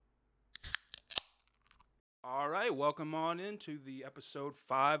All right, welcome on into the episode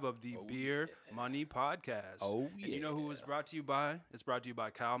 5 of the Beer Money Podcast. Oh, And you know who it's brought to you by? It's brought to you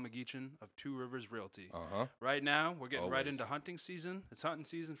by Kyle McGeechan of Two Rivers Realty. Uh-huh. Right now, we're getting right Always. into hunting season. It's hunting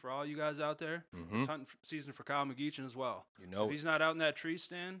season for all you guys out there. It's hunting season for Kyle McGeechan as well. You know if he's not out in that tree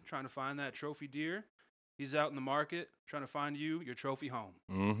stand trying to find that trophy deer, he's out in the market trying to find you your trophy home.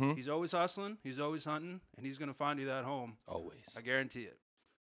 Mm-hmm. He's always hustling. He's always hunting. And he's going to find you that home. Always. I guarantee it.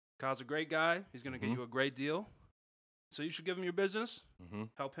 Kyle's a great guy. He's going to get you a great deal. So you should give him your business,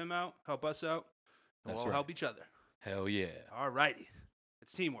 help him out, help us out, and we'll all help each other. Hell yeah. All righty.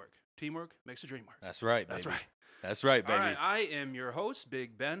 It's teamwork. Teamwork makes the dream work. That's right, baby. That's right. That's right, baby. All right, I am your host,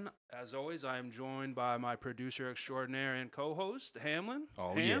 Big Ben. As always, I am joined by my producer extraordinaire and co-host, Hamlin.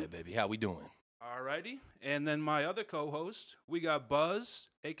 Oh, Ham. yeah, baby. How we doing? All righty. And then my other co-host, we got Buzz,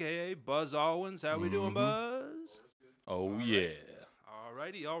 a.k.a. Buzz Alwins. How we doing, Buzz? Oh, yeah.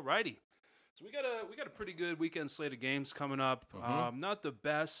 All righty. So we got a pretty good weekend slate of games coming up. Not the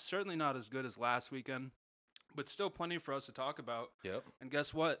best, certainly not as good as last weekend, but still plenty for us to talk about. Yep. And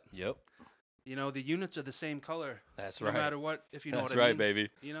guess what? Yep. You know, the units are the same color. That's no right. No matter what, if you know That's what I right, mean. baby.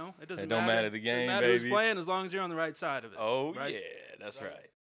 You know, it doesn't don't matter the game, doesn't matter who's baby. playing as long as you're on the right side of it. Oh, right? yeah. That's right.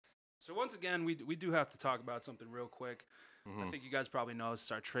 So once again, we do have to talk about something real quick. I think you guys probably know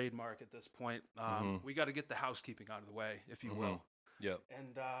it's our trademark at this point. We got to get the housekeeping out of the way, if you will. Yep.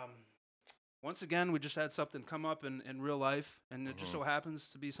 And once again, we just had something come up in real life, and it just so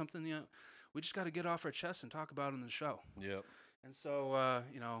happens to be something we just got to get off our chest and talk about in the show. Yep. And so,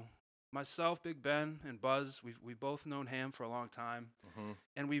 myself, Big Ben, and Buzz, we've both known Ham for a long time,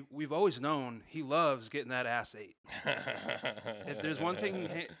 and we've always known he loves getting that ass ate. If there's one thing,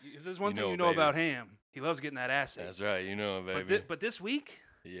 you know about Ham, he loves getting that ass ate. That's right. You know it, baby. But this week,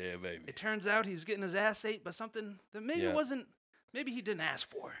 yeah, baby. it turns out he's getting his ass ate by something that maybe wasn't. Maybe he didn't ask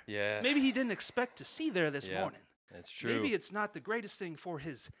for. Yeah. Maybe he didn't expect to see there this morning. That's true. Maybe it's not the greatest thing for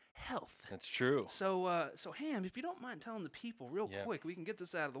his health. That's true. So Ham, if you don't mind telling the people real quick, we can get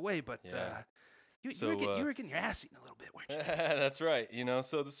this out of the way. But you were getting your ass eaten a little bit, weren't you? That's right. You know,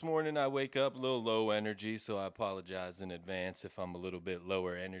 so this morning I wake up a little low energy, so I apologize in advance if I'm a little bit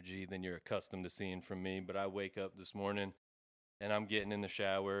lower energy than you're accustomed to seeing from me. But I wake up this morning, and I'm getting in the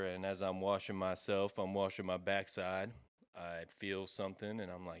shower, and as I'm washing myself, I'm washing my backside. I feel something, and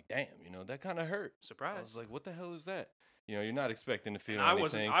I'm like, damn, that kind of hurt. Surprise. I was like, what the hell is that? You're not expecting to feel and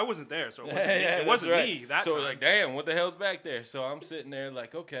anything. I wasn't there, so it wasn't me that so time. Like, damn, what the hell's back there? So I'm sitting there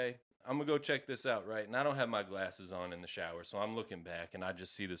like, okay, I'm going to go check this out, right? And I don't have my glasses on in the shower, so I'm looking back, and I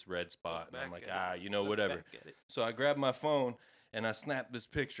just see this red spot, and I'm like, whatever. So I grab my phone, and I snap this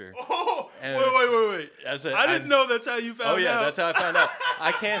picture. Oh, wait. I didn't know that's how you found out. Oh, yeah, that's how I found out.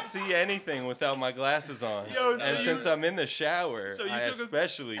 I can't see anything without my glasses on. Since I'm in the shower, I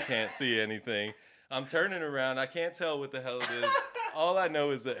especially can't see anything. I'm turning around. I can't tell what the hell it is. All I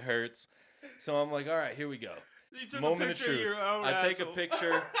know is it hurts. So I'm like, all right, here we go. You took Moment a picture of truth. Of your own I take a asshole.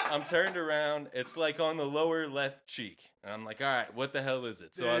 picture. I'm turned around. It's like on the lower left cheek. And I'm like, all right, what the hell is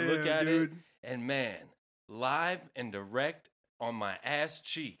it? So I look at it, and man, live and direct on my ass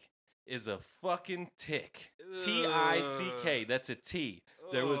cheek is a fucking tick. T-I-C-K. That's a T.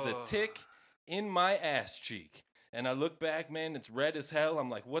 There was a tick in my ass cheek. And I look back, man, it's red as hell. I'm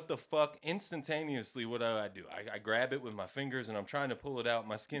like, what the fuck? Instantaneously, what do? I grab it with my fingers, and I'm trying to pull it out.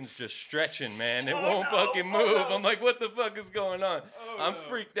 My skin's just stretching, man. It won't fucking move. I'm like, what the fuck is going on? I'm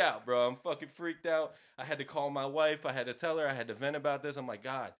freaked out, bro. I'm fucking freaked out. I had to call my wife. I had to tell her. I had to vent about this. I'm like,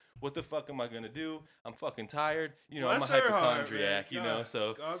 God, what the fuck am I going to do? I'm fucking tired. I'm a hypochondriac,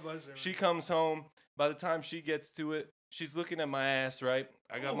 so God bless her. she comes home. By the time she gets to it, she's looking at my ass, right?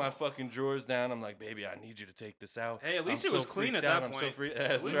 I got my fucking drawers down. I'm like, baby, I need you to take this out. Hey, at least it was clean at that point.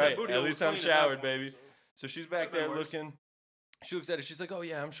 That's right. At least I'm showered, baby. So she's back there looking. She looks at it. She's like, oh,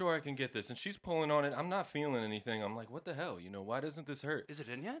 yeah, I'm sure I can get this. And she's pulling on it. I'm not feeling anything. I'm like, what the hell? Why doesn't this hurt? Is it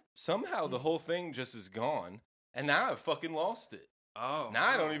in yet? Somehow the whole thing just is gone. And now I've fucking lost it. Oh. Now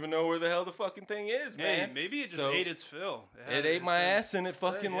I don't even know where the hell the fucking thing is, man. Hey, maybe it just ate its fill. It ate my ass and it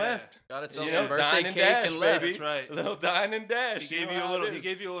fucking left. Got itself some birthday cake and left. Baby. That's right. A little dine and dash. He gave you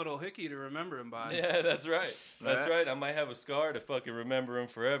a little hickey to remember him by. Yeah, that's right. That's right. I might have a scar to fucking remember him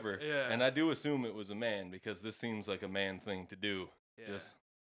forever. Yeah. And I do assume it was a man because this seems like a man thing to do. Yeah. Just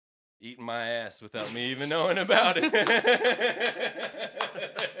eating my ass without me even knowing about it.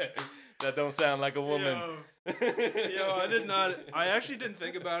 That don't sound like a woman. Yo, I did not. I actually didn't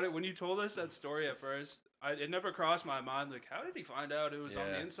think about it when you told us that story at first. it never crossed my mind. Like, how did he find out it was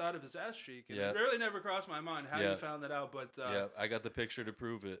on the inside of his ass cheek? And it really never crossed my mind how he found that out. But I got the picture to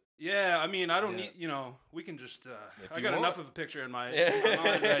prove it. Yeah, I mean, I don't need. We can just. I got enough of a picture in my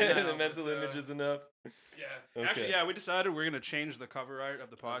mind right now. The mental image is enough. Yeah. Okay. Actually, we decided we're gonna change the cover art of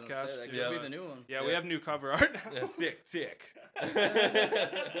the podcast. That could be the new one. Yeah, we have new cover art now. Thick tick.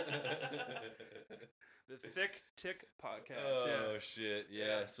 The Thick Tick podcast. Oh shit!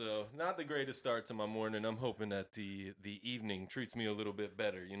 Yeah. So not the greatest start to my morning. I'm hoping that the evening treats me a little bit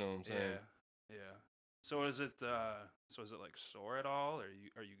better. You know what I'm saying? Yeah. So is it like sore at all?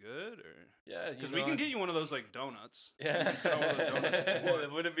 Are you good or? Yeah. Because we can get you one of those like donuts. Yeah.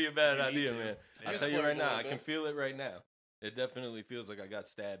 It wouldn't be a bad idea, man. I'll tell you right now. I can feel it right now. It definitely feels like I got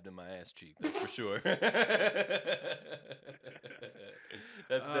stabbed in my ass cheek. That's for sure.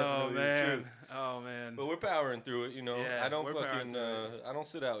 That's definitely the truth. Oh man. But we're powering through it, Yeah, I don't I don't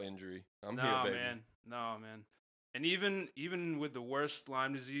sit out injury. I'm here, baby. No, man. And even with the worst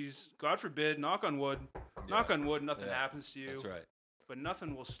Lyme disease, God forbid, knock on wood, nothing happens to you. That's right. But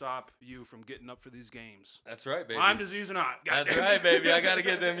nothing will stop you from getting up for these games. That's right, baby. Lyme disease or not. That's right, baby. I got to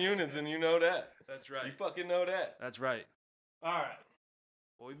get them units, and you know that. That's right. You fucking know that. That's right. All right.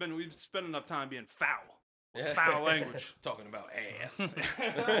 Well, we've spent enough time being foul. Foul language. Talking about ass.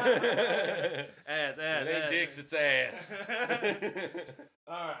 ass. It ain't dicks, it's ass.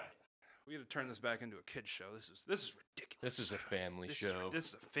 All right. We got to turn this back into a kid's show. This is ridiculous. This is a family show. This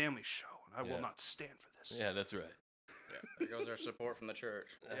is a family show, and I will not stand for this. Yeah, that's right. Yeah, there goes our support from the church.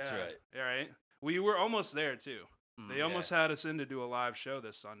 That's right. All right. We were almost there, too. They almost had us in to do a live show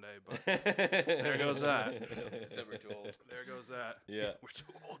this Sunday, but there goes that. Except we're too old. There goes that. Yeah. We're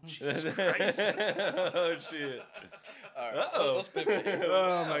too old. Jesus Christ. Oh, shit. All right. Let's pivot here.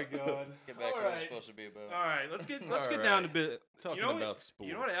 Oh, my God. Get back to what it's supposed to be about. All right. Let's get down to bit. Talking about sports.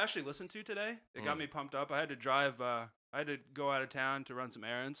 You know what I actually listened to today? It got me pumped up. I had to drive. I had to go out of town to run some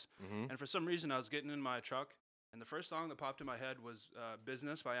errands. And for some reason, I was getting in my truck. And the first song that popped in my head was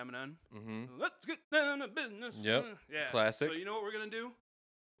Business by Eminem. Let's get down to business. Yep. Yeah. Classic. So you know what we're going to do?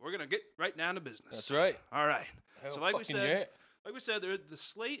 We're going to get right down to business. That's right. All right. So like we said, yeah. the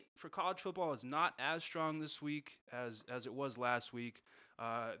slate for college football is not as strong this week as it was last week.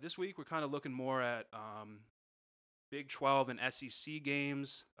 This week we're kind of looking more at Big 12 and SEC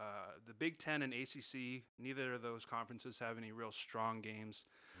games. The Big 10 and ACC, neither of those conferences have any real strong games.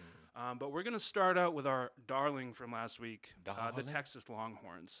 But we're going to start out with our darling from last week, the Texas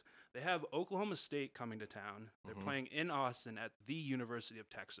Longhorns. They have Oklahoma State coming to town. They're playing in Austin at the University of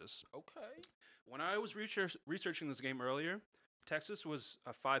Texas. Okay. When I was researching this game earlier, Texas was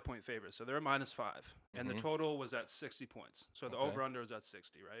a 5-point favorite, so they're a -5. And the total was at 60 points. So the over-under was at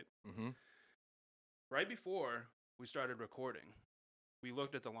 60, right? Right before we started recording, we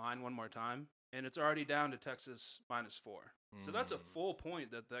looked at the line one more time, and it's already down to Texas -4. So that's a full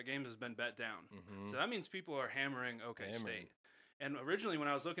point that game has been bet down. So that means people are hammering State. And originally when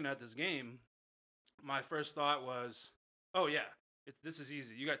I was looking at this game, my first thought was, oh, yeah, this is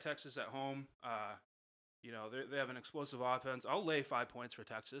easy. You got Texas at home. They have an explosive offense. I'll lay 5 points for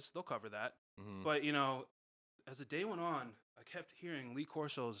Texas. They'll cover that. But, as the day went on, I kept hearing Lee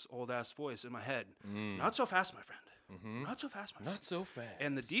Corso's old-ass voice in my head. Not so fast, my friend. Not so fast, my friend. Not so fast.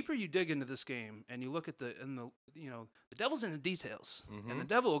 And the deeper you dig into this game, and you look at the devil's in the details, and the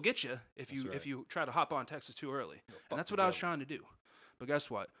devil will get you if you try to hop on Texas too early. And that's what I was trying to do. But guess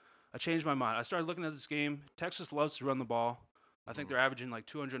what? I changed my mind. I started looking at this game. Texas loves to run the ball. I think they're averaging like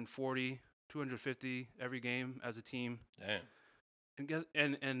 240, 250 every game as a team. Damn.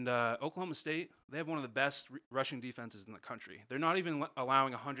 And Oklahoma State, they have one of the best rushing defenses in the country. They're not even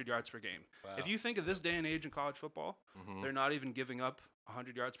allowing 100 yards per game. Wow. If you think of this day and age in college football, they're not even giving up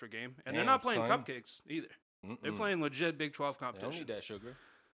 100 yards per game. And they're not playing cupcakes either. They're playing legit Big 12 competition. They don't need that sugar.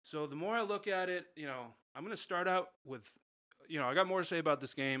 So the more I look at it, I'm going to start out with, I got more to say about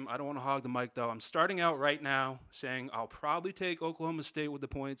this game. I don't want to hog the mic, though. I'm starting out right now saying I'll probably take Oklahoma State with the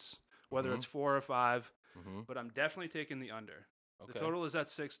points, whether it's 4 or 5, but I'm definitely taking the under. Okay. The total is at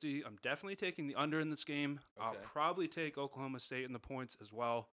 60. I'm definitely taking the under in this game. Okay. I'll probably take Oklahoma State in the points as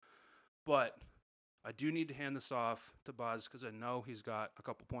well. But I do need to hand this off to Buzz because I know he's got a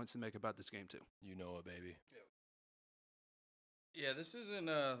couple points to make about this game, too. You know it, baby. Yeah, this isn't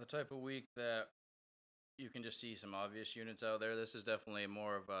the type of week that you can just see some obvious units out there. This is definitely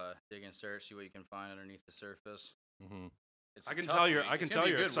more of a dig and search, see what you can find underneath the surface. I can tell you're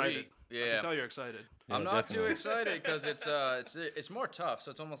excited. Yeah. I can tell you're excited. Yeah, I'm not too excited because it's more tough.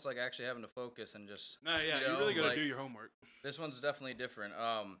 So it's almost like actually having to focus and just. No, yeah, you really got to do your homework. This one's definitely different.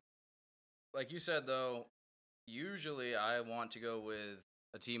 Like you said though, usually I want to go with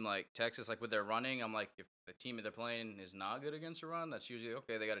a team like Texas, like with their running, I'm like, if the team they're playing is not good against a run, that's usually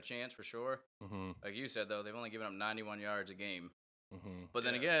okay. They got a chance for sure. Mm-hmm. Like you said, though, they've only given up 91 yards a game. Mm-hmm. But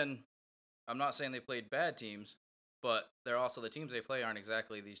then again, I'm not saying they played bad teams, but they're also the teams they play aren't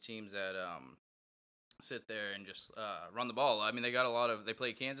exactly these teams that sit there and just run the ball. I mean, they got they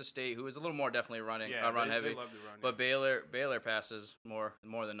played Kansas State, who is a little more definitely run heavy. They love to run, but Baylor passes more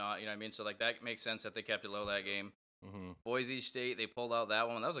than not. You know what I mean? So like that makes sense that they kept it low that game. Mm-hmm. Boise State, they pulled out that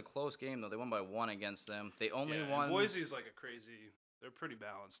one. That was a close game though. They won by 1 against them. They only won. Boise's like a crazy. They're pretty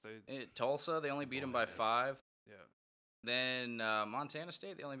balanced. Tulsa, they only beat them by 5. Yeah. Then Montana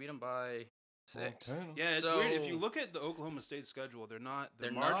State, they only beat them by 6. Yeah, it's weird. If you look at the Oklahoma State schedule, their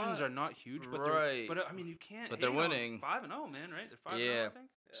margins are not huge, but right. But I mean, you can't. But they're winning 5-0, man. Right? They're 5-0, I think. Yeah.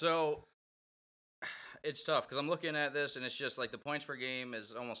 So it's tough because I'm looking at this and it's just like the points per game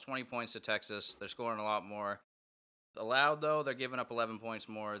is almost 20 points to Texas. They're scoring a lot more. Allowed though, they're giving up 11 points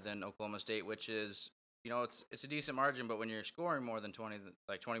more than Oklahoma State, which is, it's a decent margin. But when you're scoring more than 20,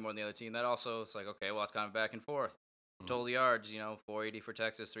 like 20 more than the other team, that also it's like, okay, well, it's kind of back and forth. Mm-hmm. Total yards, 480 for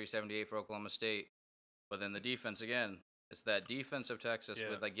Texas, 378 for Oklahoma State. But then the defense again, it's that defense of Texas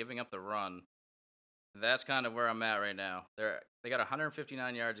with like giving up the run. That's kind of where I'm at right now. They got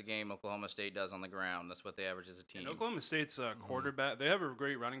 159 yards a game. Oklahoma State does on the ground. That's what they average as a team. And Oklahoma State's quarterback. They have a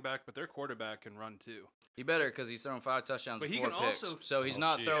great running back, but their quarterback can run too. He better because he's throwing 5 touchdowns, but and he 4 can picks. also. So he's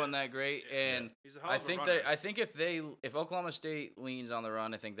not throwing that great. And he's a hell of a runner. I think if Oklahoma State leans on the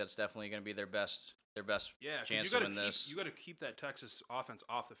run, I think that's definitely going to be their best chance to win this. You got to keep that Texas offense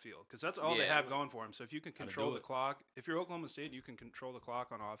off the field because that's all they have going for them. So if you can control the clock, if you're Oklahoma State, you can control the clock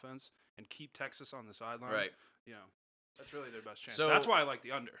on offense and keep Texas on the sideline. Right. That's really their best chance. So, that's why I like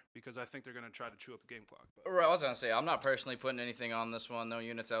the under because I think they're going to try to chew up the game clock. But. Right, I was going to say I'm not personally putting anything on this one. No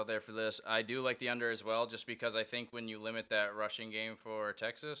units out there for this. I do like the under as well, just because I think when you limit that rushing game for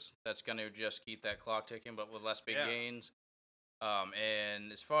Texas, that's going to just keep that clock ticking, but with less big gains.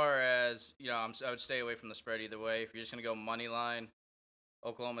 And as far as I would stay away from the spread either way. If you're just going to go money line,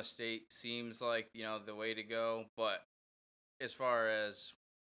 Oklahoma State seems like the way to go. But as far as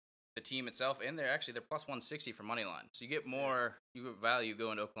the team itself, and they're plus 160 for money line, so you get more value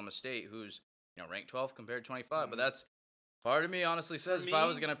going to Oklahoma State, who's ranked 12 compared to 25. But that's part of me honestly says if I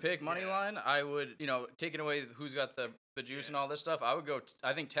was gonna pick money line, I would taking away who's got the juice and all this stuff, I would go.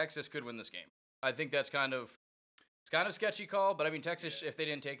 I think Texas could win this game. I think that's kind of sketchy call, but I mean Texas if they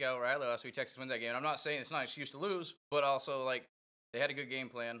didn't take out Riley last week, Texas wins that game. And I'm not saying it's not an excuse to lose, but also like they had a good game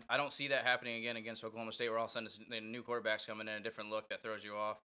plan. I don't see that happening again against Oklahoma State, where all of a sudden new quarterbacks coming in, a different look that throws you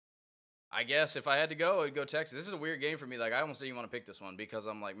off. I guess if I had to go, I'd go Texas. This is a weird game for me. Like I almost didn't even want to pick this one because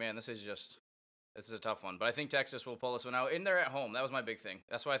I'm like, man, this is a tough one. But I think Texas will pull this one out. And they're at home. That was my big thing.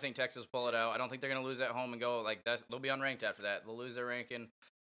 That's why I think Texas will pull it out. I don't think they're going to lose at home and go like that. They'll be unranked after that. They'll lose their ranking.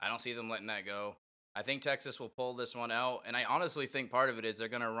 I don't see them letting that go. I think Texas will pull this one out. And I honestly think part of it is they're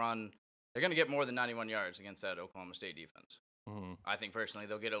going to get more than 91 yards against that Oklahoma State defense. Mm-hmm. I think personally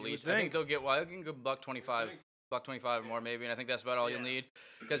they'll get at least. I think they'll get. Well, I can go $125 or more maybe, and I think that's about all you'll need.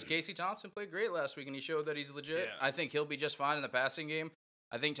 Because Casey Thompson played great last week, and he showed that he's legit. Yeah. I think he'll be just fine in the passing game.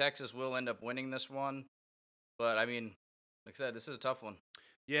 I think Texas will end up winning this one. But, I mean, like I said, this is a tough one.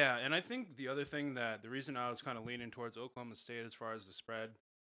 Yeah, and I think the other thing the reason I was kind of leaning towards Oklahoma State as far as the spread,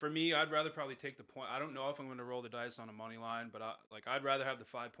 for me, I'd rather probably take the point. I don't know if I'm going to roll the dice on a money line, but I'd rather have the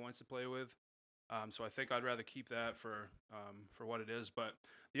 5 points to play with. So I think I'd rather keep that for what it is. But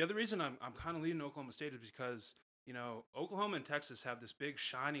the other reason I'm kind of leaning Oklahoma State is because Oklahoma and Texas have this big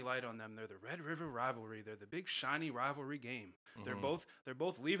shiny light on them. They're the Red River rivalry. They're the big shiny rivalry game. Mm-hmm. They're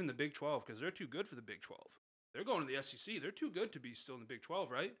both leaving the Big 12 because they're too good for the Big 12. They're going to the SEC. They're too good to be still in the Big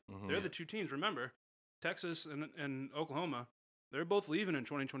 12, right? Mm-hmm. They're the two teams. Remember, Texas and Oklahoma. They're both leaving in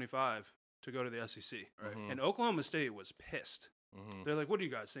 2025 to go to the SEC. Right. Mm-hmm. And Oklahoma State was pissed. Mm-hmm. They're like, what do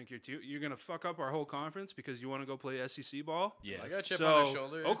you guys think? You're going to fuck up our whole conference because you want to go play SEC ball? Yeah, I got a chip on their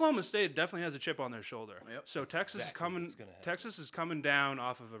shoulder. Oklahoma State definitely has a chip on their shoulder. Yep. So Texas is coming down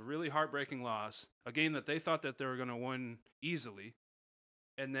off of a really heartbreaking loss, a game that they thought that they were going to win easily.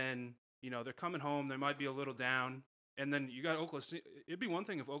 And then, they're coming home. They might be a little down. And then you got Oklahoma State. It'd be one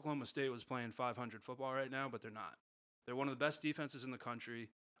thing if Oklahoma State was playing 500 football right now, but they're not. They're one of the best defenses in the country.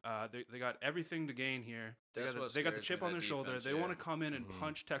 They got everything to gain here. They got the chip on their shoulder. They want to come in and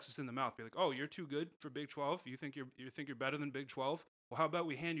punch Texas in the mouth. Be like, oh, you're too good for Big 12. You think you're better than Big 12? Well, how about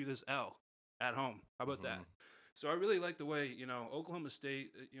we hand you this L at home? How about that? So I really like the way Oklahoma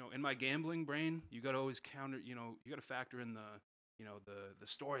State. In my gambling brain, you got to always counter. You got to factor in the the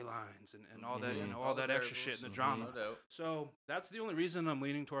storylines and all that, Mhm. all that extra shit and the drama. No doubt. So that's the only reason I'm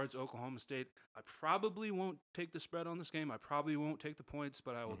leaning towards Oklahoma State. I probably won't take the spread on this game. I probably won't take the points,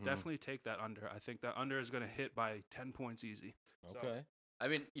 but I will definitely take that under. I think that under is going to hit by 10 points easy. Okay. I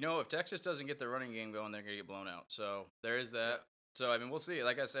mean, if Texas doesn't get the running game going, they're going to get blown out. So there is that. So, I mean, we'll see.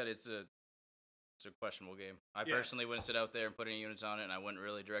 Like I said, it's a questionable game. I personally wouldn't sit out there and put any units on it, and I wouldn't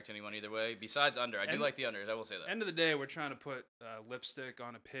really direct anyone either way. Besides under, I do like the unders. I will say that. End of the day, we're trying to put lipstick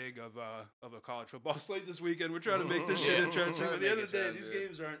on a pig of a college football slate this weekend. We're trying to make this shit interesting. But at the end of the day, these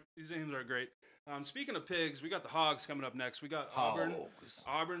games aren't great. Speaking of pigs, we got the Hogs coming up next. We got Auburn.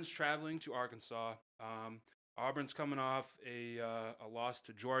 Auburn's traveling to Arkansas. Auburn's coming off a loss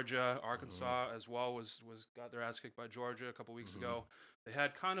to Georgia. Arkansas as well was got their ass kicked by Georgia a couple weeks ago. They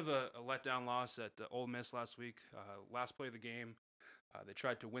had kind of a letdown loss at Ole Miss last week. Last play of the game, they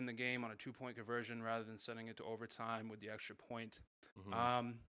tried to win the game on a 2-point conversion rather than sending it to overtime with the extra point.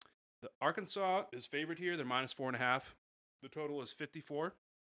 The Arkansas is favored here. They're -4.5. The total is 54.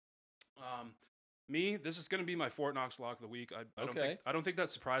 This is going to be my Fort Knox lock of the week. I don't think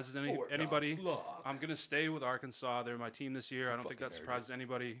that surprises anybody. I'm going to stay with Arkansas. They're my team this year. I don't think that surprises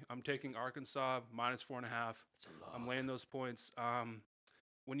anybody. I'm taking Arkansas -4.5. I'm laying those points.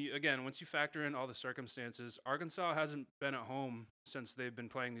 Once you factor in all the circumstances, Arkansas hasn't been at home since they've been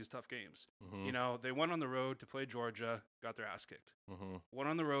playing these tough games. They went on the road to play Georgia, got their ass kicked. Went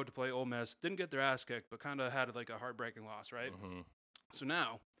on the road to play Ole Miss, didn't get their ass kicked, but kind of had like a heartbreaking loss, right? So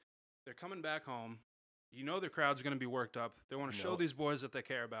now they're coming back home. Their crowd's going to be worked up. They want to show these boys that they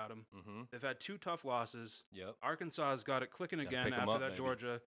care about them. They've had 2 tough losses. Arkansas has got it clicking again after that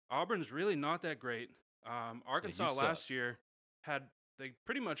Georgia. Auburn's really not that great. Arkansas last year they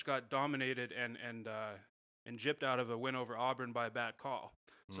pretty much got dominated and gypped out of a win over Auburn by a bad call.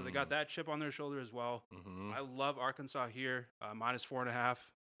 So they got that chip on their shoulder as well. I love Arkansas here, -4.5.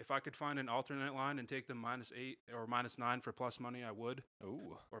 If I could find an alternate line and take them -8 or -9 for plus money, I would.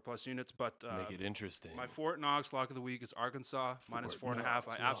 Ooh. Or plus units. But make it interesting. My Fort Knox lock of the week is Arkansas, -4.5.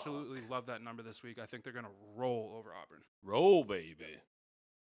 I absolutely love that number this week. I think they're going to roll over Auburn. Roll, baby.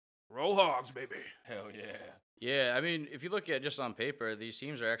 Roll Hogs, baby. Hell yeah. Yeah, I mean, if you look at just on paper, these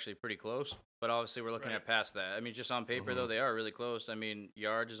teams are actually pretty close. But obviously, we're looking at past that. I mean, just on paper, though, they are really close. I mean,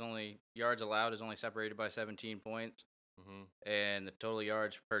 yards allowed is only separated by 17 points. And the total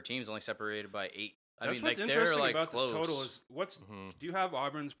yards per team is only separated by 8. That's what's interesting about this total is do you have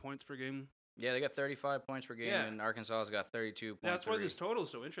Auburn's points per game? Yeah, they got 35 points per game, and Arkansas's got 32 points. That's why this total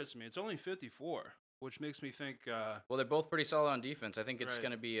is so interesting to me. It's only 54, which makes me think. Well, they're both pretty solid on defense. I think it's going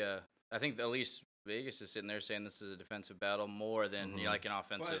to be I think at least Vegas is sitting there saying this is a defensive battle more than like an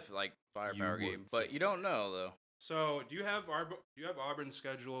offensive firepower game. But you don't know though. So do you have Auburn's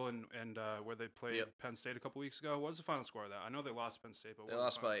schedule and where they played Penn State a couple weeks ago? What was the final score of that? I know they lost Penn State, but they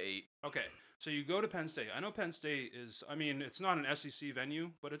lost by 8. Okay, so you go to Penn State. I know Penn State is. I mean, it's not an SEC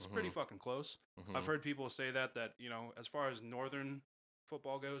venue, but it's pretty fucking close. I've heard people say that as far as northern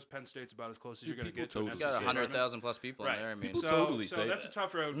football goes, Penn State's about as close as you're going to get to an SEC. You got 100,000 plus people in there. I mean, so that's a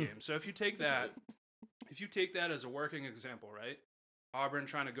tough road game. So if you take that, as a working example, right? Auburn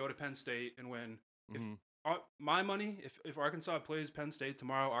trying to go to Penn State and win. My money, if Arkansas plays Penn State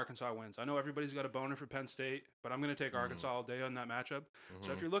tomorrow, Arkansas wins. I know everybody's got a boner for Penn State, but I'm going to take Arkansas all day on that matchup.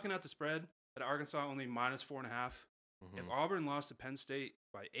 So if you're looking at the spread, at Arkansas only -4.5. If Auburn lost to Penn State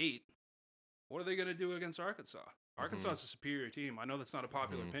by 8, what are they going to do against Arkansas? Arkansas is a superior team. I know that's not a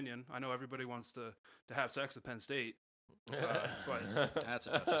popular opinion. I know everybody wants to have sex with Penn State. But that's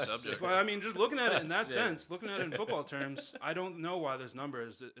a touchy subject. But I mean, just looking at it in that sense, looking at it in football terms, I don't know why this number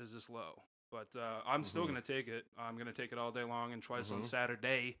is this low. But I'm still going to take it. I'm going to take it all day long and twice on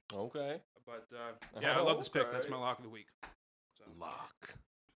Saturday. Okay. But, I love this pick. That's my lock of the week. So. Lock.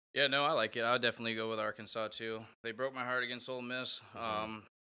 Yeah, no, I like it. I'll definitely go with Arkansas, too. They broke my heart against Ole Miss.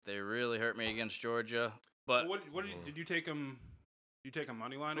 They really hurt me against Georgia. But what did you take them? You take a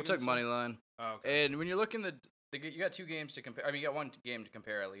money line? I took money line. Oh, okay. And when you're looking you got 2 games to compare. I mean, you got 1 game to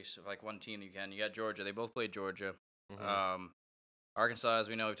compare at least. Like one team you can. You got Georgia. They both played Georgia. Arkansas, as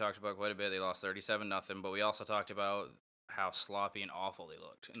we know, we've talked about quite a bit. They lost 37-0, but we also talked about how sloppy and awful they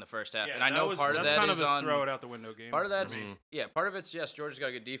looked in the first half. Yeah, and I know part of that kind is of a on throw it out the window game. Part of that's part of it's Georgia's got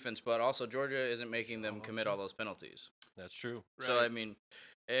a good defense, but also Georgia isn't making them commit all those penalties. That's true. Right. So I mean,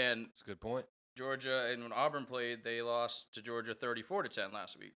 and it's a good point. Georgia, and when Auburn played, they lost to Georgia 34-10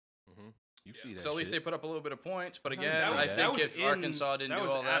 last week. You see that? So at least they put up a little bit of points. But again, I think if Arkansas didn't do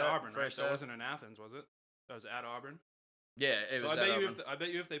all that, Auburn, right? That wasn't in Athens, was it? That was at Auburn. Yeah, it was. I bet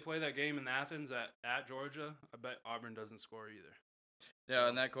you if they play that game in Athens at Georgia, I bet Auburn doesn't score either. Yeah,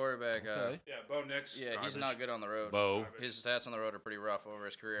 and that quarterback. Yeah, Bo Nix. Yeah, garbage. he's not good on the road. Bo. His stats on the road are pretty rough over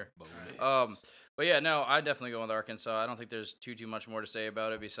his career. Bo But yeah, no, I definitely go with Arkansas. I don't think there's too much more to say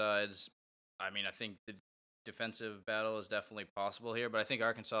about it besides, I mean, I think the defensive battle is definitely possible here, but I think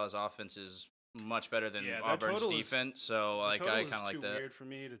Arkansas's offense is much better than Auburn's defense. So like, I kind of like that. It's weird for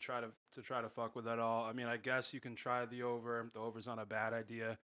me to try to fuck with that all. I mean, I guess you can try the over. The over's not a bad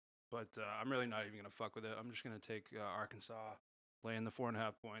idea, but I'm really not even gonna fuck with it. I'm just gonna take Arkansas. Laying the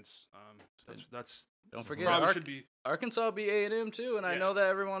 4.5 points. That's don't forget Arkansas beat A&M too, and I know that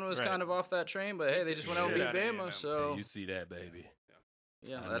everyone was kind of off that train, but hey, they just went out and beat Bama. So hey, you see that, baby?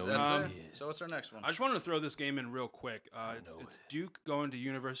 Yeah, that's it. So what's our next one? I just wanted to throw this game in real quick. It's Duke going to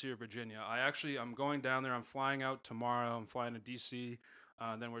University of Virginia. I'm going down there. I'm flying out tomorrow. I'm flying to DC.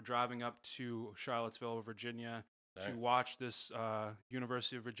 Then we're driving up to Charlottesville, Virginia. To watch this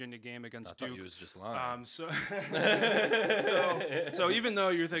University of Virginia game against Duke. I thought you was just lying. So even though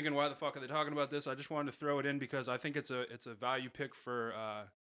you're thinking, why the fuck are they talking about this? I just wanted to throw it in because I think it's a value pick for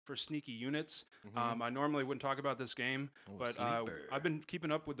sneaky units. I normally wouldn't talk about this game, but I've been keeping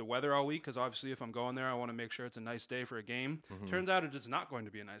up with the weather all week because obviously if I'm going there, I want to make sure it's a nice day for a game. Turns out it is not going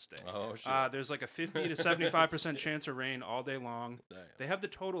to be a nice day. Oh, shit. There's like a 50 to 75% chance of rain all day long. Damn. They have the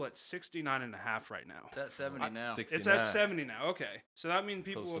total at 69.5 right now. It's at 70 now. 69. It's at 70 now. Okay, so that means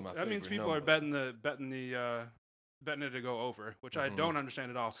people are betting it to go over, which I don't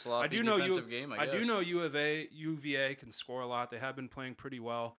understand at all. Sloppy I do know game, I do know UVA can score a lot. They have been playing pretty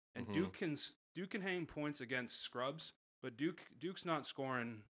well, and Duke can hang points against scrubs, but Duke's not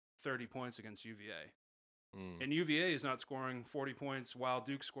scoring 30 points against UVA. And UVA is not scoring 40 points while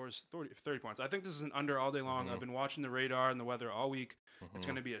Duke scores 30 points. I think this is an under all day long. I've been watching the radar and the weather all week. It's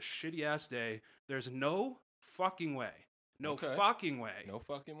going to be a shitty ass day. There's no fucking way. No fucking way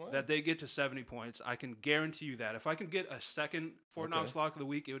that they get to 70 points. I can guarantee you that. If I can get a second for Knox Lock of the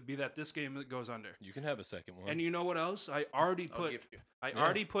week, it would be that this game goes under. You can have a second one. And you know what else? I already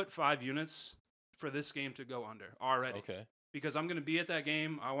put 5 units for this game to go under already. Okay. Because I'm going to be at that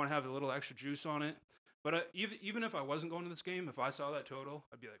game. I want to have a little extra juice on it. But even if I wasn't going to this game, if I saw that total,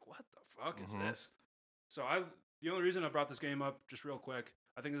 I'd be like, what the fuck is this? So the only reason I brought this game up, just real quick,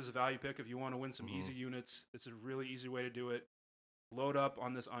 I think this is a value pick if you want to win some easy units. It's a really easy way to do it. Load up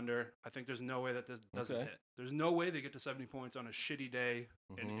on this under. I think there's no way that this doesn't hit. There's no way they get to 70 points on a shitty day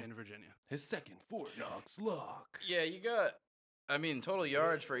in Virginia. His second Fort Knox Lock. Yeah, you got, total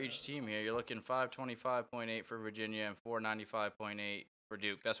yards for each team here. You're looking 525.8 for Virginia and 495.8 for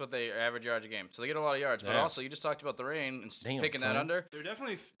Duke. That's what they average yards a game. So they get a lot of yards. But also, you just talked about the rain and picking that under. They're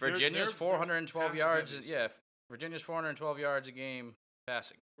definitely Virginia's 412 yards. Yeah, Virginia's 412 yards a game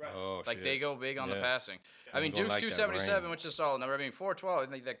passing. Right. Oh, like they go big on the passing. Yeah. Duke's 277, which is a solid number. 412. I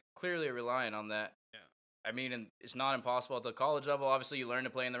think they're clearly relying on that. Yeah. And it's not impossible at the college level. Obviously, you learn to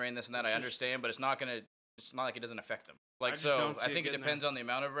play in the rain, this and that. I understand, but it's not like it doesn't affect them. I think it depends on the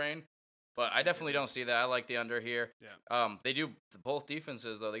amount of rain. But I definitely don't see that. I like the under here. Yeah. They do both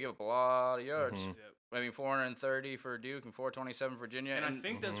defenses though. They give up a lot of yards. Yep. 430 for Duke and 427 for Virginia. And I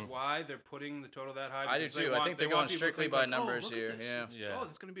think that's why they're putting the total that high. I do too. I think they're going strictly by numbers here. Yeah.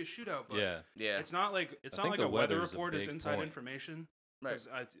 It's going to be a shootout. But yeah. It's not like a weather report is inside information. Right.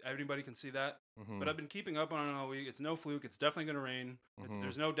 Everybody can see that. But I've been keeping up on it all week. It's no fluke. It's definitely going to rain.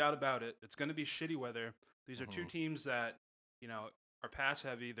 There's no doubt about it. It's going to be shitty weather. These are two teams that, are pass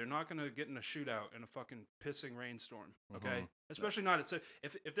heavy. They're not going to get in a shootout in a fucking pissing rainstorm. Okay, especially not at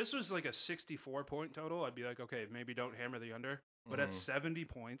if this was like a 64 point total, I'd be like, okay, maybe don't hammer the under. But at 70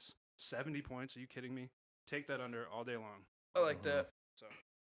 points, are you kidding me? Take that under all day long. I like that. So,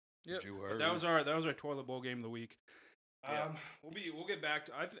 yeah, that was our toilet bowl game of the week. We'll get back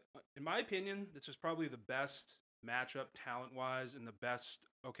to. In my opinion, this is probably the best matchup talent wise and the best.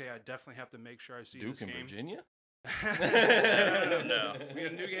 Okay, I definitely have to make sure I see Duke this game. Duke and Virginia. No. We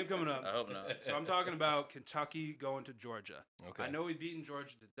got a new game coming up. I hope not. So I'm talking about Kentucky going to Georgia. Okay. I know we've beaten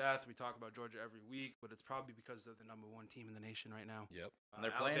Georgia to death. We talk about Georgia every week, but it's probably because they're the number 1 team in the nation right now. Yep. And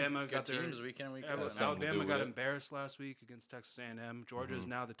they're playing Alabama good teams week in, week out. Alabama got embarrassed last week against Texas A&M. Georgia is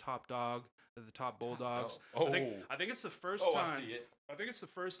now the top dog. They're the top Bulldogs. Oh. I think it's the first time. I see it. I think it's the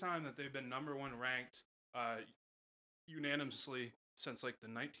first time that they've been number 1 ranked unanimously since like the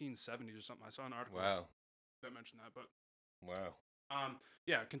 1970s or something. I saw an article that mentioned that, but. Wow.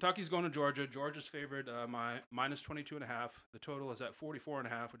 Kentucky's going to Georgia. Georgia's favored minus 22.5. The total is at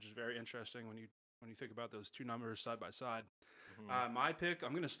 44.5, which is very interesting when you think about those two numbers side by side. My pick, I'm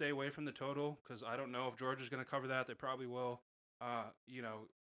going to stay away from the total because I don't know if Georgia's going to cover that. They probably will.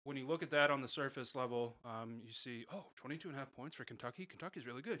 when you look at that on the surface level, you see, 22.5 points for Kentucky. Kentucky's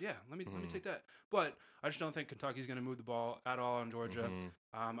really good. Yeah, let me take that. But I just don't think Kentucky's going to move the ball at all on Georgia.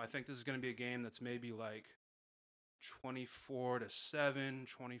 I think this is going to be a game that's maybe like 24-7,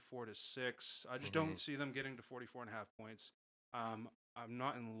 24-6. I just don't see them getting to 44.5 points. I'm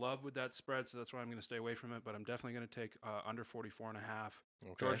not in love with that spread, so that's why I'm going to stay away from it. But I'm definitely going to take under 44.5.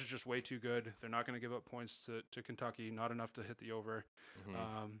 Okay. Georgia's just way too good. They're not going to give up points to Kentucky, not enough to hit the over.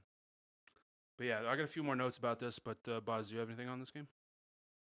 But yeah, I got a few more notes about this. But Buzz, do you have anything on this game?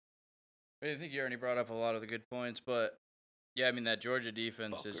 I think you already brought up a lot of the good points, but yeah, I mean, that Georgia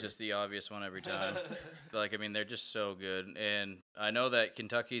defense is just the obvious one every time. Like, I mean, they're just so good. And I know that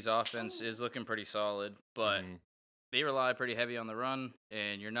Kentucky's offense is looking pretty solid, but they rely pretty heavy on the run,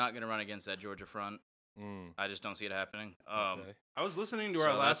 and you're not going to run against that Georgia front. I just don't see it happening. I was listening to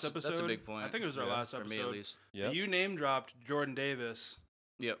our last episode. That's a big point. I think it was our last episode. For me, at least. Yep. You name-dropped Jordan Davis.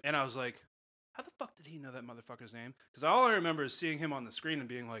 Yep. And I was like, how the fuck did he know that motherfucker's name? Because all I remember is seeing him on the screen and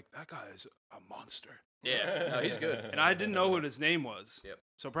being like, that guy is a monster. Yeah, no, he's good. And I didn't know what his name was. Yep.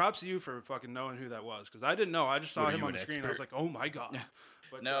 So props to you for fucking knowing who that was, because I didn't know. I just saw him on the screen and I was like, oh my God.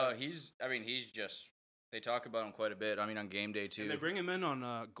 But, no, he's just, they talk about him quite a bit. I mean, on game day, too. And they bring him in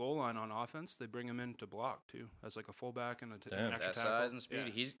on goal line on offense. They bring him in to block, too, as like a fullback and an extra that tackle. Size and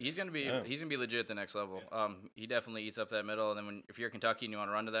speed. Yeah. He's gonna be legit at the next level. Yeah. He definitely eats up that middle. And then if you're Kentucky and you want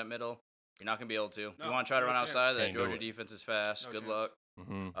to run to that middle, you're not gonna be able to. No, you want to try to run outside. That Georgia defense is fast. Good luck.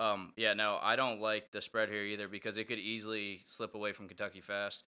 Yeah, no, I don't like the spread here either because it could easily slip away from Kentucky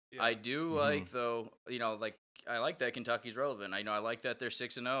fast. Yeah. I do like, though, I like that Kentucky's relevant. I like that they're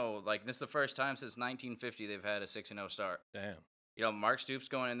 6-0. Like, this is the first time since 1950 they've had a 6-0 start. Damn. Mark Stoops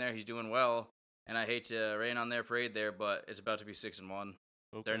going in there, he's doing well, and I hate to rain on their parade there, but it's about to be 6-1.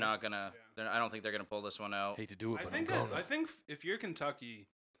 Okay. They're not gonna. I don't think they're gonna pull this one out. Hate to do it, but I think if you're Kentucky,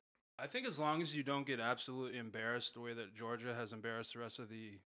 I think as long as you don't get absolutely embarrassed the way that Georgia has embarrassed the rest of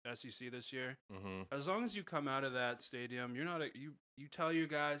the SEC this year, as long as you come out of that stadium, you're not you tell your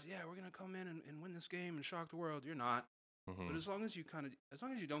guys, yeah, we're gonna come in and win this game and shock the world. You're not. But as long as you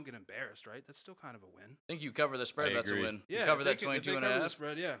don't get embarrassed, right? That's still kind of a win. I think you cover the spread. That's a win. Yeah, you cover that 22.5. The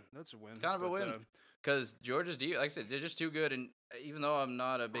spread, yeah, that's a win. Kind of a win. Because Georgia's deep, like I said, they're just too good. And even though I'm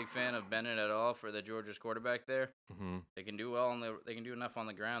not a big fan of Bennett at all for the Georgia's quarterback there, they can do well they can do enough on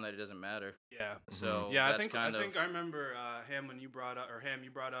the ground that it doesn't matter. Yeah. So yeah, I think I remember Ham when you brought up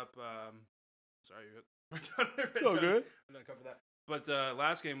sorry, it's all good. I'm gonna cover that. But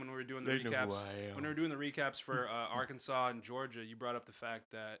last game when we were doing the recaps for Arkansas and Georgia, you brought up the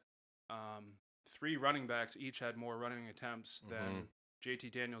fact that 3 running backs each had more running attempts than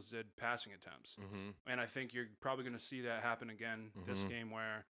JT Daniels did passing attempts. And I think you're probably going to see that happen again this game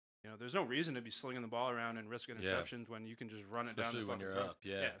where, there's no reason to be slinging the ball around and risk interceptions when you can just run it down the fucking when you're up.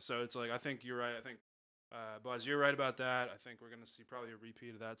 Yeah. So it's like, I think you're right. I think, Buzz, you're right about that. I think we're going to see probably a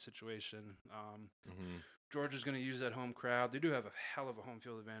repeat of that situation. Georgia's going to use that home crowd. They do have a hell of a home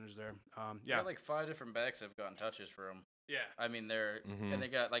field advantage there. They got like 5 different backs have gotten touches for them. Yeah. I mean, and they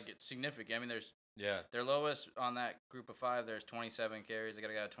got it's significant. I mean, their lowest on that group of 5, there's 27 carries. They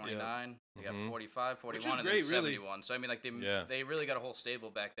got a guy at 29. They got 45, 41, and then 71. Really. So, I mean, they really got a whole stable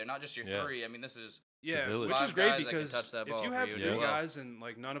back there. Not just your 3. I mean, this is which is great because if you have 3 guys and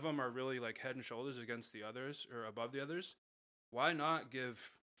none of them are really head and shoulders against the others or above the others, why not give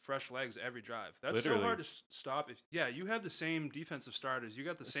fresh legs every drive? That's so hard to stop. You have the same defensive starters. You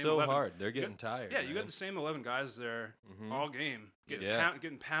got the same. 11. Hard. They're getting tired. Yeah, you got the same 11 guys there all game,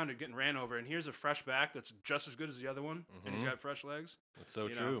 getting pounded, getting ran over. And here's a fresh back that's just as good as the other one, and he's got fresh legs. That's so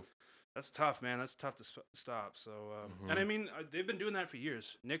true. That's tough, man. That's tough to stop. So, and I mean, they've been doing that for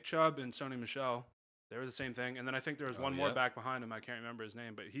years. Nick Chubb and Sony Michel, they were the same thing. And then I think there was one more back behind him. I can't remember his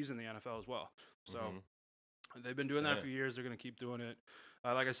name, but he's in the NFL as well. So they've been doing that for years. They're going to keep doing it.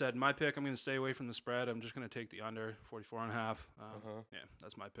 Like I said, my pick, I'm going to stay away from the spread. I'm just going to take the under, 44.5. Yeah,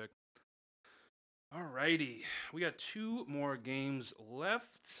 that's my pick. All righty. We got 2 more games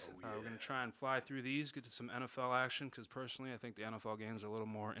left. We're going to try and fly through these, get to some NFL action, because personally I think the NFL games are a little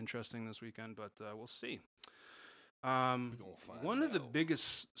more interesting this weekend, but we'll see. One of the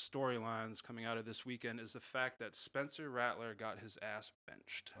biggest storylines coming out of this weekend is the fact that Spencer Rattler got his ass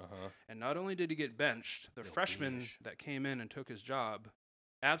benched. And not only did he get benched, the freshman that came in and took his job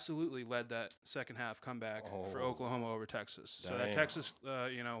absolutely led that second half comeback for Oklahoma over Texas. So that Texas,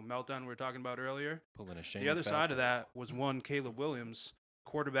 meltdown we were talking about earlier. Pulling a shame. The other side of that was one Caleb Williams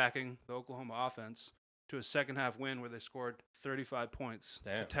quarterbacking the Oklahoma offense to a second half win where they scored 35 points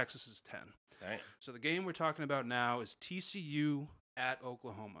to Texas's 10. Damn. So the game we're talking about now is TCU at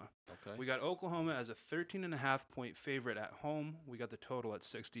Oklahoma. Okay. We got Oklahoma as a 13.5-point favorite at home. We got the total at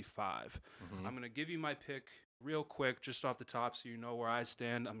 65. I'm going to give you my pick real quick, just off the top, so you know where I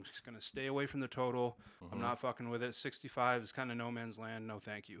stand. I'm just going to stay away from the total. I'm not fucking with it. 65 is kind of no man's land. No,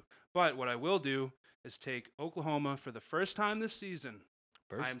 thank you. But what I will do is take Oklahoma for the first time this season.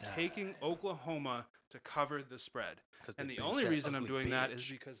 I'm taking Oklahoma to cover the spread. And the only reason I'm doing that is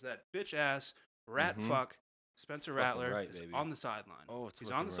because that bitch-ass rat fuck Spencer Rattler is on the sideline. Oh,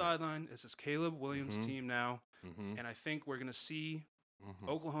 he's on the sideline. This is Caleb Williams' team now. And I think we're going to see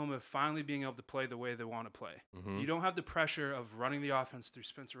Oklahoma finally being able to play the way they want to play. You don't have the pressure of running the offense through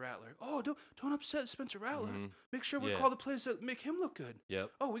Spencer Rattler. Oh, don't upset Spencer Rattler. Make sure we call the plays that make him look good.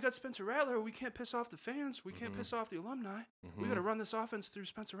 Oh, we got Spencer Rattler. We can't piss off the fans. We can't piss off the alumni. We got to run this offense through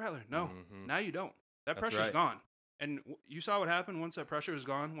Spencer Rattler. No, now you don't. That pressure's gone. And you saw what happened once that pressure was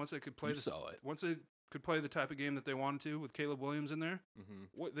gone. Once they could play once they could play the type of game that they wanted to with Caleb Williams in there,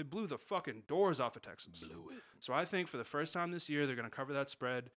 they blew the fucking doors off of Texas. Blew it. So I think for the first time this year, they're going to cover that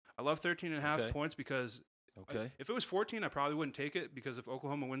spread. I love 13.5 points because if it was 14, I probably wouldn't take it, because if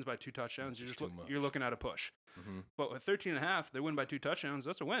Oklahoma wins by 2 touchdowns, you're looking at a push. But with 13.5, they win by 2 touchdowns.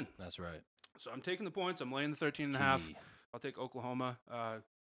 That's a win. That's right. So I'm taking the points. I'm laying the 13.5. I'll take Oklahoma.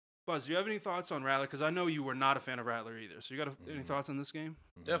 Buzz, do you have any thoughts on Rattler? Because I know you were not a fan of Rattler either. So you got any thoughts on this game?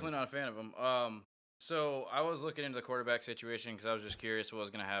 Definitely not a fan of him. So I was looking into the quarterback situation because I was just curious what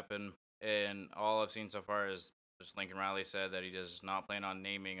was going to happen. And all I've seen so far is just Lincoln Riley said that he does not plan on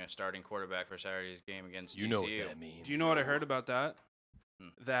naming a starting quarterback for Saturday's game against TCU. You know what that means. Do you know what I heard about that?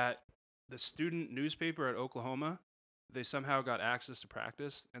 That the student newspaper at Oklahoma, they somehow got access to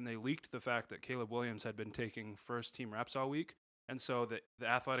practice, and they leaked the fact that Caleb Williams had been taking first-team reps all week. And so the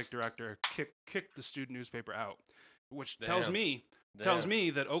athletic director kicked the student newspaper out, which tells me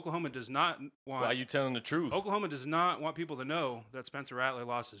that Oklahoma does not want... Why are you telling the truth? Oklahoma does not want people to know that Spencer Rattler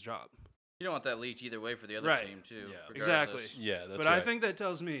lost his job. You don't want that leaked either way for the other team, too. Yeah, exactly. Yeah, that's but I think that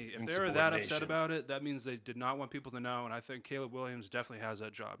tells me if they were that upset about it, that means they did not want people to know, and I think Caleb Williams definitely has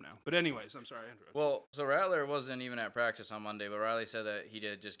that job now. But anyways, I'm sorry, Andrew. Well, so Rattler wasn't even at practice on Monday, but Riley said that he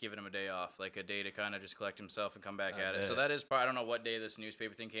did just giving him a day off, like a day to kind of just collect himself and come back at it. So that is I don't know what day this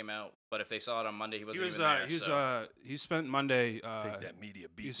newspaper thing came out, but if they saw it on Monday, he wasn't even there. He spent Monday... take that media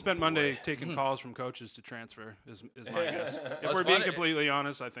beat. He spent Monday taking calls from coaches to transfer, is my guess. If we're being completely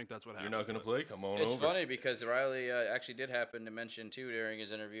honest, I think that's what happened. You're not going to play? Come on over. It's funny because Riley actually did happen to mention, too, during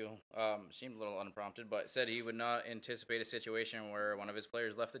his interview, seemed a little unprompted, but said he would not anticipate a situation where one of his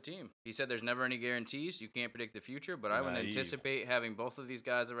players left the team. He said there's never any guarantees. You can't predict the future, but I would anticipate having both of these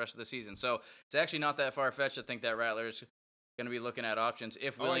guys the rest of the season. So it's actually not that far-fetched to think that Rattler's going to be looking at options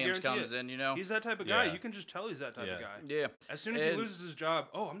if Williams comes in, you know. He's that type of guy. You can just tell he's that type of guy. Yeah. As soon as he loses his job,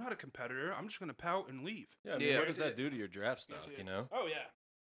 I'm not a competitor. I'm just going to pout and leave. Yeah, I mean, what does that do to your draft stock, you know? Oh, yeah.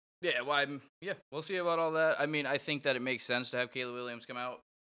 Yeah, well, we'll see about all that. I mean, I think that it makes sense to have Caleb Williams come out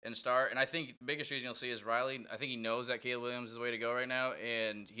and start. And I think the biggest reason you'll see is Riley. I think he knows that Caleb Williams is the way to go right now.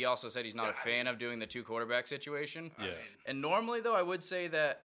 And he also said he's not a fan of doing the 2 quarterback situation. Yeah. And normally, though, I would say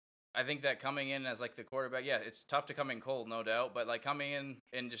that I think that coming in as, like, the quarterback, it's tough to come in cold, no doubt. But, like, coming in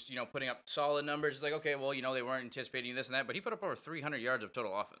and just, putting up solid numbers, it's like, okay, well, they weren't anticipating this and that. But he put up over 300 yards of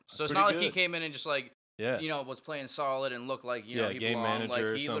total offense. So it's not like he came in and just, like, was playing solid and looked like, he game belonged.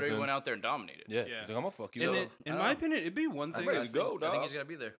 manager Like, he literally went out there and dominated. Yeah. He's like, I'm going to fuck you up. In my opinion, it'd be one thing. I'm ready to go, dog. I think he's going to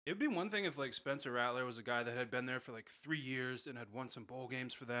be there. It'd be one thing if, like, Spencer Rattler was a guy that had been there for, like, 3 years and had won some bowl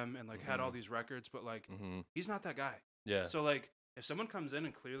games for them and, like, had all these records. But, like, he's not that guy. Yeah. So, like, if someone comes in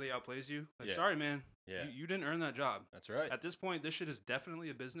and clearly outplays you, like, sorry, man. Yeah. You didn't earn that job. That's right. At this point, this shit is definitely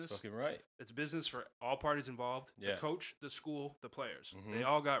a business. That's fucking right. It's business for all parties involved. Yeah. The coach, the school, the players. They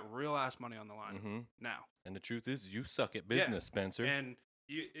all got real ass money on the line now. And the truth is, you suck at business, Spencer. And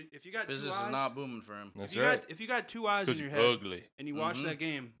if you got business 2 eyes, is not booming for him. That's right. If you got 2 eyes in your head ugly. and you watch that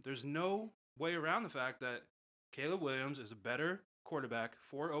game, there's no way around the fact that Caleb Williams is a better quarterback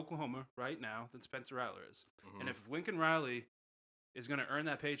for Oklahoma right now than Spencer Rattler is. And if Lincoln Riley is going to earn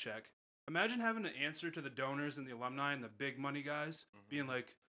that paycheck, imagine having to answer to the donors and the alumni and the big money guys being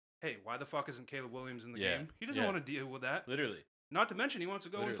like, hey, why the fuck isn't Caleb Williams in the game? He doesn't want to deal with that. Literally. Not to mention he wants to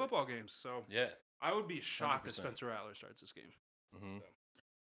go win football games. So I would be shocked 100%. if Spencer Rattler starts this game. So.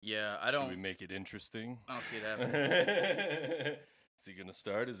 Yeah, I don't. Should we make it interesting? I don't see that. Is he going to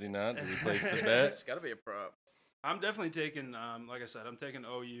start? Is he not? Did he place the bet? It's got to be a prop. I'm definitely taking, like I said, I'm taking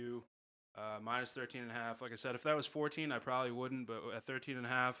OU. Minus 13.5. Like I said, if that was 14, I probably wouldn't. But at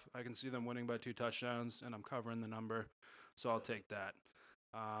 13.5, I can see them winning by 2 touchdowns, and I'm covering the number, so I'll take that.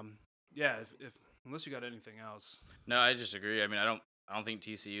 If unless you got anything else. No, I disagree. I mean, I don't I don't think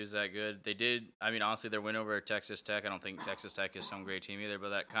TCU is that good. They did. I mean, honestly, their win over Texas Tech. I don't think Texas Tech is some great team either, but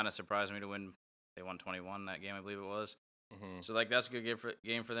that kind of surprised me to win. They won 21 that game, I believe it was. So that's a good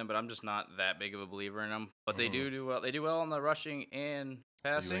game for them. But I'm just not that big of a believer in them. But they do well. They do well on the rushing and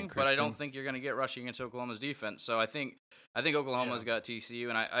passing. But I don't think you're going to get rushing against Oklahoma's defense. So I think Oklahoma's got TCU,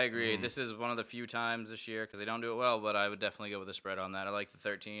 and I agree. This is one of the few times this year because they don't do it well. But I would definitely go with the spread on that. I like the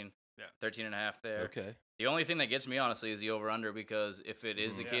 13. Yeah, 13.5 there. Okay. The only thing that gets me, honestly, is the over-under because if it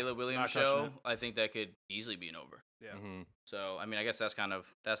is the Caleb Williams show, I think that could easily be an over. Yeah. So, I mean, I guess that's one point.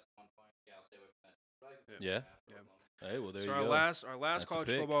 Yeah, I'll stay with that. Yeah. Hey, well, there you go. Our last college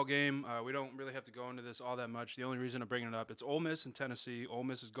football game, we don't really have to go into this all that much. The only reason I'm bringing it up, it's Ole Miss and Tennessee. Ole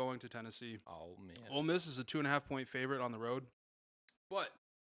Miss is going to Tennessee. Ole Miss is a 2.5-point favorite on the road. But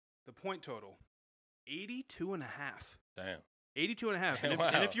the point total, 82.5. Damn.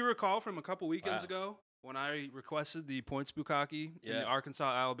 82.5. And if you recall from a couple weekends ago when I requested the points bukkake in the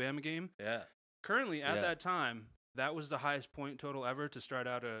Arkansas-Alabama game, currently at that time, that was the highest point total ever to start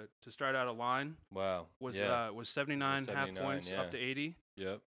out a line. Wow. Was 79.5 points up to 80.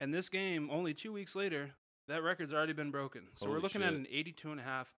 Yep. And this game, only 2 weeks later, that record's already been broken. So we're looking at an 82.5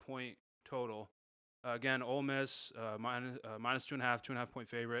 point total. Again, Ole Miss minus 2.5 point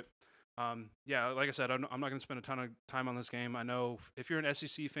favorite. Like I said, I'm not going to spend a ton of time on this game. I know if you're an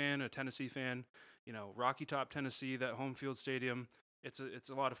SEC fan, a Tennessee fan, Rocky Top, Tennessee, that home field stadium, it's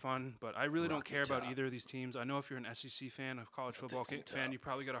a lot of fun. But I really don't care about either of these teams. I know if you're an SEC fan, a college football fan, you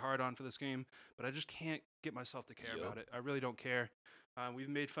probably got a hard on for this game. But I just can't get myself to care about it. I really don't care. We've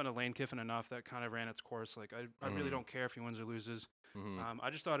made fun of Lane Kiffin enough. That kind of ran its course. Like I really don't care if he wins or loses. I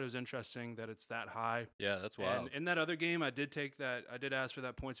just thought it was interesting that it's that high. Yeah, that's wild. And in that other game, I did ask for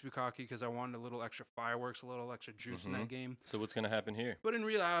that points bukkake because I wanted a little extra fireworks, a little extra juice in that game. So what's going to happen here? But in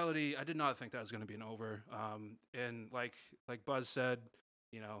reality, I did not think that was going to be an over. And like Buzz said,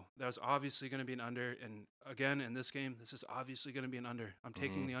 that was obviously going to be an under. And again, in this game, this is obviously going to be an under. I'm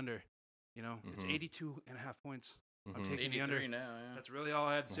taking the under. It's 82.5 points. I'm taking the under. Now, yeah. That's really all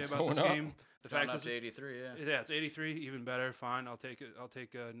I have to say about this game. The fact that it's 83, it's 83, even better. Fine, I'll take it. I'll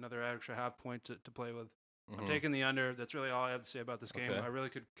take another extra half point to play with. I'm taking the under. That's really all I have to say about this game. I really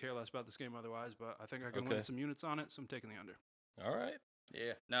could care less about this game otherwise, but I think I can win some units on it, so I'm taking the under. All right.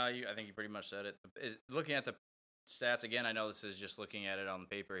 Yeah. No, I think you pretty much said it. Looking at the stats again, I know this is just looking at it on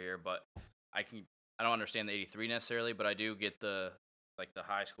paper here, but I don't understand the 83 necessarily, but I do get the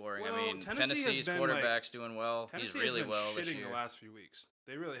high scoring. Well, I mean, Tennessee's quarterback's doing well. He's really well this year. The last few weeks.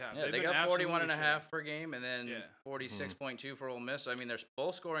 They really have. Yeah, they got 41.5 per game, and then 46.2 for Ole Miss. I mean, they're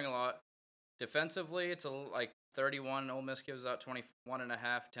both scoring a lot. Defensively, it's like 31. Ole Miss gives up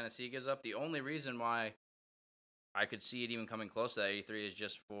 21.5. Tennessee gives up. The only reason why I could see it even coming close to that 83 is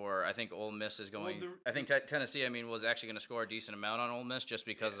just for I think Ole Miss is going. I think Tennessee, was actually going to score a decent amount on Ole Miss just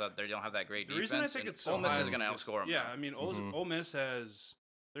because they don't have that great defense. The reason I think it's so Ole Miss is going to outscore them. Yeah, I mean, Ole Miss has.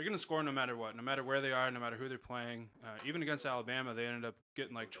 They're going to score no matter what, no matter where they are, no matter who they're playing. Even against Alabama, they ended up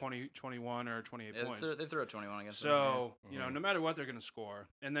getting like 20, 21 or 28 points. They threw a 21 against them. So, no matter what, they're going to score.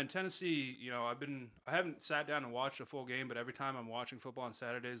 And then Tennessee, I haven't sat down and watched a full game, but every time I'm watching football on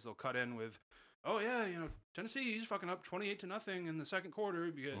Saturdays, they'll cut in with, Tennessee, he's fucking up 28-0 in the second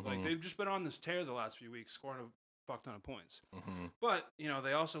quarter. Because, they've just been on this tear the last few weeks, scoring a fuck ton of points. But,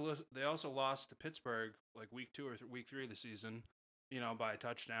 they also lost to Pittsburgh like week 2 or week 3 of the season. By a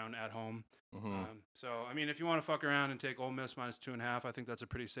touchdown at home. So, I mean, if you want to fuck around and take Ole Miss minus 2.5, I think that's a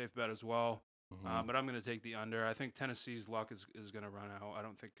pretty safe bet as well. But I'm going to take the under. I think Tennessee's luck is going to run out. I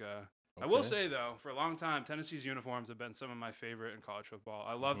don't think. I will say though, for a long time, Tennessee's uniforms have been some of my favorite in college football.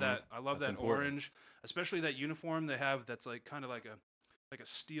 I love that. I love that orange, especially that uniform they have. That's like kind of like a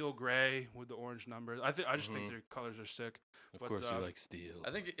steel gray with the orange numbers. I just think their colors are sick. Of course, you like steel.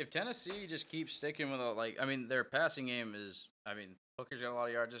 I think if Tennessee just keeps sticking with their passing game is. Hooker's got a lot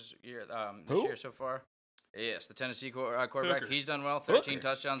of yards this year so far. Yes, the Tennessee quarterback. Hooker. He's done well. 13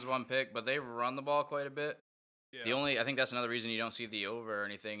 touchdowns, 1 pick, but they run the ball quite a bit. Yeah. I think that's another reason you don't see the over or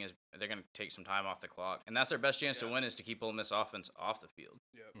anything is they're going to take some time off the clock, and that's their best chance to win is to keep Ole Miss offense off the field.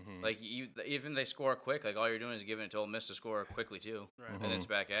 Yep. Even if they score quick, all you're doing is giving it to Ole Miss to score quickly too, and it's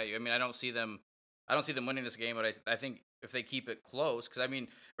back at you. I mean, I don't see them winning this game, but I think if they keep it close, because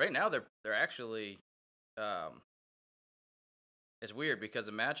right now they're actually. It's weird because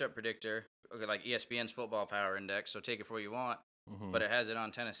the matchup predictor, like ESPN's Football Power Index, so take it for what you want. but it has it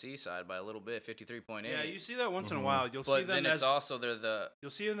on Tennessee side by a little bit, 53.8. Yeah, you see that once in a while. You'll see But them then it's also you'll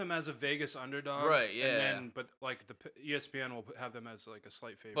see them as a Vegas underdog, right? Yeah, and then, but like the ESPN will have them as like a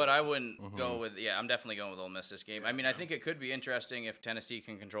slight favorite. But I wouldn't go with. Yeah, I'm definitely going with Ole Miss this game. I mean, I think it could be interesting if Tennessee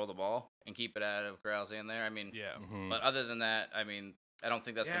can control the ball and keep it out of Corral's hand there. I mean, But other than that, I mean, I don't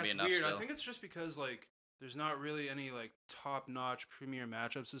think that's gonna be enough. Weird. Still. I think it's just because like there's not really any like top-notch premier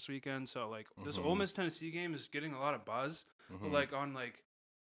matchups this weekend. So like this Ole Miss Tennessee game is getting a lot of buzz, but like on like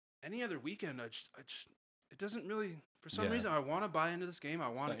any other weekend, I just it doesn't really. For some reason, I want to buy into this game. I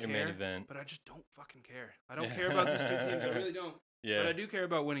want to care, but I just don't fucking care. I don't care about these two teams. I really don't. Yeah. But I do care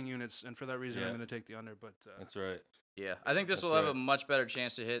about winning units, and for that reason, I'm going to take the under. But that's right. Yeah, I think this will have a much better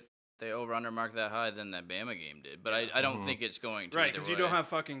chance to hit the over-under mark that high than that Bama game did. But I don't think it's going to. Right, because you don't have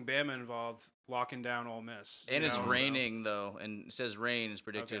fucking Bama involved locking down Ole Miss. And it's raining, though, and it says rain is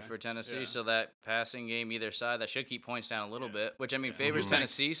predicted for Tennessee. So that passing game either side, that should keep points down a little bit, which, I mean, favors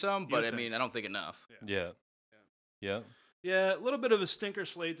Tennessee some, but, I mean, I don't think enough. Yeah. Yeah, a little bit of a stinker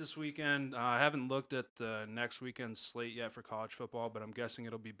slate this weekend. I haven't looked at the next weekend's slate yet for college football, but I'm guessing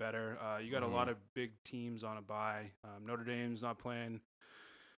it'll be better. You got a lot of big teams on a bye. Notre Dame's not playing.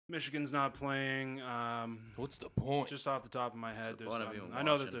 Michigan's not playing. What's the point? Just off the top of my head, I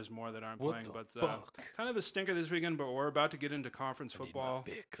know that there's more that aren't playing, but kind of a stinker this weekend. But we're about to get into conference football.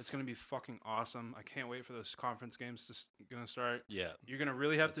 It's going to be fucking awesome. I can't wait for those conference games to start. Yeah, you're going to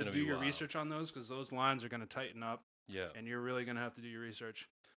really have to do your research on those because those lines are going to tighten up. Yeah, and you're really going to have to do your research.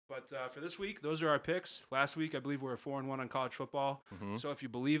 But for this week, those are our picks. Last week, I believe we were 4-1 on college football. So if you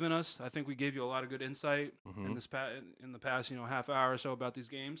believe in us, I think we gave you a lot of good insight in the past, half hour or so about these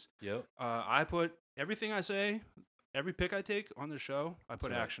games. Yep. I put everything I say, every pick I take on the show, I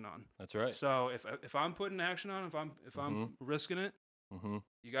put action on. That's right. So if I'm putting action on, if I'm risking it,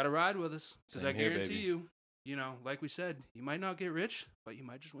 you got to ride with us because I guarantee you. Like we said, you might not get rich, but you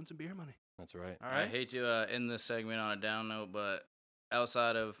might just win some beer money. That's right. All right. I hate to end this segment on a down note, but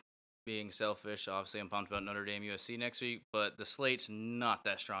outside of being selfish, obviously I'm pumped about Notre Dame USC next week, but the slate's not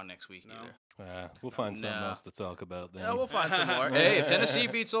that strong next week either. We'll find something else to talk about then. Yeah, we'll find some more. Hey, if Tennessee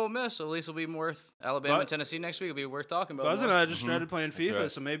beats Ole Miss, at least it'll be worth Alabama and Tennessee next week. It'll be worth talking about. Buzz and I just started playing FIFA,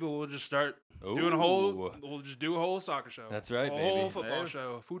 so maybe we'll just start doing we'll just do a whole soccer show. That's right, baby. A whole football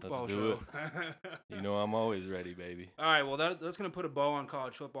show, football show. I'm always ready, baby. All right, well, that's going to put a bow on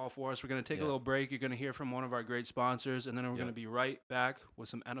college football for us. We're going to take a little break. You're going to hear from one of our great sponsors, and then we're going to be right back with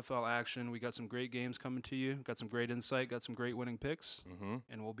some NFL action. We got some great games coming to you, got some great insight, got some great winning picks,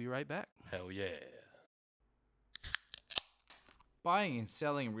 and we'll be right back. Hell yeah. Buying and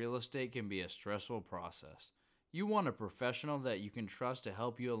selling real estate can be a stressful process. You want a professional that you can trust to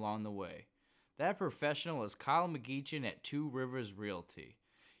help you along the way. That professional is Kyle McGeechan at Two Rivers Realty.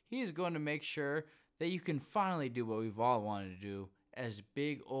 He is going to make sure that you can finally do what we've all wanted to do as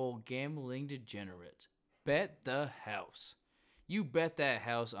big old gambling degenerates. Bet the house. You bet that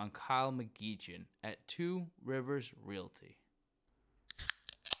house on Kyle McGeechan at Two Rivers Realty.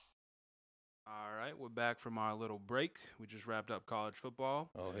 All right, we're back from our little break. We just wrapped up college football.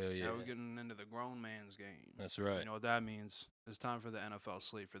 Oh, hell yeah. Now we're getting into the grown man's game. That's right. You know what that means? It's time for the NFL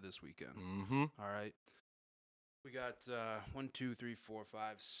slate for this weekend. All right. We got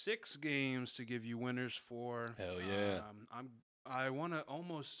 6 games to give you winners for. Hell yeah. I want to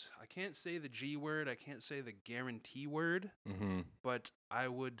I can't say the G word. I can't say the guarantee word. But I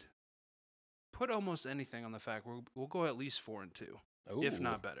would put almost anything on the fact we'll go at least 4-2. Ooh. If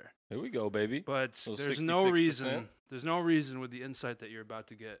not better. Here we go, baby. But there's 66%. No reason. There's no reason with the insight that you're about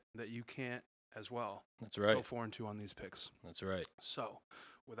to get that you can't as well. That's right. Go 4-2 on these picks. That's right. So,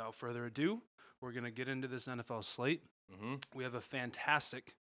 without further ado, we're gonna get into this NFL slate. We have a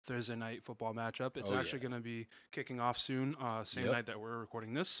fantastic Thursday night football matchup. It's actually gonna be kicking off soon, same night that we're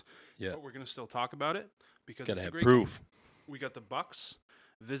recording this. Yeah. But we're gonna still talk about it because it's a great proof. Game. We got the Bucks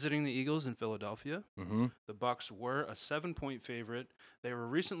visiting the Eagles in Philadelphia. The Bucks were a 7-point favorite. They were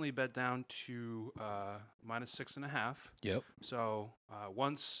recently bet down to -6.5. Yep. So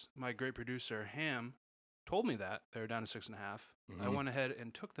once my great producer Ham told me that they were down to 6.5, I went ahead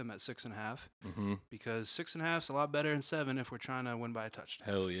and took them at 6.5 because 6.5 is a lot better than 7 if we're trying to win by a touchdown.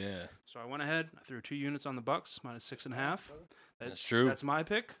 Hell yeah! So I went ahead, I threw 2 units on the Bucks -6.5. That's true. That's my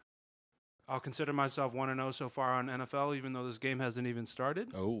pick. I'll consider myself 1-0 so far on NFL, even though this game hasn't even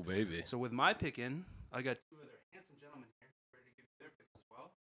started. Oh, baby. So with my pick in, I got 2 other handsome gentlemen here ready to give you their picks as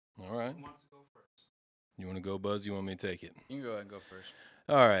well. All right. Who wants to go first? You want to go, Buzz? You want me to take it? You can go ahead and go first.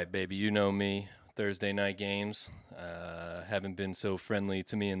 All right, baby. You know me. Thursday night games haven't been so friendly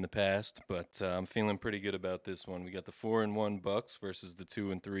to me in the past, but I'm feeling pretty good about this one. We got the 4-1 Bucks versus the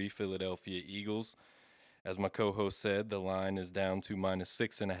 2-3 Philadelphia Eagles. As my co-host said, the line is down to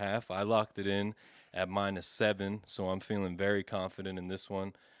 -6.5. I locked it in at -7, so I'm feeling very confident in this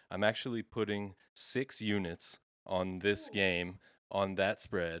one. I'm actually putting 6 units on this game on that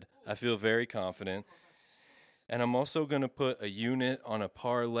spread. I feel very confident. And I'm also going to put a unit on a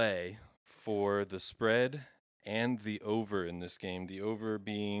parlay for the spread and the over in this game. The over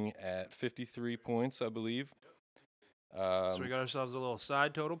being at 53 points, I believe. So we got ourselves a little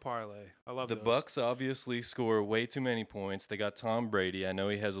side total parlay. I love the those. Bucks obviously score way too many points. They got Tom Brady. I know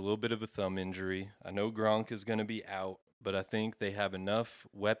he has a little bit of a thumb injury. I know Gronk is going to be out, but I think they have enough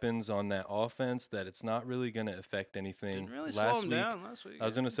weapons on that offense that it's not really going to affect anything. Didn't really slow him down last week. I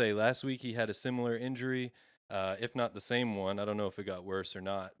was going to say, last week he had a similar injury, if not the same one. I don't know if it got worse or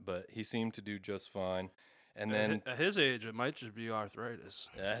not, but he seemed to do just fine. And then at his age, it might just be arthritis.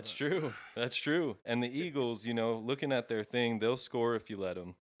 That's true. That's true. And the Eagles, looking at their thing, they'll score if you let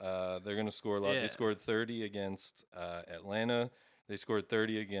them. They're going to score a lot. Yeah. They scored 30 against Atlanta. They scored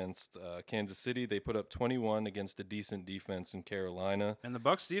 30 against Kansas City. They put up 21 against a decent defense in Carolina. And the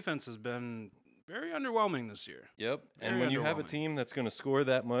Bucks defense has been very underwhelming this year. Yep. Very And when you have a underwhelming. team that's going to score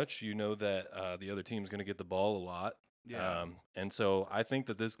that much, you know that the other team's going to get the ball a lot. Yeah. And so I think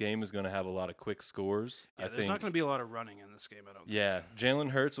that this game is going to have a lot of quick scores. Yeah, I there's think, not going to be a lot of running in this game, I don't think. Yeah,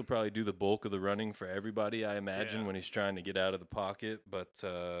 Jalen Hurts will probably do the bulk of the running for everybody, I imagine, Yeah. when he's trying to get out of the pocket. But,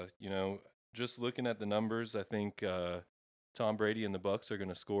 just looking at the numbers, I think Tom Brady and the Bucks are going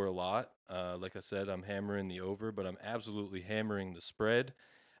to score a lot. Like I said, I'm hammering the over, but I'm absolutely hammering the spread.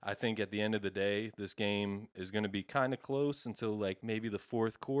 I think at the end of the day, this game is going to be kind of close until like maybe the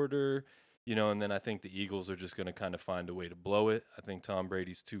fourth quarter, and then I think the Eagles are just going to kind of find a way to blow it. I think Tom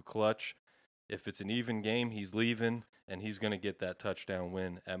Brady's too clutch. If it's an even game, he's leaving, and he's going to get that touchdown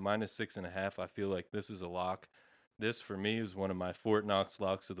win. At -6.5, I feel like this is a lock. This, for me, is one of my Fort Knox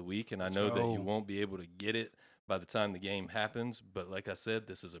locks of the week, and I know that you won't be able to get it by the time the game happens. But like I said,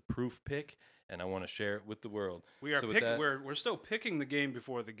 this is a proof pick, and I want to share it with the world. We are So with that- we're still picking the game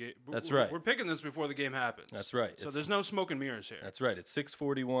before the game. That's right. We're picking this before the game happens. That's right. So there's no smoke and mirrors here. That's right. It's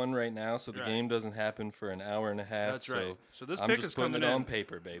 6:41 right now, so the Right. game doesn't happen for an hour and a half. That's right. So this I'm pick just is putting coming it in on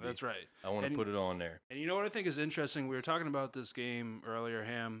paper, baby. That's right. I want to And- put it on there. And you know what I think is interesting? We were talking about this game earlier,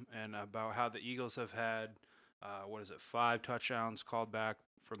 Ham, and about how the Eagles have had, 5 touchdowns called back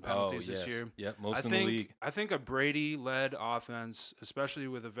from penalties this year. Yep, most in the league. I think a Brady-led offense, especially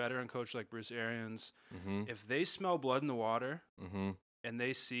with a veteran coach like Bruce Arians, Mm-hmm. if they smell blood in the water Mm-hmm. and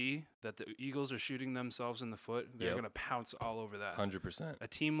they see that the Eagles are shooting themselves in the foot, they're Yep. going to pounce all over that. 100%. A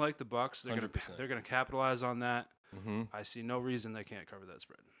team like the Bucks, they're going 100%. to capitalize on that. Mm-hmm. I see no reason they can't cover that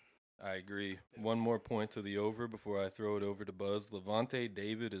spread. I agree. One more point to the over before I throw it over to Buzz. Levante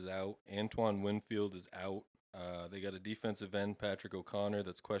David is out. Antoine Winfield is out. They got a defensive end, Patrick O'Connor,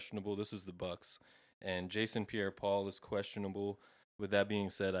 that's questionable. This is the Bucks. And Jason Pierre-Paul is questionable. With that being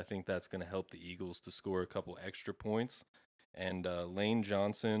said, I think that's going to help the Eagles to score a couple extra points. And Lane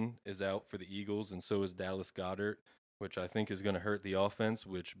Johnson is out for the Eagles, and so is Dallas Goedert, which I think is going to hurt the offense,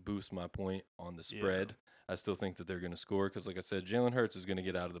 which boosts my point on the spread. I still think that they're going to score because, like I said, Jalen Hurts is going to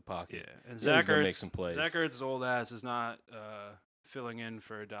get out of the pocket. Yeah, and He's Zach gonna Ertz, make some plays. Zach Ertz's old ass is not filling in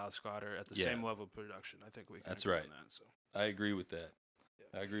for Dallas Goedert at the Yeah. same level of production. I think we can That's agree right. on that. So. I agree with that.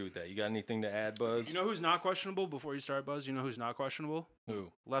 I agree with that. You got anything to add, Buzz? You know who's not questionable before you start, Buzz? You know who's not questionable? Who?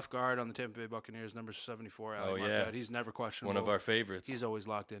 Left guard on the Tampa Bay Buccaneers, number 74, Ali Oh, Marpet. yeah. He's never questionable. One of our favorites. He's always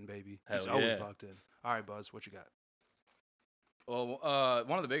locked in, baby. Hell He's always yeah. locked in. All right, Buzz, what you got? Well,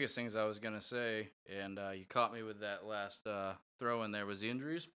 one of the biggest things I was going to say, and you caught me with that last throw in there, was the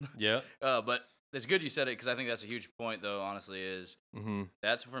injuries. Yeah. But it's good you said it because I think that's a huge point, though, honestly, is Mm-hmm.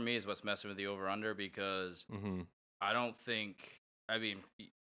 that's for me is what's messing with the over-under because Mm-hmm. I don't think,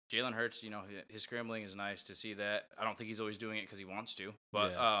 Jalen Hurts, his scrambling is nice to see that. I don't think he's always doing it because he wants to.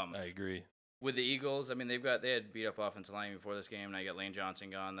 But Yeah, I agree. with the Eagles, they had beat up offensive line before this game. Now you got Lane Johnson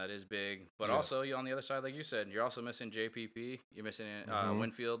gone. That is big. But Yeah. also, on the other side, like you said, you're also missing JPP. You're missing Mhm.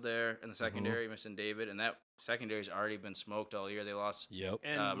 Winfield there in the secondary. You're missing David. And that secondary's already been smoked all year. They lost Yep.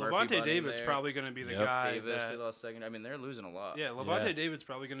 And Murphy Levante Bunting David's there. probably going to be the Yep. guy Davis. They that... lost second. They're losing a lot. Yeah, Levante Yeah. David's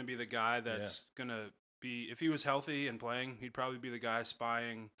probably going to be the guy that's going to be... If he was healthy and playing, he'd probably be the guy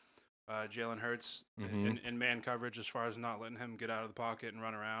spying Jalen Hurts Mhm. in man coverage as far as not letting him get out of the pocket and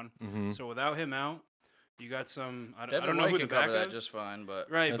run around. Mm-hmm. So without him out, you got some... I Devin don't know White who can the cover that backup... just fine,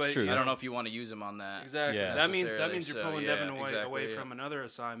 but Right, That's but true. I don't know if you want to use him on that. Exactly. Yeah. That means necessarily, you're so, pulling yeah, Devin White exactly, away yeah. from another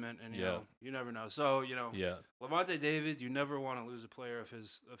assignment, and you Yeah. know, you never know. So Yeah. Levante David, you never want to lose a player of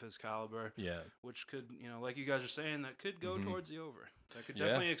his caliber, Yeah. which could, like you guys are saying, that could go Mhm. towards the over. That could Yeah.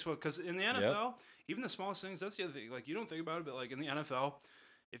 definitely explode. Because in the NFL, even the smallest things, that's the other thing. Like, you don't think about it, but like in the NFL,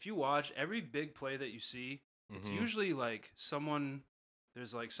 if you watch every big play that you see, it's usually like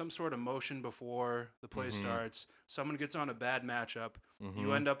there's like some sort of motion before the play starts. Someone gets on a bad matchup.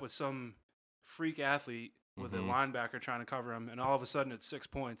 You end up with some freak athlete with a linebacker trying to cover him, and all of a sudden it's 6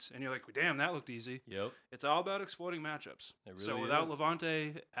 points, and you're like, damn, that looked easy. Yep. It's all about exploiting matchups. It really so without is.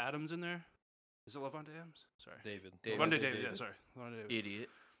 Levante Adams in there, is it Levante Adams? Sorry. David. Levante David. Yeah, sorry. Levante David. Idiot.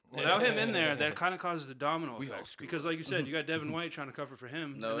 Without him in there, that kind of causes a domino effect. Because like you said, you got Devin White trying to cover for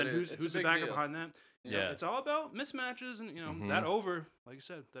him. No, and then who's the backup deal. behind that? Yeah. It's all about mismatches, and that over, like you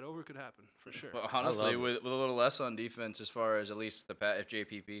said, that over could happen for sure. Well, honestly, with a little less on defense, as far as at least if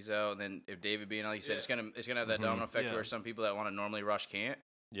JPP's out, and then if David being out, like you said, it's gonna have that domino effect where some people that want to normally rush can't.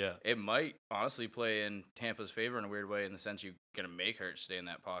 Yeah. It might honestly play in Tampa's favor in a weird way, in the sense you're gonna make Hurts stay in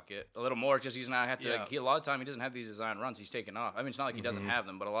that pocket a little more, because he's not have to. Yeah. A lot of time he doesn't have these design runs. He's taking off. I mean, it's not like he doesn't have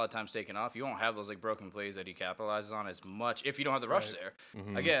them, but a lot of times taking off, you won't have those like broken plays that he capitalizes on as much if you don't have the rush there.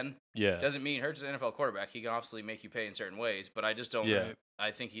 Again, doesn't mean Hurts is an NFL quarterback. He can obviously make you pay in certain ways, but I just don't. Yeah.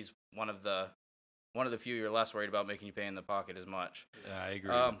 I think he's one of the few you're less worried about making you pay in the pocket as much. I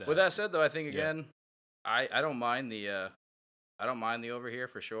agree With that said, though, I think again, I don't mind the over here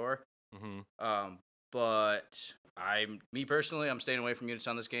for sure. But me personally, I'm staying away from units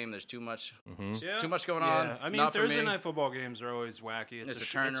on this game. There's too much going on. I mean, Not for Thursday me. night football games are always wacky. It's a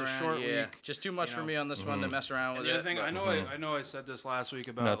turnaround. It's a short week. Just too much for me on this one to mess around with The it. other thing, but- I know I said this last week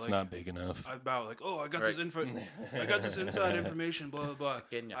about That's like, not big enough. about like, I got this info, I got this inside information, blah blah blah.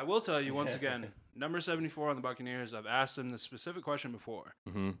 Kidding ya. I will tell you once again, number 74 on the Buccaneers. I've asked him the specific question before,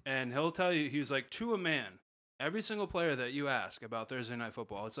 and he'll tell you, he was like, to a man, every single player that you ask about Thursday night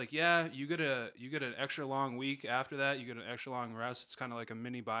football, it's like, yeah, you get an extra long week after that, you get an extra long rest. It's kind of like a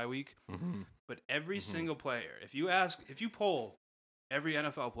mini bye week. But every single player, if you poll every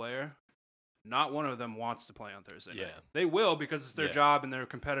NFL player, not one of them wants to play on Thursday night. They will, because it's their job and they're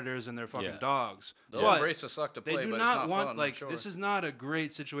competitors and they're fucking dogs. They'll embrace the suck to play, they do but not it's not want fun, like sure. this is not a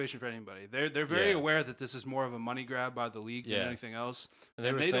great situation for anybody. They're very aware that this is more of a money grab by the league than anything else. And they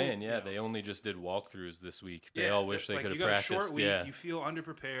And were they saying, don't- they only just did walkthroughs this week. They all wish they like, could have you got practiced. a short week, Yeah. you feel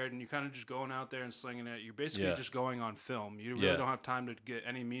underprepared, and you're kind of just going out there and slinging it. You're basically Yeah. just going on film. You really don't have time to get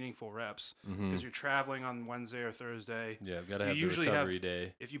any meaningful reps because you're traveling on Wednesday or Thursday. Yeah, I've got to You have the usually recovery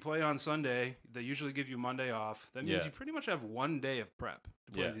day. If you play on Sunday, they usually give you Monday off. That means you pretty much have 1 day of prep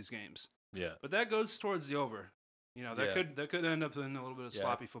to play these games. Yeah. But that goes towards the over. That could end up in a little bit of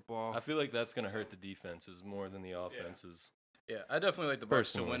sloppy football. I feel like that's going to hurt the defenses more than the offenses. Yeah, I definitely like the Bucs to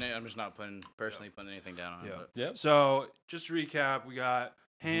Personally. win it. I'm just not putting anything down on it. But. Yep. So just to recap, we got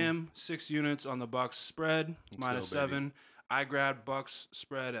Ham 6 units on the Bucks spread Let's go, -7. I grabbed Bucks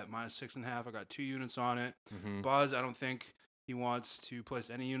spread at -6.5. I got 2 units on it. Buzz, I don't think he wants to place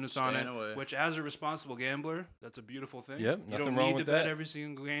any units on it. Staying away. Which, as a responsible gambler, that's a beautiful thing. Yep, you nothing don't wrong need with to bet that. every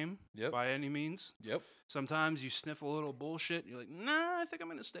single game Yep. by any means. Yep. Sometimes you sniff a little bullshit. You're like, nah, I think I'm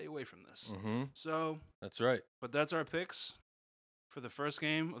going to stay away from this. So, That's right. but that's our picks for the first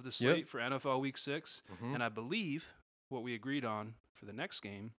game of the slate for NFL Week 6. And I believe what we agreed on for the next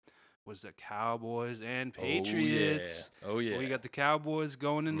game was the Cowboys and Patriots. Oh, yeah. We got the Cowboys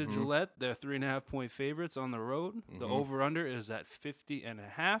going into Gillette. They're 3.5-point favorites on the road. The over-under is at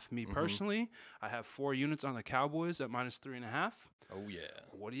 50.5. Me personally, I have 4 units on the Cowboys at -3.5. Oh, yeah.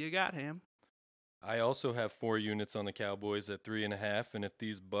 What do you got, Ham? I also have 4 units on the Cowboys at 3.5, and if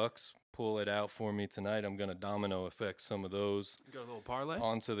these Bucks pull it out for me tonight, I'm going to domino effect some of those You got a little parlay?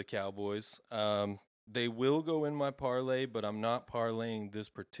 onto the Cowboys. They will go in my parlay, but I'm not parlaying this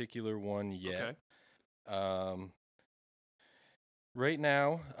particular one yet. Okay. Right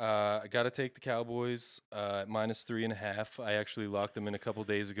now, I got to take the Cowboys at -3.5. I actually locked them in a couple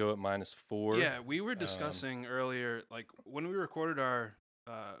days ago at -4. Yeah, we were discussing earlier, like when we recorded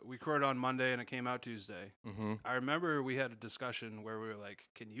we recorded on Monday and it came out Tuesday. I remember we had a discussion where we were like,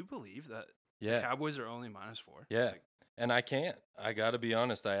 can you believe that the Cowboys are only -4? Yeah. Like, And I can't. I got to be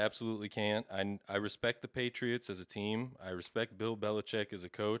honest. I absolutely can't. I respect the Patriots as a team. I respect Bill Belichick as a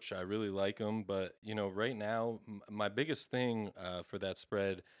coach. I really like him. But, right now, my biggest thing for that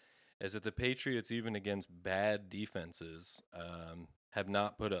spread is that the Patriots, even against bad defenses, have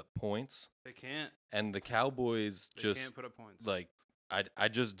not put up points. they can't. And the Cowboys They can't put up points. I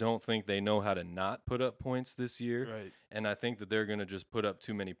just don't think they know how to not put up points this year. Right. And I think that they're going to just put up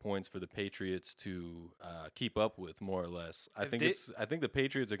too many points for the Patriots to keep up with, more or less. I think the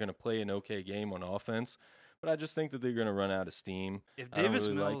Patriots are going to play an okay game on offense, but I just think that they're going to run out of steam. If I don't Davis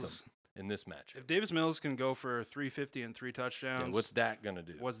really like Mills them in this matchup. If Davis Mills can go for 350 and 3 touchdowns, Yeah, what's Dak going to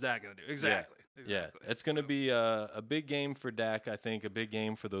do? What's that going to do? Exactly. Yeah, it's going to be a big game for Dak, I think, a big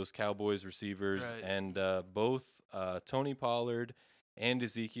game for those Cowboys receivers. Right. And both Tony Pollard and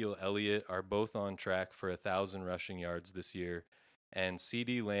Ezekiel Elliott are both on track for 1,000 rushing yards this year. And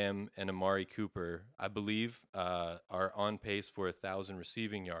CeeDee Lamb and Amari Cooper, I believe, are on pace for 1,000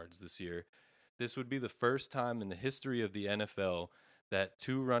 receiving yards this year. This would be the first time in the history of the NFL that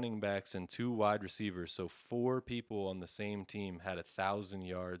 2 running backs and 2 wide receivers, so 4 people on the same team, had 1,000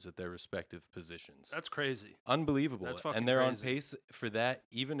 yards at their respective positions. That's crazy. Unbelievable. That's fucking and they're crazy. on pace for that,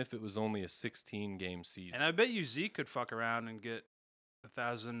 even if it was only a 16-game season. And I bet you Zeke could fuck around and get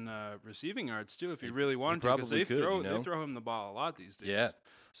 1,000 receiving yards too if he really wanted to, because they throw him the ball a lot these days. Yeah.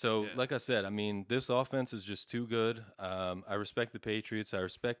 So, like I said, I mean, this offense is just too good. I respect the Patriots. I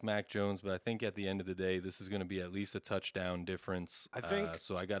respect Mac Jones, but I think at the end of the day, this is going to be at least a touchdown difference. I think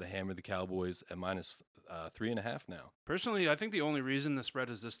so. I got to hammer the Cowboys at minus 3.5 now. Personally, I think the only reason the spread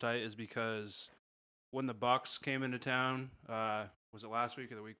is this tight is because when the Bucs came into town, was it last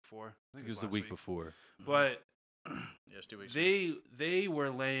week or the week before? I think it was the week before. But yes, 2 weeks. They were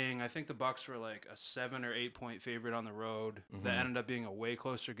laying. I think the Bucs were like a 7 or 8 point favorite on the road. That ended up being a way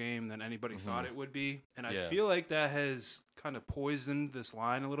closer game than anybody thought it would be. And I feel like that has kind of poisoned this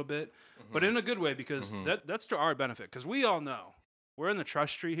line a little bit, but in a good way, because that's to our benefit. Because we all know we're in the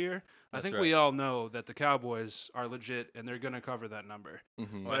trust tree here. I think we all know that the Cowboys are legit and they're going to cover that number.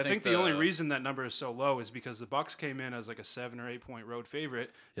 But I think the only reason that number is so low is because the Bucs came in as like a 7 or 8 point road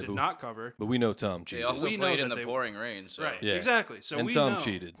favorite, did not cover. But we know Tom cheated. They also played in the pouring rain. So. Right, exactly. So and we Tom know.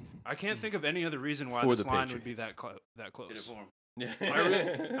 Cheated. I can't think of any other reason why For this the line Patriots. would be that close. Get it for 'em.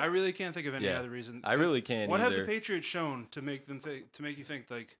 Yeah. I really can't think of any other reason. I really can't What either. have the Patriots shown to make them to make you think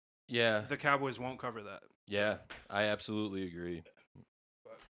like the Cowboys won't cover that? Yeah, I absolutely agree.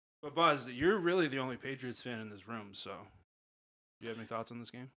 But Buzz, you're really the only Patriots fan in this room, so do you have any thoughts on this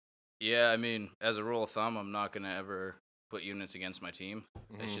game? Yeah, I mean, as a rule of thumb, I'm not going to ever put units against my team.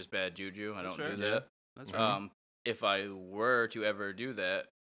 It's just bad juju. I don't do that. That's fair. If I were to ever do that,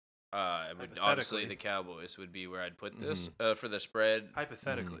 I would obviously the Cowboys would be where I'd put this for the spread.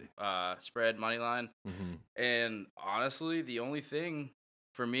 Hypothetically. Spread money line. And honestly, the only thing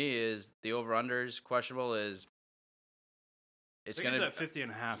for me is the over-under is questionable. It's going to be at 50.5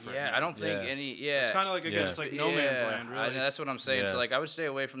 right now. I don't think any. Yeah, it's kind of like against like no man's land. Really, that's what I'm saying. So like, I would stay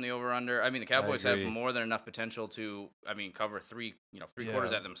away from the over under. I mean, the Cowboys have more than enough potential to, cover three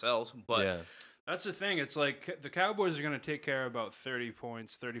quarters at themselves. But that's the thing. It's like the Cowboys are going to take care of about 30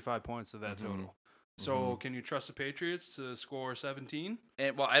 points, 35 points of that total. So can you trust the Patriots to score 17?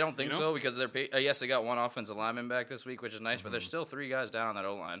 Well, I don't think so, because yes, they got one offensive lineman back this week, which is nice, but there's still 3 guys down on that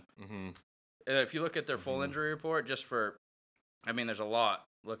O line. And if you look at their full injury report, there's a lot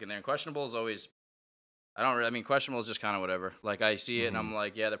looking there. And questionable is always, questionable is just kind of whatever. Like, I see it and I'm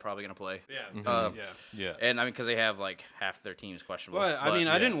like, yeah, they're probably going to play. Yeah. And because they have like half their team's questionable. But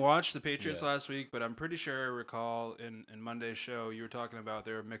I didn't watch the Patriots last week, but I'm pretty sure I recall in Monday's show you were talking about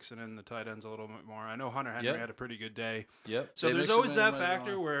they were mixing in the tight ends a little bit more. I know Hunter Henry had a pretty good day. So there's always that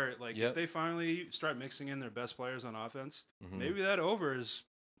factor where, like, if they finally start mixing in their best players on offense, maybe that over is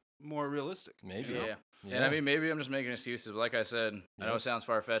more realistic. Maybe. Yeah. And maybe I'm just making excuses. But like I said, I know it sounds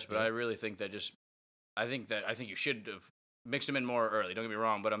far-fetched, but I really think that I think you should have mixed them in more early. Don't get me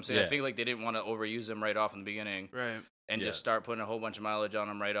wrong, but I'm saying I feel like they didn't want to overuse them right off in the beginning, right? And just start putting a whole bunch of mileage on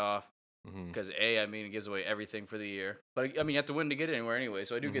them right off. Because it gives away everything for the year. But you have to win to get anywhere anyway.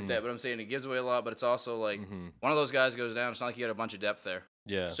 So I do get that. But I'm saying it gives away a lot. But it's also like one of those guys goes down. It's not like you got a bunch of depth there.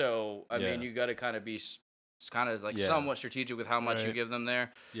 Yeah. So you got to kind of be somewhat strategic with how much you give them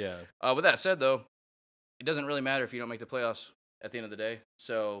there. Yeah. With that said, though, it doesn't really matter if you don't make the playoffs at the end of the day.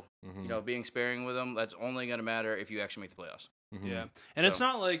 So, being sparing with them, that's only going to matter if you actually make the playoffs. Yeah. And it's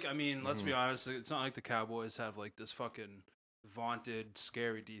not like, let's be honest, it's not like the Cowboys have like this fucking vaunted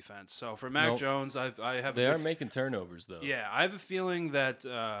scary defense. So for Mac Jones, I have they are making turnovers though. Yeah, I have a feeling that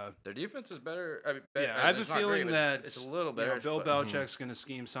their defense is better. I have a feeling that it's a little better. Bill Belichick's going to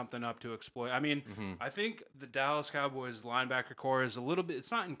scheme something up to exploit. I think the Dallas Cowboys linebacker core is a little bit.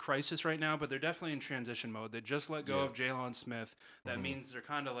 It's not in crisis right now, but they're definitely in transition mode. They just let go of Jalen Smith. That means they're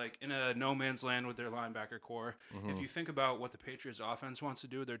kind of like in a no man's land with their linebacker core. If you think about what the Patriots offense wants to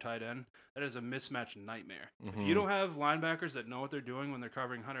do with their tight end, that is a mismatch nightmare. If you don't have linebackers that know what they're doing when they're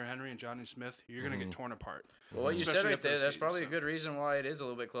covering Hunter Henry and Johnny Smith, you're going to get torn apart. Well, what you said right there, that's probably a good reason why it is a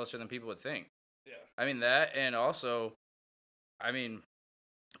little bit closer than people would think. Yeah. That, and also,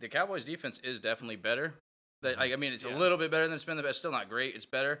 the Cowboys' defense is definitely better. It's a little bit better than it's been, but it's still not great. It's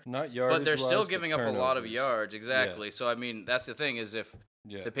better. Not yardage, but they're still giving up a lot of yards. Exactly. Yeah. So, that's the thing is if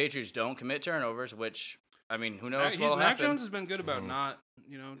the Patriots don't commit turnovers, which, who knows what will Mac happen. Jones has been good about not,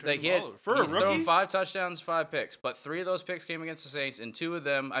 turning the ball over. For a rookie, thrown 5 touchdowns, 5 picks, but 3 of those picks came against the Saints, and 2 of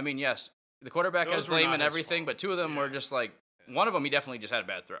them, yes, the quarterback has blame and everything, but 2 of them were just like, one of them, he definitely just had a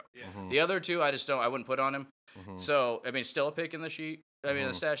bad throw. Yeah. The other two, I wouldn't put on him. So, I mean, still a pick in the sheet. I mean,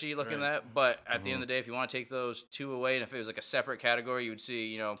 the stat sheet looking at that. But at the end of the day, if you want to take those two away, and if it was like a separate category, you would see,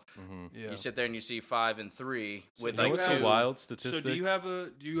 you sit there and you see 5 and 3 with like what's two. a wild statistic? So do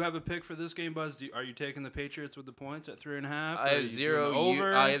you have a pick for this game, Buzz? Are you taking the Patriots with the points at 3.5? I have zero.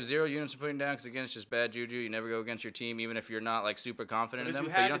 Over. I have 0 units to putting down because again, it's just bad juju. You never go against your team, even if you're not like super confident in them.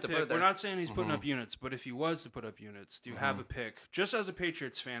 But you don't have to put it there. We're not saying he's putting up units, but if he was to put up units, do you have a pick? Just as a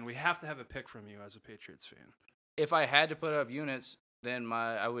Patriots fan, we have to have a pick from you as a Patriots fan. If I had to put up units, then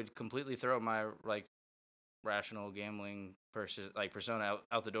I would completely throw my like rational gambling persona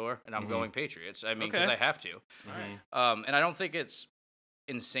out the door, and I'm going Patriots. I mean, because I have to. And I don't think it's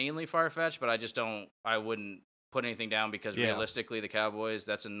insanely far fetched, but I wouldn't put anything down because realistically, the Cowboys,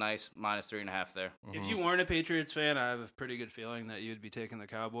 that's a nice -3.5 there. If you weren't a Patriots fan, I have a pretty good feeling that you'd be taking the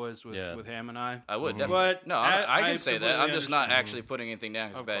Cowboys with Ham and I. I would definitely. But no, I can say that. I'm just not actually putting anything down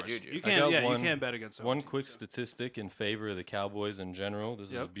because it's bad juju. You can't bet against them. One quick statistic in favor of the Cowboys in general.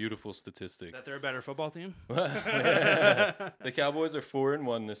 This is a beautiful statistic. That they're a better football team? The Cowboys are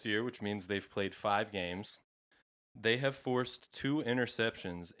 4-1 this year, which means they've played 5 games. They have forced 2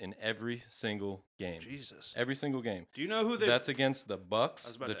 interceptions in every single game. Jesus. Every single game. Do you know who That's against the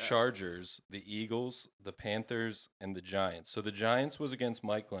Bucks, the Chargers, the Eagles, the Panthers, and the Giants. So the Giants was against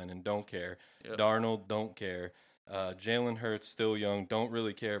Mike Glennon, don't care. Darnold, don't care. Jalen Hurts, still young, don't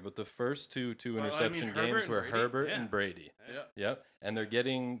really care. But the first two interception games were Herbert and Brady. Yep. And they're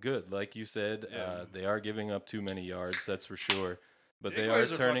getting good. Like you said, they are giving up too many yards, that's for sure. But they are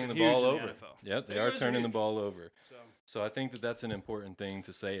turning the ball over. Yep, they are turning the ball over. So I think that's an important thing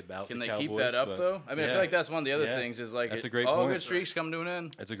to say about the Cowboys. Can they keep that up, though? I mean, I feel like that's one of the other things is like that's a great point. Good streaks come to an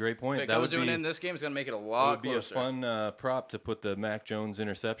end. That's a great point. If it comes to an end this game, it's going to make it a lot closer. It would be a fun prop to put the Mac Jones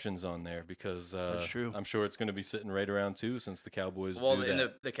interceptions on there because I'm sure it's going to be sitting right around 2 since the Cowboys do that.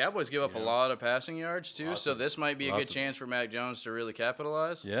 And the Cowboys give up a lot of passing yards, too, so this might be a good chance for Mac Jones to really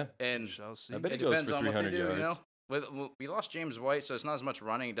capitalize. Yeah. And I bet he goes for 300 yards. We lost James White, so it's not as much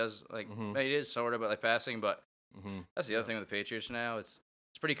running. It does it is sort of, but like passing. But that's the other thing with the Patriots now. It's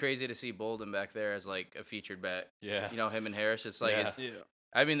pretty crazy to see Bolden back there as like a featured back. Yeah, him and Harris. It's like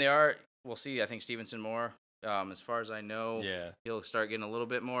I mean, they are. We'll see. I think Stevenson more. As far as I know, he'll start getting a little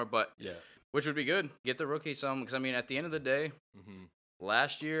bit more, but which would be good. Get the rookie some because I mean, at the end of the day,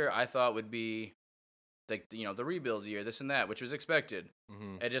 last year I thought would be like the rebuild year, this and that, which was expected.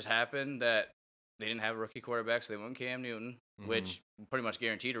 It just happened that they didn't have a rookie quarterback, so they went Cam Newton, which pretty much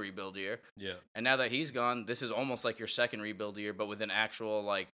guaranteed a rebuild year. Yeah. And now that he's gone, this is almost like your second rebuild year, but with an actual,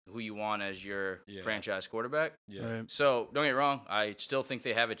 like, who you want as your franchise quarterback. Yeah. Right. So, don't get me wrong, I still think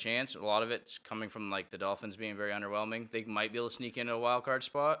they have a chance. A lot of it's coming from, like, the Dolphins being very underwhelming. They might be able to sneak into a wild card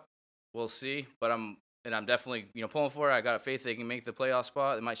spot. We'll see. But I'm definitely, pulling for it. I got a faith they can make the playoff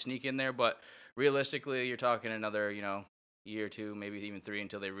spot. They might sneak in there, but realistically, you're talking another, year or 2, maybe even 3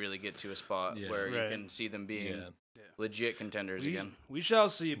 until they really get to a spot where you can see them being legit contenders again. We shall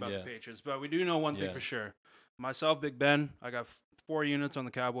see about the Patriots, but we do know one thing for sure. Myself, Big Ben, I got 4 units on the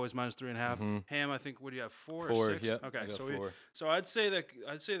Cowboys -3.5. Ham, I think, what do you have? 4 or 6? Yeah. Okay, so I'd say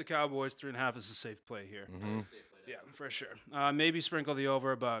the Cowboys 3.5 is a safe play here. Yeah, for sure. Maybe sprinkle the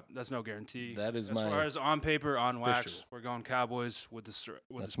over, but that's no guarantee. That is as far as on paper, on wax, we're going Cowboys with the.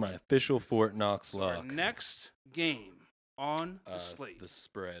 That's my official Fort Knox lock. Our next game on the slate. The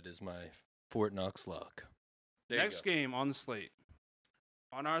spread is my Fort Knox lock. Next game on the slate.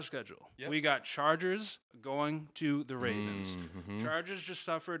 On our schedule, we got Chargers going to the Ravens. Chargers just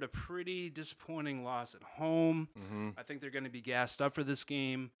suffered a pretty disappointing loss at home. I think they're going to be gassed up for this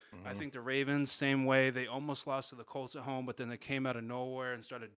game. I think the Ravens, same way. They almost lost to the Colts at home, but then they came out of nowhere and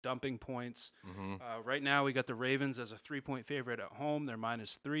started dumping points. Right now, we got the Ravens as a 3-point favorite at home. They're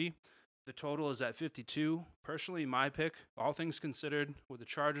 -3. The total is at 52. Personally, my pick, all things considered, with the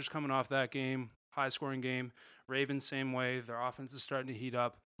Chargers coming off that game, high-scoring game. Ravens, same way. Their offense is starting to heat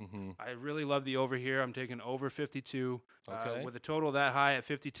up. I really love the over here. I'm taking over 52. With a total that high at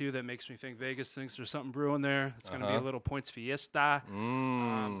 52, that makes me think Vegas thinks there's something brewing there. It's going to be a little points fiesta.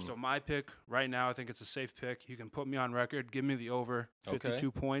 So my pick right now, I think it's a safe pick. You can put me on record. Give me the over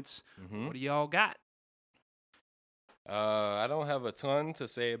 52 points. What do y'all got? I don't have a ton to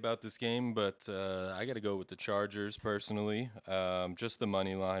say about this game, but I got to go with the Chargers personally. Just the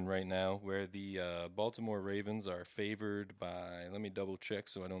money line right now, where the Baltimore Ravens are favored by, let me double check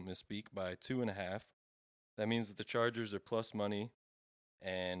so I don't misspeak, by 2.5. That means that the Chargers are plus money.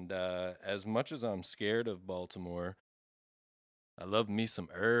 And as much as I'm scared of Baltimore, I love me some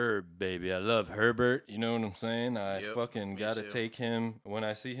Herb, baby. I love Herbert. You know what I'm saying? I fucking got to take him. When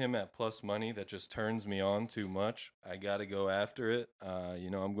I see him at plus money, that just turns me on too much. I got to go after it.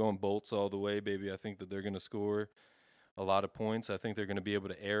 I'm going Bolts all the way, baby. I think that they're going to score a lot of points. I think they're going to be able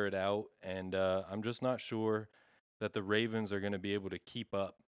to air it out. And I'm just not sure that the Ravens are going to be able to keep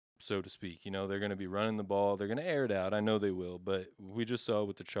up, so to speak. They're going to be running the ball. They're going to air it out. I know they will. But we just saw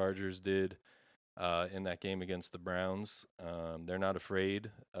what the Chargers did in that game against the Browns. They're not afraid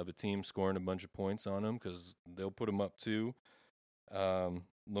of a team scoring a bunch of points on them because they'll put them up too.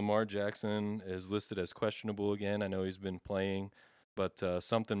 Lamar Jackson is listed as questionable again. I know he's been playing, but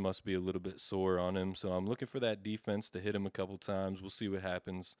something must be a little bit sore on him. So I'm looking for that defense to hit him a couple times. We'll see what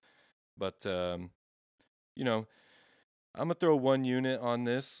happens. But, I'm going to throw one unit on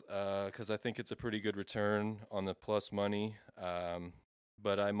this because I think it's a pretty good return on the plus money.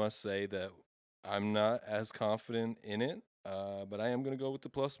 But I must say that I'm not as confident in it, but I am going to go with the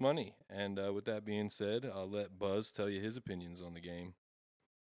plus money. And with that being said, I'll let Buzz tell you his opinions on the game.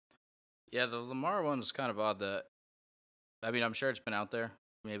 Yeah, the Lamar one is kind of odd. I'm sure it's been out there.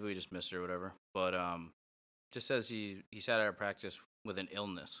 Maybe we just missed it or whatever. But just says he sat out of practice with an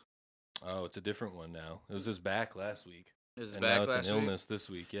illness. Oh, it's a different one now. It was his back last week. Now it's an illness this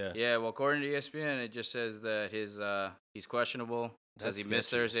week, yeah. Yeah, well, according to ESPN, it just says that he's questionable. It says he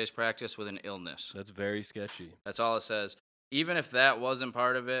missed Thursday's practice with an illness. That's very sketchy. That's all it says. Even if that wasn't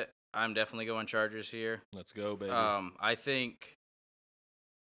part of it, I'm definitely going Chargers here. Let's go, baby. I think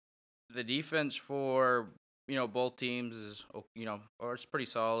the defense for, both teams is, or it's pretty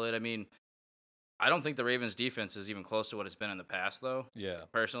solid. I mean, I don't think the Ravens' defense is even close to what it's been in the past, though. Yeah.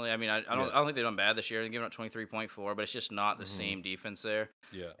 Personally, I don't think they've done bad this year. They're giving up 23.4, but it's just not the same defense there.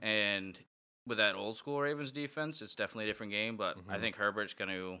 Yeah. And with that old school Ravens defense, it's definitely a different game. But I think Herbert's going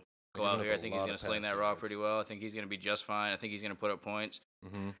to go out here. I think he's going to sling that rock pretty well. I think he's going to be just fine. I think he's going to put up points.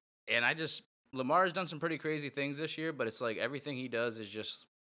 And Lamar's done some pretty crazy things this year, but it's like everything he does is just,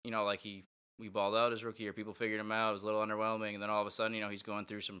 like we balled out his rookie year. People figured him out. It was a little underwhelming. And then all of a sudden, he's going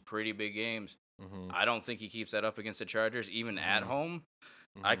through some pretty big games. I don't think he keeps that up against the Chargers, even at home.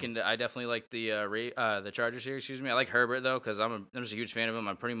 I definitely like the Chargers here. Excuse me. I like Herbert though because I'm just a huge fan of him.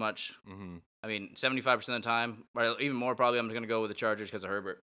 I'm pretty much. 75% of the time, or even more probably, I'm just gonna go with the Chargers because of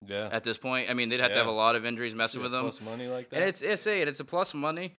Herbert. Yeah. At this point, they'd have to have a lot of injuries messing with them. Plus money like that. And it's a plus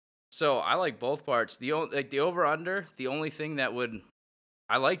money. So I like both parts. The over under. The only thing that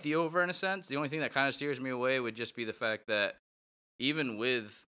I like the over in a sense. The only thing that kind of steers me away would just be the fact that even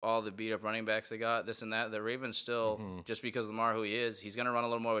with all the beat-up running backs they got, this and that, the Ravens still, just because Lamar who he is, he's going to run a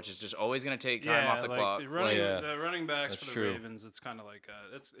little more, which is just always going to take time off the clock. The running backs for the Ravens, it's kind of like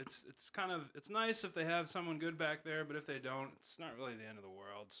it's nice if they have someone good back there, but if they don't, it's not really the end of the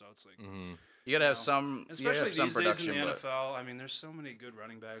world. So it's like you got to have some, especially these days in the NFL. There's so many good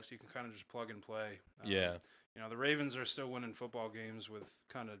running backs you can kind of just plug and play. The Ravens are still winning football games with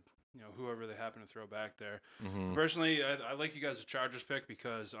kind of whoever they happen to throw back there. Personally, I like you guys' Chargers pick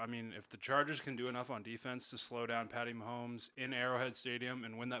because, if the Chargers can do enough on defense to slow down Patty Mahomes in Arrowhead Stadium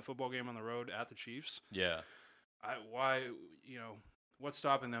and win that football game on the road at the Chiefs, what's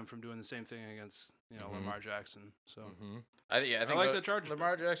stopping them from doing the same thing against, Lamar Jackson? So I think I like the Chargers.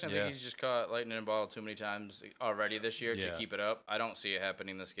 Lamar Jackson, I think he's just caught lightning in a bottle too many times already this year to keep it up. I don't see it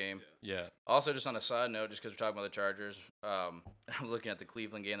happening this game. Yeah. Also, just on a side note, just because we're talking about the Chargers, I was looking at the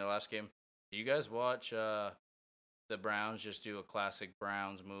Cleveland game, the last game. Did you guys watch the Browns just do a classic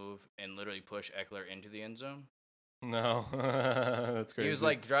Browns move and literally push Eckler into the end zone? No. That's crazy. He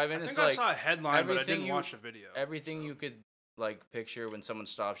was driving. I think I saw a headline, but I didn't watch the video. Everything you could picture when someone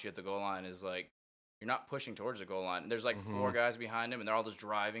stops you at the goal line is you're not pushing towards the goal line. There's four guys behind him, and they're all just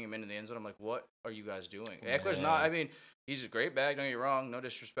driving him into the end zone. I'm like, what are you guys doing? Eckler's not. He's a great back. Don't get me wrong. No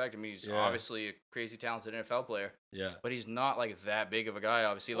disrespect. He's obviously a crazy talented NFL player. Yeah. But he's not that big of a guy.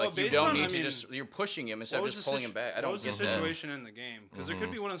 Obviously, you don't need to just. You're pushing him instead of just pulling him back. What was the situation in the game? Because it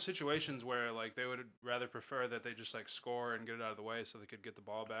could be one of those situations where they would rather prefer that they just score and get it out of the way so they could get the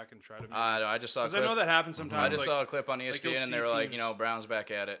ball back and try to. I just saw. Because I know that happens sometimes. I just saw a clip on ESPN and they were Browns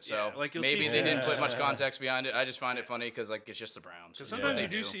back at it. So maybe they didn't put much context behind it. I just find it funny because it's just the Browns. Because sometimes you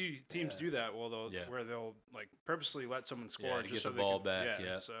do see teams do that. Where they'll purposely let someone score just so the ball back.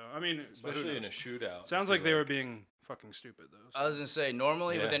 Yeah. So especially in a shootout. Sounds like they were being fucking stupid though. So. I was gonna say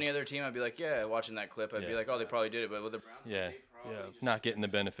normally with any other team I'd be like, watching that clip I'd be like, oh, they probably did it, but with the Browns, not getting the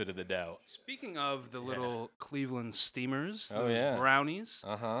benefit of the doubt. Speaking of the little Cleveland Steamers, those Brownies.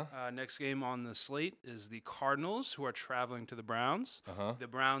 Next game on the slate is the Cardinals, who are traveling to the Browns. The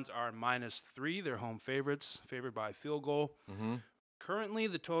Browns are -3; they're home favorites, favored by a field goal. Currently,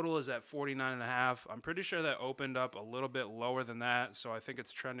 the total is at 49.5. I'm pretty sure that opened up a little bit lower than that, so I think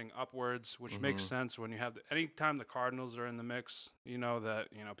it's trending upwards, which makes sense when you have anytime the Cardinals are in the mix. You know that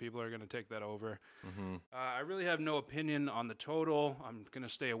people are going to take that over. I really have no opinion on the total. I'm going to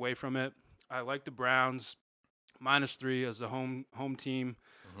stay away from it. I like the Browns -3 as the home team.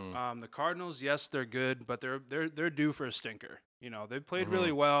 The Cardinals, yes, they're good, but they're due for a stinker. They've played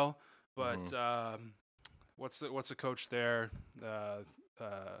really well, but. What's the coach there?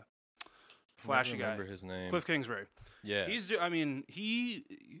 Flashy guy. Remember his name? Cliff Kingsbury. Yeah. He's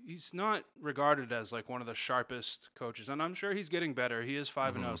not regarded as like one of the sharpest coaches, and I'm sure he's getting better. He is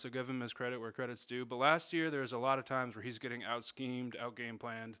 5-0, so give him his credit where credit's due. But last year there was a lot of times where he's getting out-schemed, out-game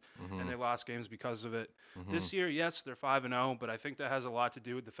planned, and they lost games because of it. This year, yes, they're 5-0, but I think that has a lot to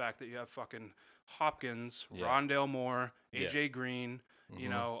do with the fact that you have fucking Hopkins, Rondale Moore, AJ Green.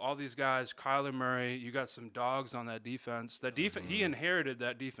 All these guys, Kyler Murray, you got some dogs on that defense. That defense, he inherited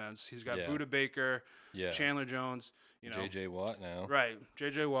that defense. He's got Budda Baker, Chandler Jones, J.J. Watt now. Right,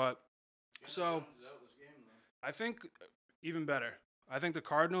 J.J. Watt. So I think even better. I think the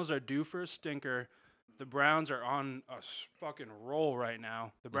Cardinals are due for a stinker. The Browns are on a fucking roll right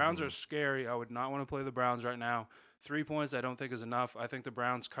now. The Browns are scary. I would not want to play the Browns right now. 3 points I don't think is enough. I think the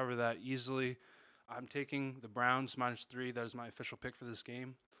Browns cover that easily. I'm taking the Browns -3. That is my official pick for this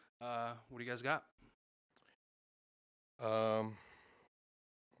game. What do you guys got?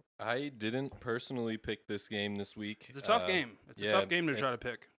 I didn't personally pick this game this week. It's a tough game. It's a tough game to try to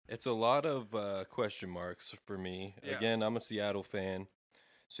pick. It's a lot of question marks for me. Yeah. Again, I'm a Seattle fan.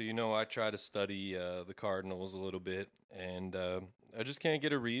 So, I try to study the Cardinals a little bit, and I just can't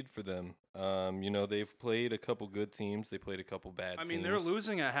get a read for them. They've played a couple good teams. They played a couple bad teams. I mean, they were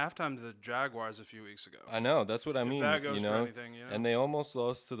losing at halftime to the Jaguars a few weeks ago. I know. That's what I mean. If that goes for anything, And they almost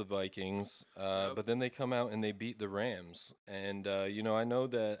lost to the Vikings, but then they come out and they beat the Rams. And, I know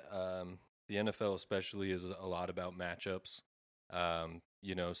that the NFL especially is a lot about matchups.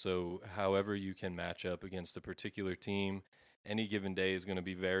 So however you can match up against a particular team, any given day is going to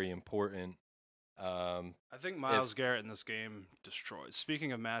be very important. I think Myles Garrett in this game destroys.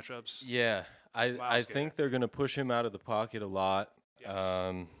 Speaking of matchups. Yeah, I think they're going to push him out of the pocket a lot.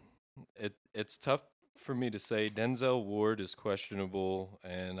 Yes. It's tough for me to say. Denzel Ward is questionable,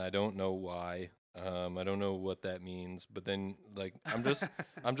 and I don't know why. I don't know what that means. But then,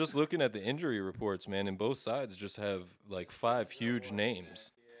 I'm just looking at the injury reports, man, and both sides just have 5 huge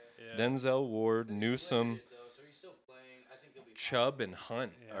names. Yeah. Denzel Ward, Newsome. Chubb and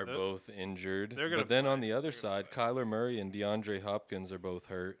Hunt are both injured. But then on the other side, Kyler Murray and DeAndre Hopkins are both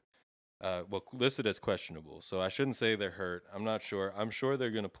hurt. Listed as questionable. So I shouldn't say they're hurt. I'm not sure. I'm sure they're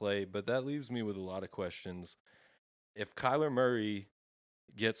going to play, but that leaves me with a lot of questions. If Kyler Murray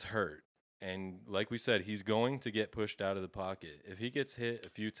gets hurt, and like we said, he's going to get pushed out of the pocket. If he gets hit a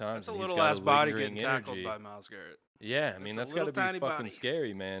few times, that's a little ass body getting tackled by Myles Garrett. Yeah, I mean, that's got to be fucking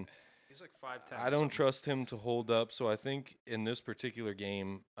scary, man. He's like 5'10". I don't trust him to hold up, so I think in this particular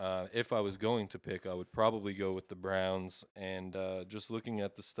game, if I was going to pick, I would probably go with the Browns. And just looking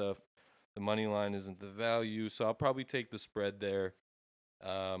at the stuff, the money line isn't the value, so I'll probably take the spread there.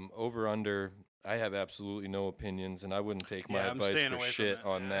 Over under, I have absolutely no opinions, and I wouldn't take my advice for shit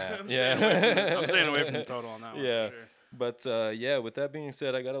on that. I'm staying away from the total on that one. Yeah. For sure. But, with that being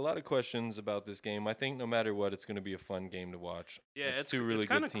said, I got a lot of questions about this game. I think no matter what, it's going to be a fun game to watch. Yeah, it's two really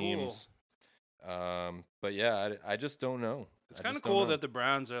good teams. Cool. But, yeah, I just don't know. It's kind of cool that the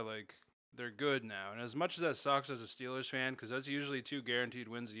Browns are, they're good now. And as much as that sucks as a Steelers fan, because that's usually 2 guaranteed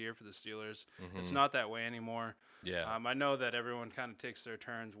wins a year for the Steelers, it's not that way anymore. Yeah. I know that everyone kind of takes their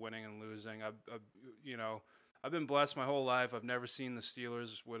turns winning and losing. I've been blessed my whole life. I've never seen the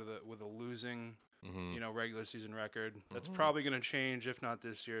Steelers with a losing regular season record. That's probably going to change, if not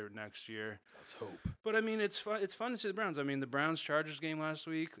this year, next year. Let's hope. But I mean, it's fun to see the Browns. I mean, the Browns-Chargers game last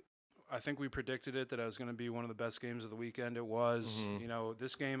week, I think we predicted it that it was going to be one of the best games of the weekend. It was.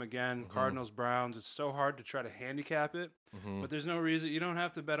 This game again, Cardinals-Browns. It's so hard to try to handicap it, but there's no reason. You don't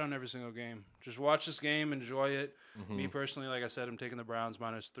have to bet on every single game. Just watch this game, enjoy it. Me personally, like I said, I'm taking the Browns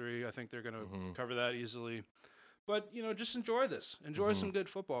 -3. I think they're going to cover that easily. But, just enjoy this. Enjoy some good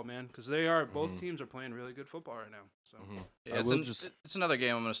football, man, because both teams are playing really good football right now. So yeah, it's another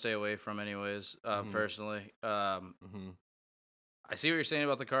game I'm going to stay away from anyways, personally. I see what you're saying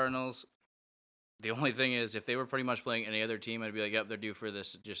about the Cardinals. The only thing is, if they were pretty much playing any other team, I'd be like, yep, they're due for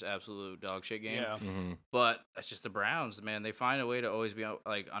this just absolute dog shit game. Yeah. But it's just the Browns, man. They find a way to always be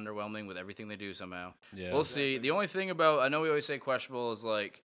underwhelming with everything they do somehow. Yeah. We'll see. The only thing I know we always say questionable is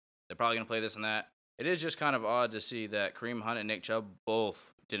they're probably going to play this and that. It is just kind of odd to see that Kareem Hunt and Nick Chubb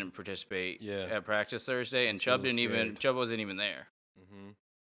both didn't participate at practice Thursday, and Chubb wasn't even there.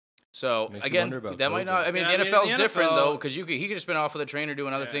 So Makes you again, wonder about that might COVID. not. I mean, Yeah, the I mean, NFL's the different NFL though, because he could just been off with a trainer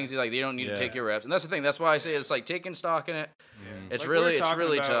doing other Yeah. things. Like they don't need to take Yeah. your reps, and that's the thing. That's why I say it's like taking stock in it. It's Like we were really talking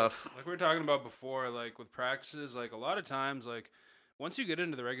about- tough. Like we were talking about before, like with practices, like a lot of times, like once you get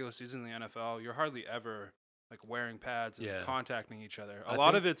into the regular season in the NFL, you're hardly ever like wearing pads and Yeah. contacting each other. I A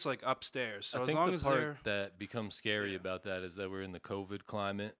lot think- of it's like upstairs. So I as think long the as part they're that becomes scary about that is that we're in the COVID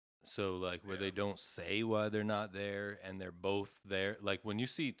climate. So like where they don't say why they're not there and they're both there. Like when you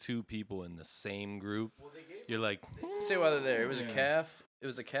see two people in the same group, you're like, Say why they're there. It was a calf. It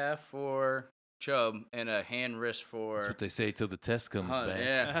was a calf for Chubb and a hand wrist for. that's what they say till the test comes Hunt. back.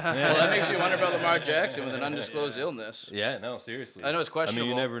 Yeah. Well, that makes you wonder about Lamar Jackson with an undisclosed illness. Yeah, no, seriously. I know it's questionable.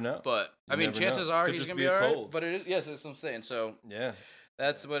 you never know. But You I mean, never chances know. are Could he's just gonna be be a all right. cold. But it is. Yes, that's what I'm saying. So Yeah.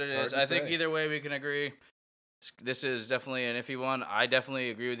 that's what it It's hard is. to I think say. either way we can agree. This is definitely an iffy one. I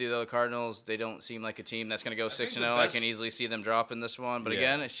definitely agree with you though. The Cardinals, they don't seem like a team that's going to go 6-0. I best- can easily see them dropping this one. But Yeah.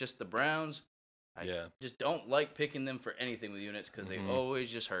 again, it's just the Browns. I Yeah. just don't like picking them for anything with units because they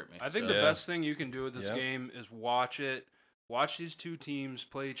always just hurt me. I think So- the Yeah. best thing you can do with this Yeah. game is watch it. Watch these two teams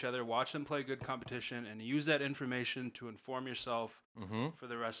play each other. Watch them play good competition, and use that information to inform yourself for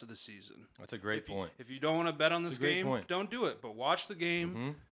the rest of the season. That's a great point. If you don't want to bet on That's this a great game, point. don't do it. But watch the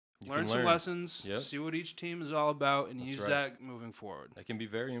game, You learn can some learn. lessons, Yep. see what each team is all about, and That's use right. that moving forward. That can be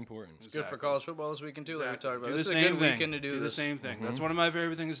very important. Good for Exactly. college football this weekend too, like we Exactly. talked about. Do This the is a same good thing. weekend to do the this. same thing. That's Mm-hmm. one of my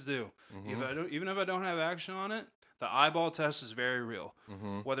favorite things to do. Even if I don't have action on it, the eyeball test is very real.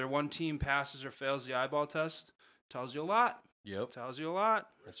 Whether one team passes or fails the eyeball test tells you a lot. Yep. Tells you a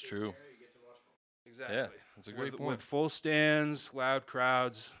lot. That's true. Exactly. Yeah, that's a great with, point. With full stands, loud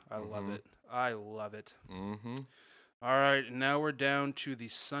crowds. I love it. I love it. Mm-hmm. All right, now we're down to the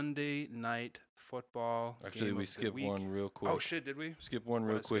Sunday night football. Actually, game we of the skipped week. one real quick. Oh shit, did we? Skip one What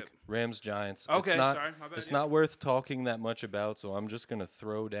real did I quick. skip? Rams Giants. Okay, it's not, sorry, my bad, It's yeah. not worth talking that much about, so I'm just gonna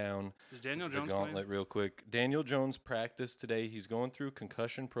throw down Is Daniel the Jones gauntlet playing? real quick. Daniel Jones practiced today. He's going through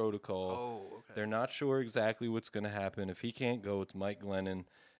concussion protocol. Oh, okay. They're not sure exactly what's gonna happen. If he can't go, it's Mike Glennon.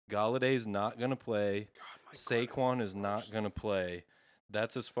 Galladay's not gonna play. Saquon is not gonna play.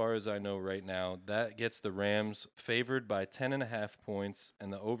 That's as far as I know right now. That gets the Rams favored by 10.5 points,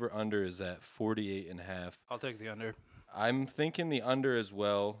 and the over/under is at 48.5. I'll take the under. I'm thinking the under as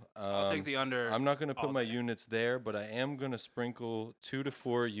well. I'll take the under. I'm not going to put all my day. units there, but I am going to sprinkle 2 to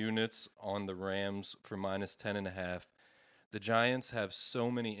 4 units on the Rams for minus 10.5. The Giants have so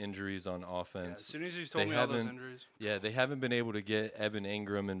many injuries on Yeah, offense. as soon as you told They me all those haven't- injuries. Yeah, they haven't been able to get Evan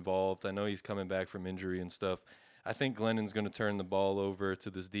Ingram involved. I know he's coming back from injury and stuff. I think Glennon's going to turn the ball over to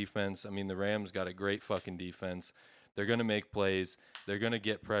this defense. I mean, the Rams got a great fucking defense. They're going to make plays. They're going to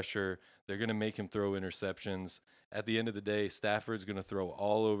get pressure. They're going to make him throw interceptions. At the end of the day, Stafford's going to throw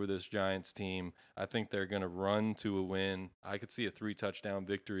all over this Giants team. I think they're going to run to a win. I could see a 3-touchdown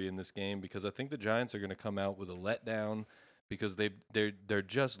victory in this game because I think the Giants are going to come out with a letdown because they're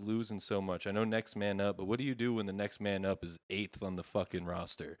just losing so much. I know next man up, but what do you do when the next man up is 8th on the fucking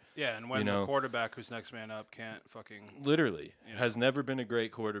roster? Yeah, and when You know- the quarterback who's next man up can't fucking. Literally, You know. has never been a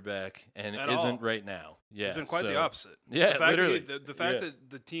great quarterback and At isn't all. right now. Yeah, It's been quite the so- opposite. Yeah, the fact literally. That the fact Yeah. that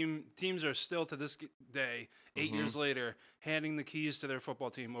the teams are still to this day, 8 years later, handing the keys to their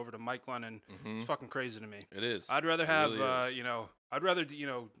football team over to Mike Glennon, it's fucking crazy to me. It is. I'd rather It have really is. I'd rather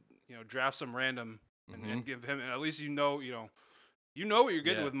draft some random and give him, and at least you know what you're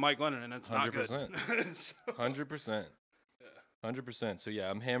getting Yeah. with Mike Glennon, and it's not good. 100%. So- 100%. 100%. So yeah,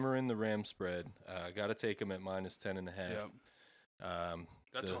 I'm hammering the Ram spread. I got to take them at minus 10.5. Yep.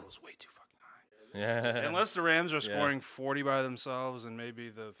 That The- total's way too fucking high. Yeah. Unless the Rams are Yeah. scoring 40 by themselves, and maybe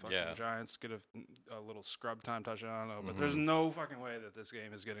the fucking Yeah. Giants get a little scrub time touchdown. I don't know, but Mm-hmm. there's no fucking way that this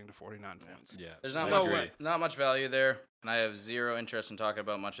game is getting to 49 points. Yeah. There's not I much, agree. not much value there, and I have zero interest in talking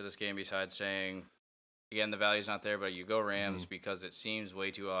about much of this game besides saying, again, the value's not there, but you go Rams because it seems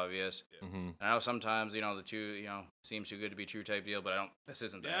way too obvious. Mhm. I know sometimes, the two, seems too good to be true type deal, but this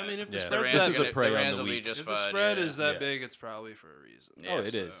isn't Yeah, that. I mean, if the Yeah. spread This is a the prey on Rams the will be week. just if the fine. spread yeah. is that Yeah. big, it's probably for a reason. Yeah, Oh,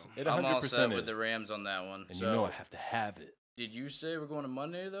 it so- is. It I'm all 100% set with is. the Rams on that one. And so, you know I have to have it. did you say we're going to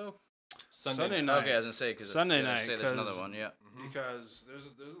Monday though? Sunday night. Okay, I was gonna say because Sunday night, Say there's another 'cause- one. Yeah. Because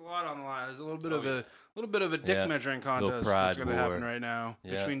there's a lot on the line. There's a little bit of a dick Yeah. measuring Little contest pride that's going to happen war. right now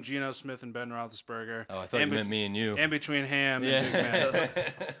Yeah. between Geno Smith and Ben Roethlisberger. Oh, I thought and you meant me and you. and between Ham and Big Man.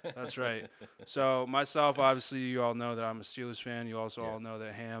 Yeah. That's right. So myself, obviously, you all know that I'm a Steelers fan. You also all know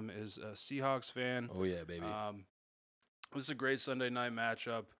that Ham is a Seahawks fan. Oh yeah, baby. This is a great Sunday night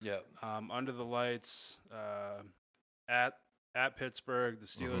matchup. Yep. Under the lights, at Pittsburgh, the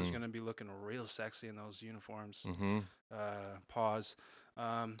Steelers are going to be looking real sexy in those uniforms. Mhm. Pause.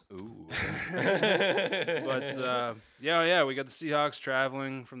 Ooh. But yeah, we got the Seahawks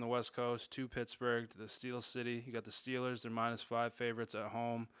traveling from the West Coast to Pittsburgh to the Steel City. You got the Steelers; they're -5 favorites at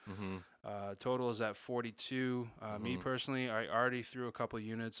home. Mm-hmm. Total is at 42. Me personally, I already threw a couple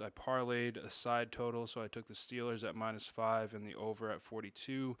units. I parlayed a side total, so I took the Steelers at -5 and the over at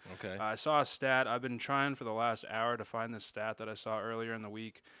 42. Okay. I saw a stat. I've been trying for the last hour to find this stat that I saw earlier in the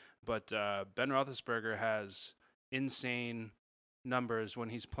week, but Ben Roethlisberger has insane numbers when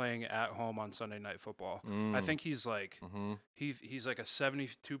he's playing at home on Sunday Night Football. I think he's like he's like a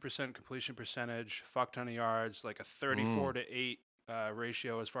 72% completion percentage, fuck ton of yards, like a 34-8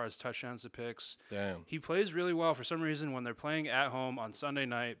 ratio as far as touchdowns to picks. Damn. He plays really well. For some reason, when they're playing at home on Sunday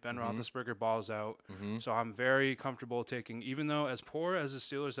night, Ben Roethlisberger balls out. So I'm very comfortable taking, even though as poor as the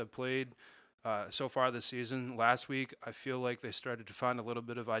Steelers have played so far this season, last week, I feel like they started to find a little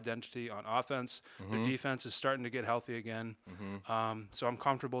bit of identity on offense. Their defense is starting to get healthy again. So I'm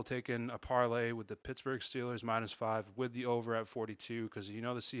comfortable taking a parlay with the Pittsburgh Steelers -5 with the over at 42 because the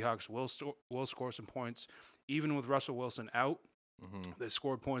Seahawks will score some points, even with Russell Wilson out. They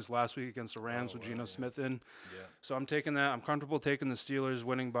scored points last week against the Rams with Geno Smith in. Yeah. So I'm taking that. I'm comfortable taking the Steelers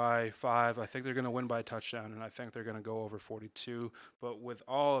winning by 5. I think they're going to win by a touchdown, and I think they're going to go over 42. But with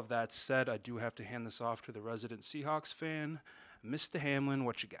all of that said, I do have to hand this off to the resident Seahawks fan. Mr. Hamlin,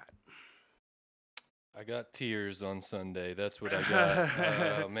 what you got? I got tears on Sunday. That's what I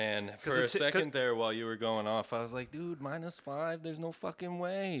got. Oh, man. For a second there while you were going off, I was like, dude, -5, there's no fucking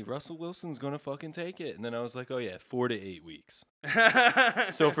way. Russell Wilson's going to fucking take it. And then I was like, oh, yeah, 4 to 8 weeks.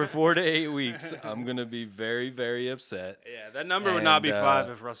 So for 4 to 8 weeks, I'm going to be very, very upset. Yeah, that number would not be 5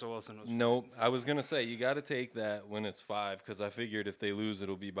 if Russell Wilson was. Nope. I was going to say, you got to take that when it's 5 because I figured if they lose,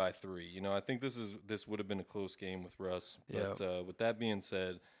 it'll be by 3. I think this would have been a close game with Russ. But with that being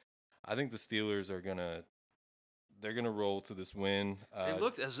said, I think the Steelers are gonna roll to this win. They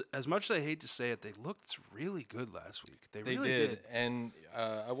looked as much as I hate to say it, they looked really good last week. They really did. And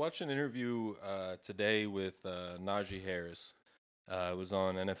I watched an interview today with Najee Harris. It was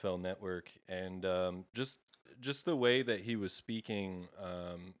on NFL Network, and just the way that he was speaking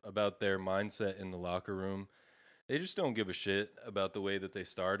about their mindset in the locker room. They just don't give a shit about the way that they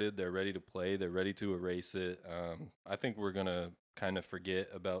started. They're ready to play. They're ready to erase it. I think we're going to kind of forget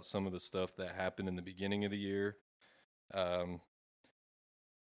about some of the stuff that happened in the beginning of the year. But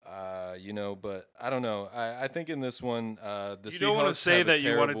I don't know. I think in this one, the Seahawks don't want to say that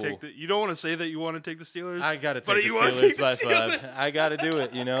you want to take the Steelers. I got to take the Steelers by 5. I got to do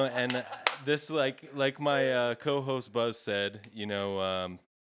it, And this, like my co-host Buzz said,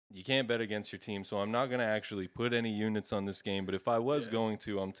 you can't bet against your team, so I'm not going to actually put any units on this game. But if I was going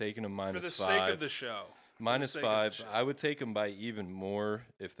to, I'm taking them -5. For the sake of the show. -5. I would take them by even more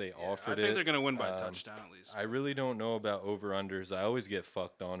if they offered it. I think they're going to win by a touchdown at least. I really don't know about over-unders. I always get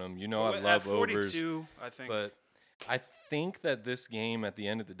fucked on them. I love at 42, overs. I think. But I think that this game, at the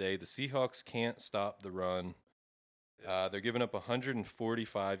end of the day, the Seahawks can't stop the run. They're giving up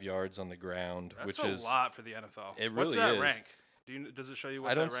 145 yards on the ground, which is a lot for the NFL. It really What's that is. rank? Does it show you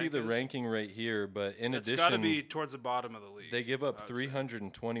what I don't that see rank the is? ranking right here, but in addition, it's got to be towards the bottom of the league. They give up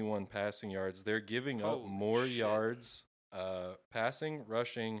 321 passing yards. They're giving up more yards passing,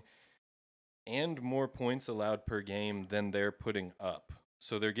 rushing, and more points allowed per game than they're putting up.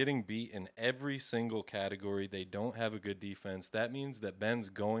 So they're getting beat in every single category. They don't have a good defense. That means that Ben's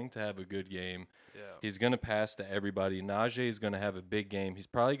going to have a good game. Yeah. He's going to pass to everybody. Najee is going to have a big game. He's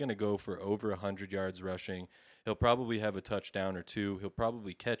probably going to go for over 100 yards rushing. He'll probably have a touchdown or two. He'll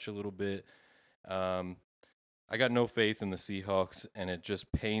probably catch a little bit. I got no faith in the Seahawks, and it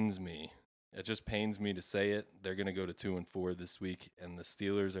just pains me. It just pains me to say it. They're going to go to 2-4 this week, and the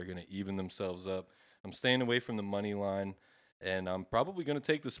Steelers are going to even themselves up. I'm staying away from the money line, and I'm probably going to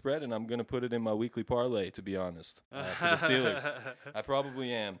take the spread, and I'm going to put it in my weekly parlay, to be honest, for the Steelers. I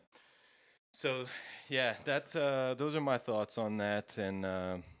probably am. So, yeah, those are my thoughts on that, and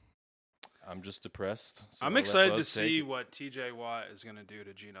I'm just depressed. So I'm excited to see what TJ Watt is going to do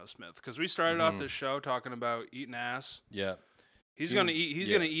to Geno Smith because we started off this show talking about eating ass. Yeah. He's going to eat. He's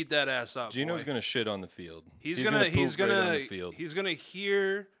going to eat that ass up. Geno's going to shit on the field. He's going to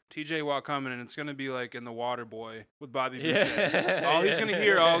hear TJ Watt coming, and it's going to be like in The Water Boy with Bobby Boucher. All he's going to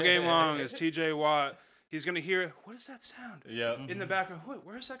hear all game long is TJ Watt. He's going to hear, what is that sound? Yep. In the background,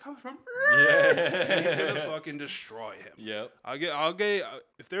 where is that coming from? Yeah. And he's going to fucking destroy him. Yep. I'll get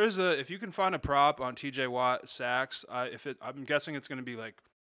if you can find a prop on TJ Watt sacks, I'm guessing it's going to be like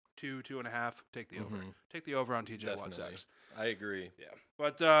 2.5. Take the over. Take the over on TJ Watt sacks. I agree. Yeah,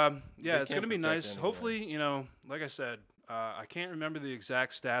 but it's gonna be nice. Anyone. Hopefully, like I said, I can't remember the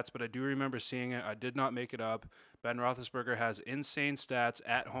exact stats, but I do remember seeing it. I did not make it up. Ben Roethlisberger has insane stats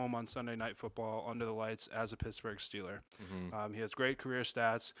at home on Sunday Night Football under the lights as a Pittsburgh Steeler. He has great career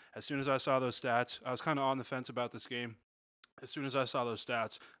stats. As soon as I saw those stats, I was kind of on the fence about this game. As soon as I saw those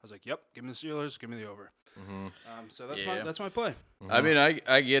stats, I was like, "Yep, give me the Steelers, give me the over." So that's my play. I mean,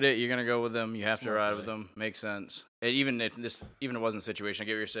 I get it. You're gonna go with them. You have to ride with them. Makes sense. Even if it wasn't a situation, I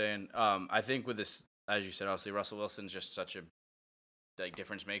get what you're saying. I think with this, as you said, obviously Russell Wilson's just such a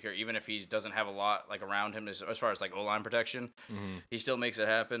difference maker. Even if he doesn't have a lot around him as far as O-line protection, he still makes it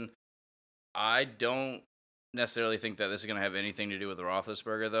happen. I don't necessarily think that this is going to have anything to do with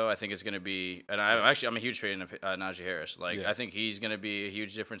Roethlisberger, though. I think it's going to be, and I'm a huge fan of Najee Harris. I think he's going to be a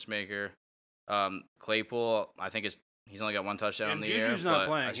huge difference maker. Claypool, I think he's only got one touchdown in the year. Juju's not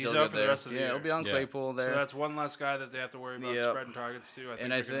playing. He's out for the rest of the year. It'll be on Claypool there. So that's one less guy that they have to worry about spreading targets to. I think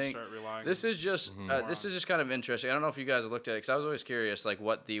they're going to start relying. This is just kind of interesting. I don't know if you guys have looked at it because I was always curious,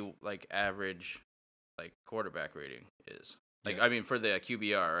 what the average quarterback rating is. I mean, for the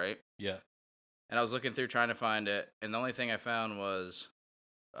QBR, right? Yeah. And I was looking through trying to find it, and the only thing I found was,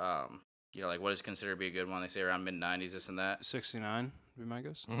 what is considered to be a good one. They say around mid-90s, this and that. 69, would be my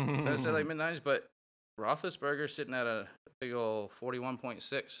guess. I said mid-90s, but Roethlisberger's sitting at a big old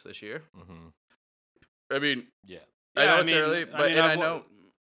 41.6 this year. I mean, I know it's early, but I know.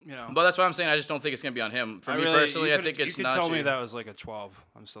 But that's why I'm saying I just don't think it's going to be on him. For me personally, I think it's Najee. You could tell me that was a 12.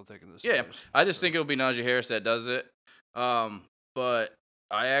 I'm still taking this. Yeah, I just think it'll be Najee Harris that does it. But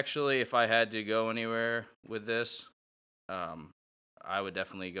I actually, if I had to go anywhere with this, I would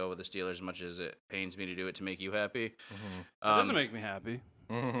definitely go with the Steelers as much as it pains me to do it to make you happy. It doesn't make me happy.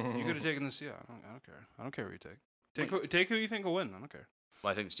 You could have taken the Seahawks. I don't care. I don't care who you take. Take who you think will win. I don't care.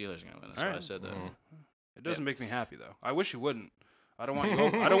 Well, I think the Steelers are going to win. That's why I said that. It doesn't make me happy, though. I wish you wouldn't. I don't want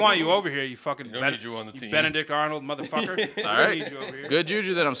you. I don't want you over here. You fucking need you on the team. Benedict Arnold, motherfucker. All right. Need you over here. Good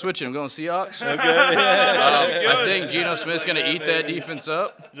juju that I'm switching. I'm going Seahawks. Okay. I think Geno Smith's going to eat that defense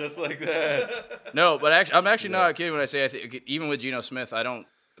up. Just like that. No, but I'm actually not kidding when I say I think even with Geno Smith, the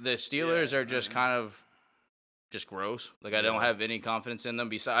Steelers are just kind of just gross. I don't have any confidence in them.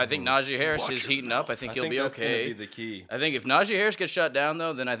 Besides, I think Najee Harris is heating up. I think he'll be okay. That's going to be the key. I think if Najee Harris gets shut down,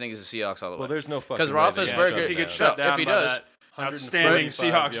 though, then I think it's the Seahawks all the way. Well, there's no fucking because Roethlisberger, if he gets shut down, if he does. Outstanding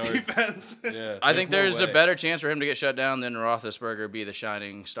Seahawks defense. Yeah, I think there's a better chance for him to get shut down than Roethlisberger be the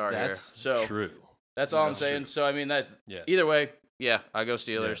shining star here. That's true. That's all I'm saying. So, I mean, either way, I go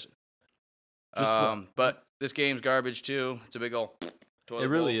Steelers. Yeah. But this game's garbage, too. It's a big old toilet It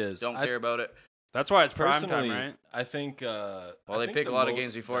really bowl. is. Don't care about it. That's why it's prime time, right? I think. They pick a lot of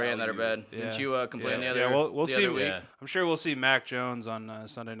games beforehand that are bad. Yeah. Didn't you complain the other? Yeah, we'll see. Week? I'm sure we'll see Mac Jones on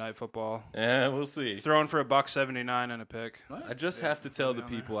Sunday Night Football. Yeah, we'll see. Throwing for $179 and a pick. I just have to tell the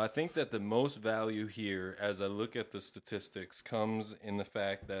people. I think that the most value here, as I look at the statistics, comes in the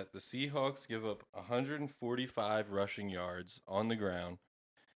fact that the Seahawks give up 145 rushing yards on the ground.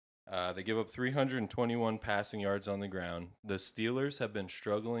 They give up 321 passing yards on the ground. The Steelers have been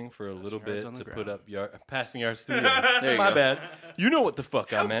struggling for a little bit to put up passing yards to the ground. My bad. You know what the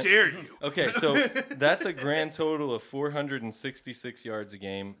fuck I meant. How dare you? Okay, so that's a grand total of 466 yards a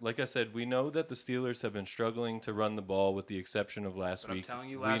game. Like I said, we know that the Steelers have been struggling to run the ball with the exception of last week.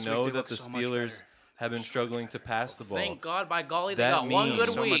 We know that the Steelers have been struggling to pass the ball. Thank God, by golly, they got one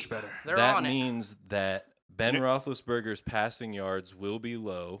good week. Much better. That means that Ben Roethlisberger's passing yards will be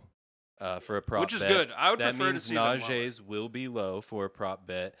low. For a prop bet. Which is good. I would prefer to see Najee's will be low for a prop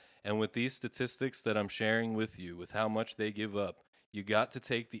bet. And with these statistics that I'm sharing with you, with how much they give up, you got to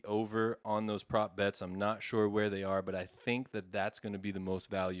take the over on those prop bets. I'm not sure where they are, but I think that that's going to be the most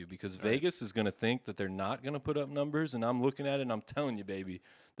value because Vegas is going to think that they're not going to put up numbers. And I'm looking at it and I'm telling you, baby,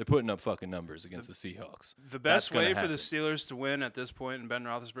 they're putting up fucking numbers against the Seahawks. The best way for the Steelers to win at this point in Ben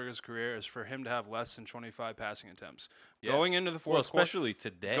Roethlisberger's career is for him to have less than 25 passing attempts. Yeah. Going into the fourth quarter, especially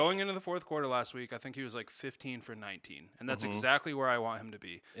today. Going into the fourth quarter last week, I think he was 15 for 19, and that's exactly where I want him to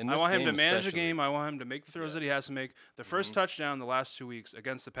be. I want him to manage the game. I want him to make the throws that he has to make. The first touchdown the last 2 weeks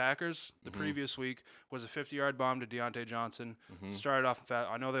against the Packers, the previous week, was a 50-yard bomb to Deontay Johnson. Started off fat.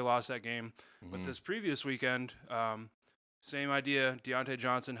 I know they lost that game, but this previous weekend, same idea. Deontay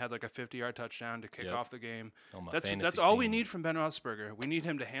Johnson had a 50-yard touchdown to kick off the game. That's all we need from Ben Roethlisberger. We need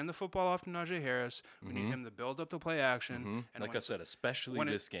him to hand the football off to Najee Harris. We need him to build up the play action. And like I said, especially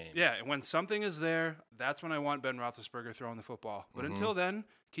this game. Yeah, and when something is there, that's when I want Ben Roethlisberger throwing the football. But until then,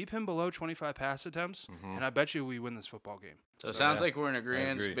 keep him below 25 pass attempts, and I bet you we win this football game. So it sounds like we're in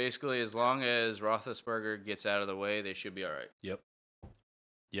agreement. Basically, as long as Roethlisberger gets out of the way, they should be all right. Yep.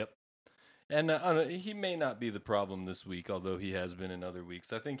 Yep. And he may not be the problem this week, although he has been in other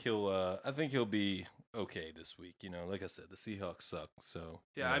weeks. I think he'll be okay this week. Like I said, the Seahawks suck. So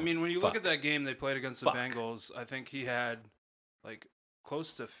yeah, I mean, when you look at that game they played against the Bengals, I think he had like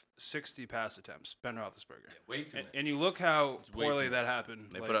close to 60 pass attempts. Ben Roethlisberger. Yeah, way too many. And you look how poorly that happened.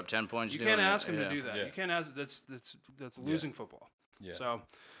 They put up 10 points. You can't ask him to do that. Yeah. You can't ask. That's losing football. Yeah.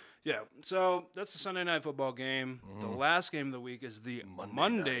 So that's the Sunday night football game. The last game of the week is the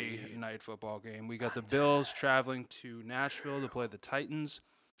Monday night football game. We got the Bills traveling to Nashville to play the Titans.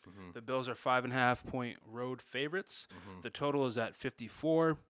 The Bills are 5.5-point road favorites. The total is at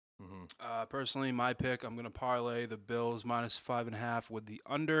 54. Personally, my pick, I'm going to parlay the Bills minus 5.5 with the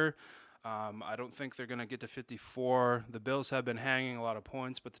under. I don't think they're going to get to 54. The Bills have been hanging a lot of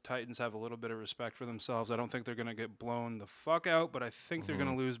points, but the Titans have a little bit of respect for themselves. I don't think they're going to get blown the fuck out, but I think they're going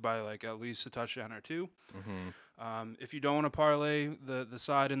to lose by like at least a touchdown or two. If you don't want to parlay the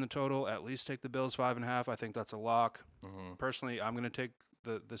side in the total, at least take the Bills 5.5. I think that's a lock. Personally, I'm going to take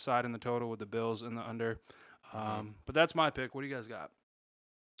the side in the total with the Bills and the under. But that's my pick. What do you guys got?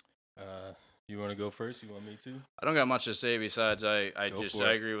 You want to go first? You want me to? I don't got much to say besides I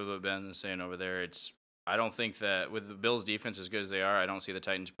agree with what Ben is saying over there. I don't think that with the Bills' defense as good as they are, I don't see the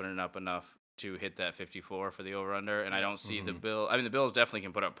Titans putting up enough to hit that 54 for the over-under, and I don't see the Bills. I mean, the Bills definitely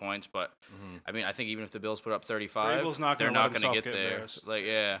can put up points, but I mean, I think even if the Bills put up 35, they're not going to get there. Like,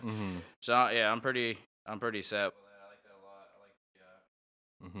 yeah. So yeah, I'm pretty set with that. I like that a lot. I like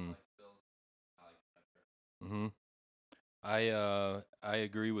the Bills. I like that. I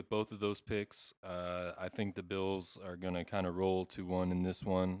agree with both of those picks. I think the Bills are going to kind of roll 2-1 in this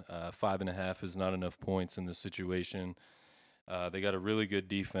one. 5.5 is not enough points in this situation. They got a really good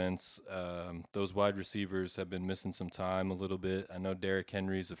defense. Those wide receivers have been missing some time a little bit. I know Derrick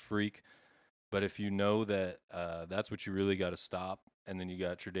Henry's a freak, but if you know that that's what you really got to stop, and then you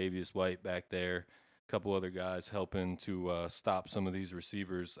got Tre'Davious White back there, a couple other guys helping to stop some of these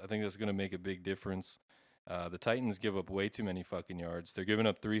receivers, I think that's going to make a big difference. The Titans give up way too many fucking yards. They're giving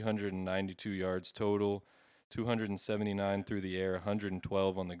up 392 yards total, 279 through the air,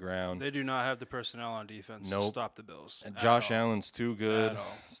 112 on the ground. They do not have the personnel on defense to stop the Bills. And Josh Allen's too good.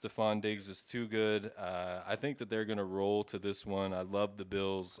 Stephon Diggs is too good. I think that they're going to roll to this one. I love the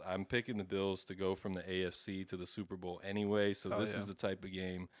Bills. I'm picking the Bills to go from the AFC to the Super Bowl anyway, so this is the type of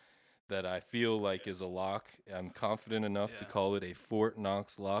game that I feel like is a lock. I'm confident enough to call it a Fort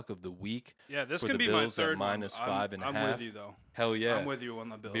Knox lock of the week. Yeah, this could be my third minus one. 5.5. I'm with you, though. Hell yeah. I'm with you on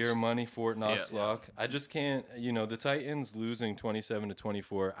the Bills. Beer money, Fort Knox lock. I just can't, the Titans losing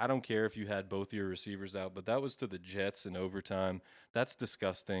 27-24. I don't care if you had both your receivers out, but that was to the Jets in overtime. That's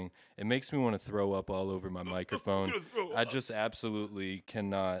disgusting. It makes me want to throw up all over my microphone. I just absolutely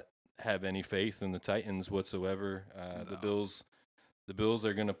cannot have any faith in the Titans whatsoever. No. The Bills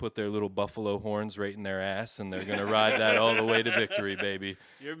are going to put their little buffalo horns right in their ass, and they're going to ride that all the way to victory, baby.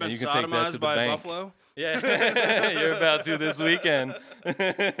 You ever been sodomized by a buffalo? Yeah, you're about to this weekend.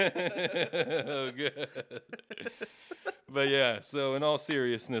 Oh, good. But yeah, so in all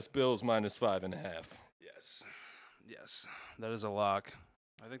seriousness, Bills minus 5.5. Yes, that is a lock.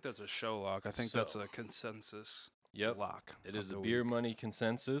 I think that's a show lock. I think that's a consensus lock. It is a beer money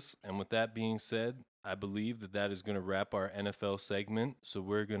consensus, and with that being said, I believe that is going to wrap our NFL segment, so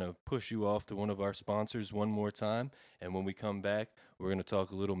we're going to push you off to one of our sponsors one more time, and when we come back, we're going to talk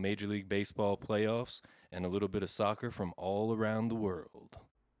a little Major League Baseball playoffs and a little bit of soccer from all around the world.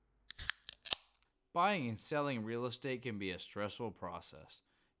 Buying and selling real estate can be a stressful process.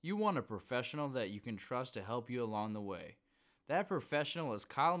 You want a professional that you can trust to help you along the way. That professional is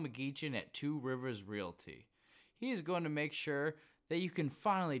Kyle McGeechan at Two Rivers Realty. He is going to make sure that you can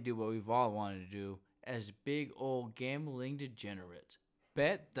finally do what we've all wanted to do as big old gambling degenerates.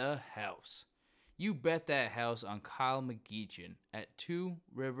 Bet the house. You bet that house on Kyle McGeechan at Two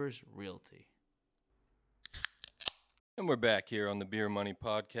Rivers Realty. And we're back here on the Beer Money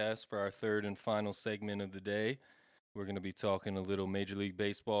Podcast for our third and final segment of the day. We're going to be talking a little Major League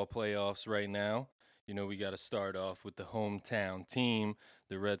Baseball playoffs right now. We got to start off with the hometown team.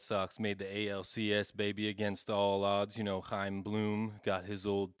 The Red Sox made the ALCS, baby, against all odds. Chaim Bloom got his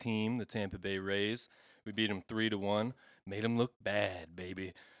old team, the Tampa Bay Rays. We beat them 3-1, made them look bad,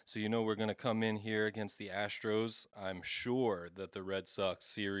 baby. So, we're going to come in here against the Astros. I'm sure that the Red Sox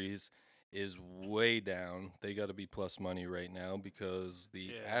series is way down. They got to be plus money right now because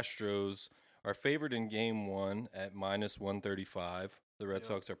the Astros are favored in game one at minus 135. The Red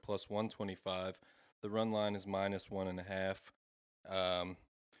Sox are plus 125. The run line is minus 1.5.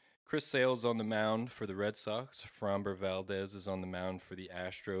 Chris Sale's on the mound for the Red Sox. Framber Valdez is on the mound for the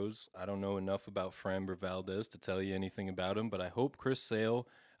Astros. I don't know enough about Framber Valdez to tell you anything about him, but I hope Chris Sale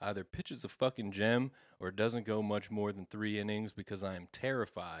either pitches a fucking gem or doesn't go much more than 3 innings, because I am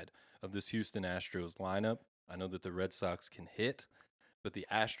terrified of this Houston Astros lineup. I know that the Red Sox can hit, but the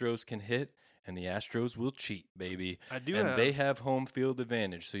Astros can hit, and the Astros will cheat, baby. They have home field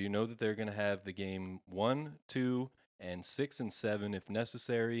advantage, so you know that they're going to have the game 1, 2, and 6 and 7 if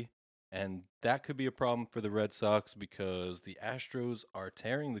necessary. And that could be a problem for the Red Sox, because the Astros are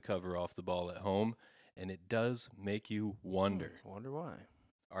tearing the cover off the ball at home, and it does make you wonder. Wonder why.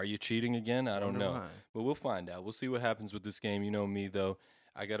 Are you cheating again? I don't know. Why. But we'll find out. We'll see what happens with this game. You know me, though.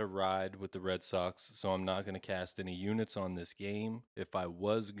 I got to ride with the Red Sox, so I'm not going to cast any units on this game. If I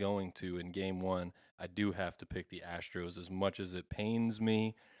was going to in Game 1, I do have to pick the Astros, as much as it pains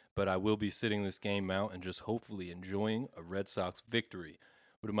me. But I will be sitting this game out and just hopefully enjoying a Red Sox victory.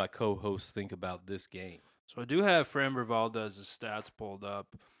 What do my co-hosts think about this game? So I do have Framber Valdez's stats pulled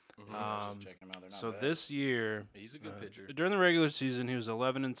up. Checking them out. They're not So bad. this year, He's a good pitcher. during the regular season, he was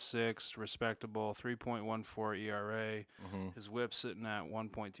 11-6, respectable, 3.14 ERA. His WHIP sitting at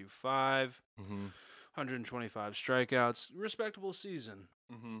 1.25, 125 strikeouts, respectable season.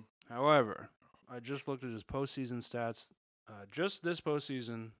 However, I just looked at his postseason stats. Just this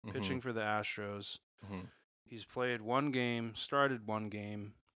postseason, pitching for the Astros, he's played 1 game, started 1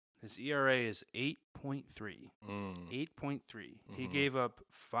 game. His ERA is 8.3. 8.3. He gave up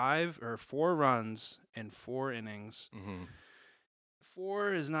 4 runs in 4 innings.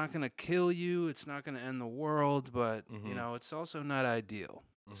 4 is not going to kill you. It's not going to end the world, but you know, it's also not ideal.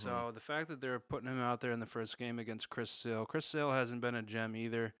 So the fact that they're putting him out there in the first game against Chris Sale. Chris Sale hasn't been a gem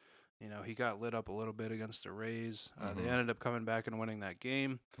either. You know, he got lit up a little bit against the Rays. They ended up coming back and winning that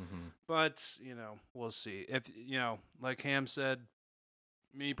game. But, you know, we'll see. If, you know, like Ham said,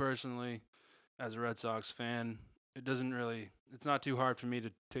 me personally, as a Red Sox fan, it's not too hard for me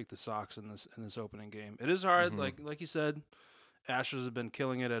to take the Sox in this opening game. It is hard, like you said, Astros have been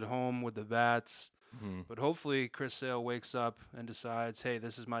killing it at home with the bats. But hopefully Chris Sale wakes up and decides, hey,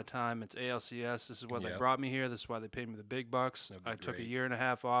 this is my time. It's ALCS. This is why they brought me here. This is why they paid me the big bucks. I took a year and a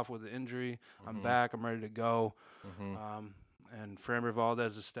half off with the injury. I'm back. I'm ready to go. And Framber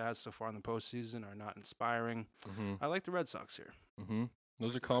Valdez's stats so far in the postseason are not inspiring. I like the Red Sox here.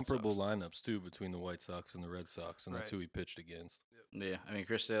 Those are comparable lineups, too, between the White Sox and the Red Sox, and that's who he pitched against. Yeah, I mean,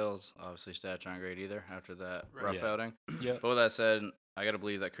 Chris Sale's obviously stats aren't great either after that rough Yeah. outing. But with that said, I got to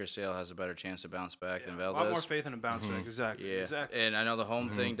believe that Chris Sale has a better chance to bounce back than Valdez. A lot more faith in a bounce back, exactly. Yeah, Exactly. and I know the home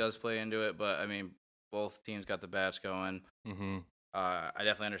thing does play into it, but I mean, both teams got the bats going. I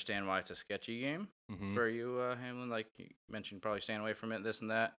definitely understand why it's a sketchy game for you, Hamlin. Like you mentioned, probably staying away from it, this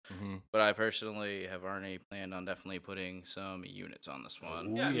and that. But I personally have already planned on definitely putting some units on this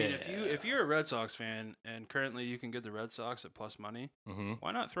one. Yeah, I mean, if you're a Red Sox fan and currently you can get the Red Sox at plus money,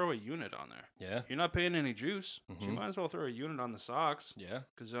 why not throw a unit on there? Yeah. You're not paying any juice, so you might as well throw a unit on the Sox. Yeah.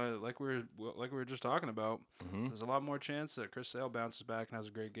 Because like we were just talking about, there's a lot more chance that Chris Sale bounces back and has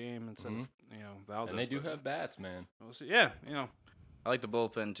a great game instead of Valdez. And they do have bats, man. We'll see. Yeah, I like the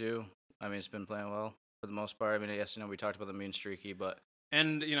bullpen too. I mean, it's been playing well for the most part. I mean, yes, we talked about them being streaky, but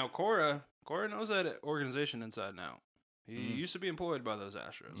and Cora knows that organization inside and out. He used to be employed by those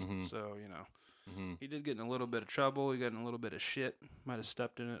Astros, so he did get in a little bit of trouble. He got in a little bit of shit. Might have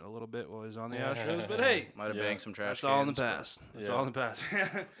stepped in it a little bit while he was on the Astros, but hey, might have banged some trash. That's all in the cans, past. That's all in the past.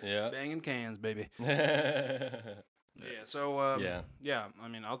 Yeah. Banging cans, baby. Yeah. So I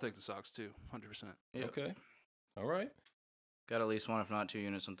mean, I'll take the Sox too, 100%. Yep. Okay. All right. Got at least 1, if not 2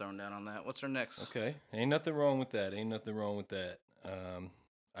 units I'm throwing down on that. What's our next? Okay. Ain't nothing wrong with that.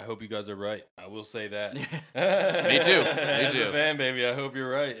 I hope you guys are right. I will say that. Me too. As a fan, baby, I hope you're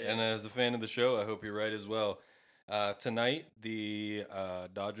right. And as a fan of the show, I hope you're right as well. Tonight, the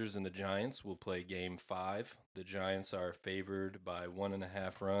Dodgers and the Giants will play Game 5. The Giants are favored by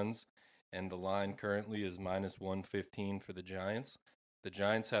 1.5 runs, and the line currently is -115 for the Giants. The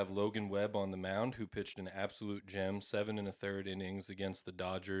Giants have Logan Webb on the mound, who pitched an absolute gem, 7 1/3 innings against the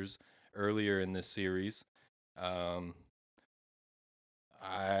Dodgers earlier in this series. For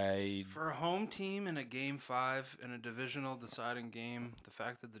a home team in a Game 5 in a divisional deciding game, the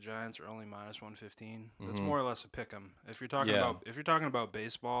fact that the Giants are only -115, that's more or less a pick 'em. If you're talking about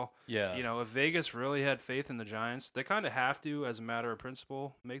baseball, if Vegas really had faith in the Giants, they kind of have to, as a matter of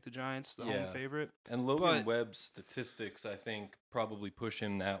principle, make the Giants the home favorite. And Logan Webb's statistics, I think, probably push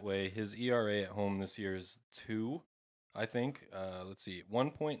him that way. His ERA at home this year is 2, I think. Let's see,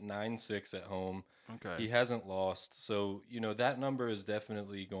 1.96 at home. Okay. He hasn't lost. So, that number is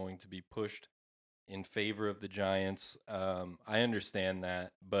definitely going to be pushed in favor of the Giants. I understand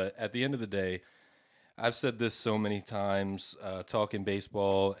that, but at the end of the day, I've said this so many times talking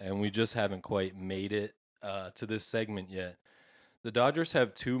baseball, and we just haven't quite made it to this segment yet. The Dodgers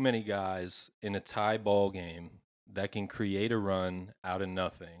have too many guys in a tie ball game that can create a run out of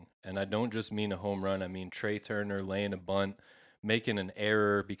nothing. And I don't just mean a home run. I mean Trey Turner laying a bunt, making an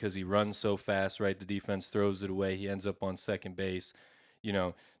error because he runs so fast, right? The defense throws it away. He ends up on second base. You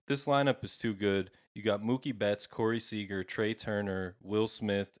know, this lineup is too good. You got Mookie Betts, Corey Seager, Trey Turner, Will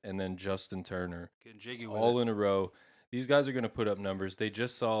Smith, and then Justin Turner. Getting jiggy with all it. in a row. These guys are going to put up numbers. They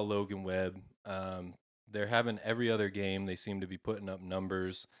just saw Logan Webb. They're having every other game. They seem to be putting up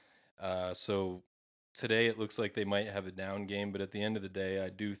numbers. So today it looks like they might have a down game, but at the end of the day, I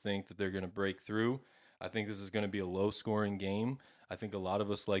do think that they're going to break through. I think this is going to be a low-scoring game. I think a lot of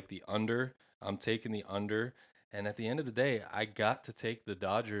us like the under. I'm taking the under. And at the end of the day, I got to take the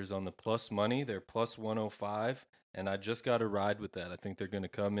Dodgers on the plus money. They're plus 105, and I just got to ride with that. I think they're going to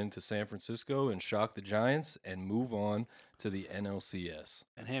come into San Francisco and shock the Giants and move on to the NLCS.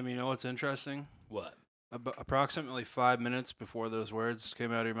 And Ham, you know what's interesting? What? Approximately 5 minutes before those words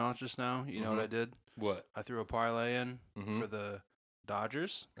came out of your mouth just now, you know what I did? What? I threw a parlay in for the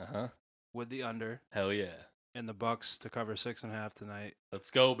Dodgers with the under Hell yeah. and the Bucks to cover 6.5 tonight.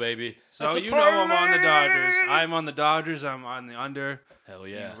 Let's go, baby. So you know I'm on the Dodgers. I'm on the Dodgers. I'm on the under. Hell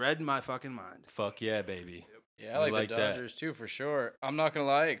yeah. You read my fucking mind. Fuck yeah, baby. Yeah, I like the that. Dodgers too, for sure. I'm not going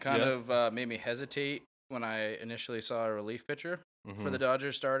to lie. It kind of made me hesitate when I initially saw a relief pitcher for the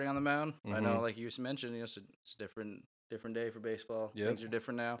Dodgers starting on the mound. I know, like you mentioned, it's a different day for baseball. Yep. Things are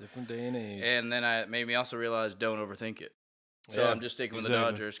different now. Different day and age. And then it made me also realize don't overthink it. So Yeah, I'm just sticking with the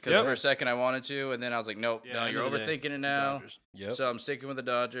exactly. Dodgers because for a second I wanted to, and then I was like, nope, Yeah, no, end you're of the day, overthinking it it's the now. Dodgers. Yep. So I'm sticking with the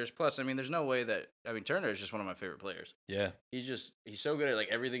Dodgers. Plus, I mean, there's no way that Turner is just one of my favorite players. Yeah. He's so good at like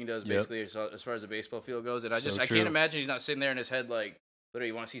everything he does Yep. basically as far as the baseball field goes, and I So I true. can't imagine he's not sitting there in his head like. Literally,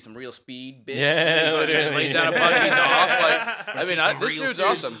 you want to see some real speed, bitch? Yeah, He literally. lays down a punt and he's off. Like, I mean, this dude's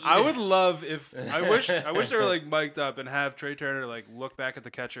awesome. I would love if I wish they were like mic'd up and have Trey Turner like look back at the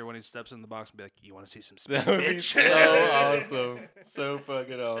catcher when he steps in the box and be like, "You want to see some speed, That would be bitch?" so awesome. So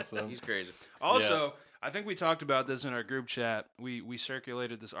fucking awesome. He's crazy. Also, I think we talked about this in our group chat. We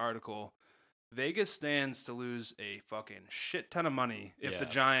circulated this article. Vegas stands to lose a fucking shit ton of money if the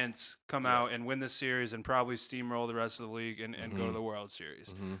Yeah. Giants come out and win this series and probably steamroll the rest of the league and go to the World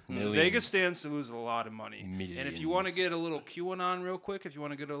Series. Millions. Vegas stands to lose a lot of money. And if you want to Millions. get a little QAnon real quick, if you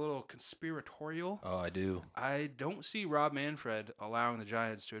want to get a little conspiratorial, Oh, I do. I don't see Rob Manfred allowing the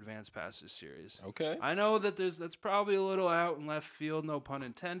Giants to advance past this series. Okay. I know that that's probably a little out in left field, no pun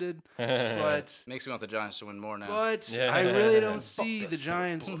intended, but Makes me want the Giants to win more now. Yeah. I really don't Fuck see that the sport.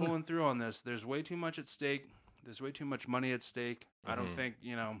 Giants pulling through on this. There's way too much at stake. There's way too much money at stake. I don't think,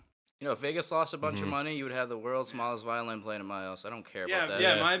 If Vegas lost a bunch of money, you would have the world's smallest violin playing at my house. I don't care Yeah, about that.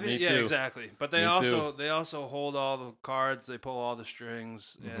 yeah, Yeah, my me opinion. Yeah, too. exactly. But they Me also hold all the cards. They pull all the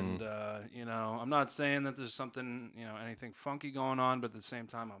strings, and I'm not saying that there's something anything funky going on, but at the same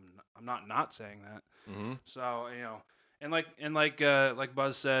time, I'm not saying that. So and like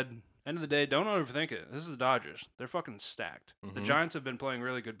Buzz said, end of the day, don't overthink it. This is the Dodgers. They're fucking stacked. The Giants have been playing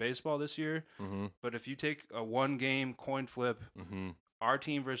really good baseball this year, but if you take a one-game coin flip. Our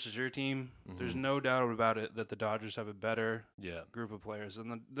team versus your team, there's no doubt about it that the Dodgers have a better group of players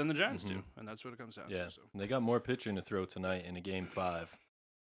than the Giants do, and that's what it comes down Yeah. to. So. They got more pitching to throw tonight in a game 5.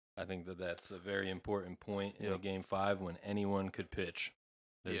 I think that's a very important point in a game 5 when anyone could pitch.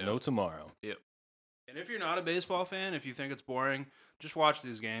 There's no tomorrow. And if you're not a baseball fan, if you think it's boring, just watch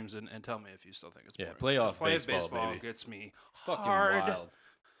these games and tell me if you still think it's boring. Playoff Baseball baseball, baby. gets me Fucking hard. wild.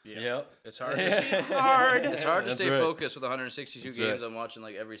 Yep. It's hard. hard. It's hard to That's stay right. focused with 162 That's games. right. I'm watching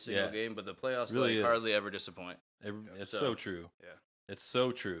like every single Yeah. game, but the playoffs Really is. hardly ever disappoint. It's So, so true. yeah. It's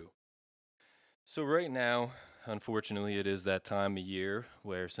so true. So right now, unfortunately, it is that time of year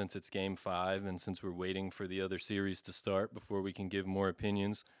where since it's game 5 and since we're waiting for the other series to start before we can give more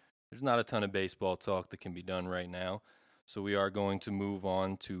opinions, there's not a ton of baseball talk that can be done right now. So we are going to move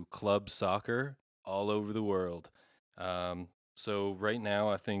on to club soccer all over the world. So right now,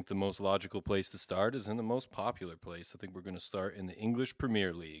 I think the most logical place to start is in the most popular place. I think we're going to start in the English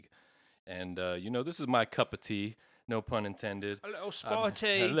Premier League. And, this is my cup of tea. No pun intended. A little A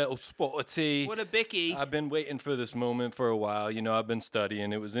sporty. little sporty. What a bicky. I've been waiting for this moment for a while. I've been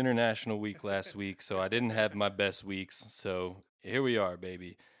studying. It was International Week last week, so I didn't have my best weeks. So here we are,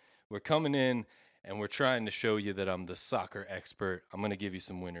 baby. We're coming in, and we're trying to show you that I'm the soccer expert. I'm going to give you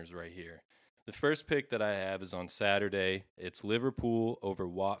some winners right here. The first pick that I have is on Saturday. It's Liverpool over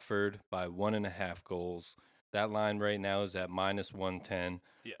Watford by 1.5 goals. That line right now is at -110.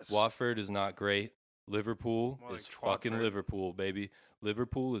 Yes. Watford is not great. Liverpool More is like fucking Twatford. Liverpool, baby.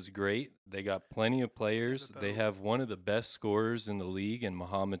 Liverpool is great. They got plenty of players. They have one of the best scorers in the league in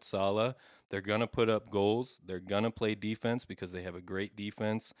Mohamed Salah. They're going to put up goals. They're going to play defense because they have a great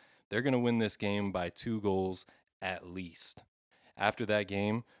defense. They're going to win this game by 2 goals at least. After that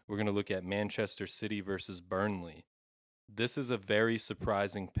game, we're going to look at Manchester City versus Burnley. This is a very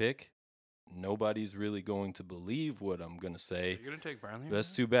surprising pick. Nobody's really going to believe what I'm going to say. You're going to take Burnley?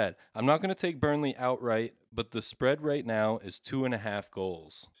 That's too bad. I'm not going to take Burnley outright, but the spread right now is 2.5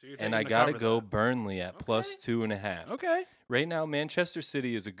 goals. So you're And taking I to got to cover go that. Burnley at plus 2.5. Okay. Right now, Manchester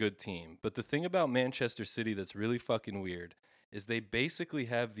City is a good team. But the thing about Manchester City that's really fucking weird is they basically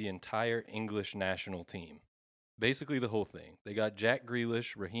have the entire English national team. Basically the whole thing. They got Jack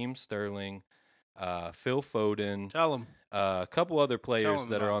Grealish, Raheem Sterling, Phil Foden. Tell them. A couple other players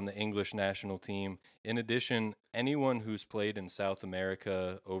them that are about on the English national team. In addition, anyone who's played in South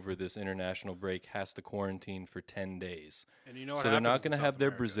America over this international break has to quarantine for 10 days. And you know what So they're not happens in going to South have their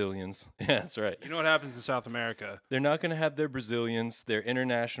America. Brazilians. Yeah, that's right. You know what happens in South America? They're not going to have their Brazilians. Their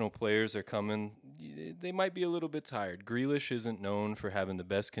international players are coming. They might be a little bit tired. Grealish isn't known for having the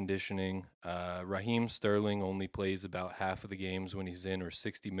best conditioning. Raheem Sterling only plays about half of the games when he's in, or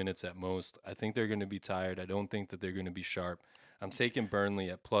 60 minutes at most. I think they're going to be tired. I don't think that they're going to be sharp. I'm taking Burnley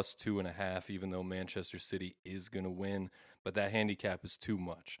at plus 2.5, even though Manchester City is going to win. But that handicap is too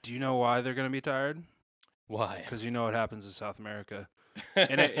much. Do you know why they're going to be tired? Why? Because you know what happens in South America.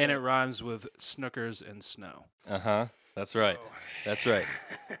 and it rhymes with snookers and snow. Uh-huh. That's right. That's right.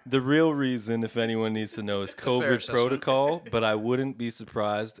 The real reason, if anyone needs to know, is COVID protocol, but I wouldn't be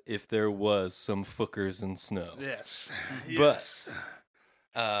surprised if there was some fookers and snow. Yes. But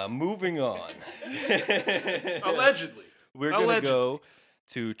moving on. Allegedly. We're going to go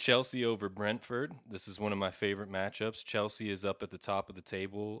to Chelsea over Brentford. This is one of my favorite matchups. Chelsea is up at the top of the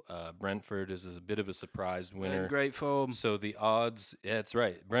table. Brentford is a bit of a surprise winner. In great form. So the odds, yeah, that's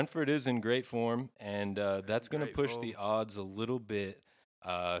right. Brentford is in great form, and that's going to push the odds a little bit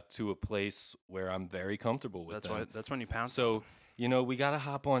to a place where I'm very comfortable with them. That's when you pounce. So, you know, we got to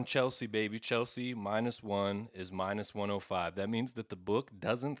hop on Chelsea, baby. Chelsea -1 is -105. That means that the book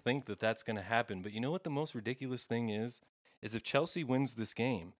doesn't think that that's going to happen. But you know what the most ridiculous thing is if Chelsea wins this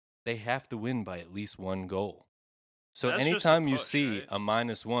game, they have to win by at least 1 goal. So That's just a anytime you push, see right? a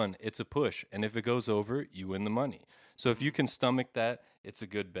 -1, it's a push. And if it goes over, you win the money. So if you can stomach that, it's a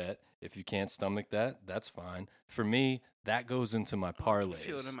good bet. If you can't stomach that, that's fine. For me, that goes into my parlays.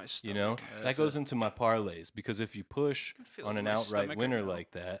 feel it in my You know, stomach. that goes into my parlays, because if you push feel it on in an my outright stomach winner right now.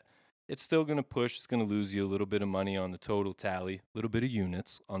 like that, it's still going to push. It's going to lose you a little bit of money on the total tally, a little bit of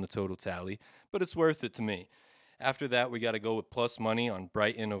units on the total tally, but it's worth it to me. After that, we got to go with plus money on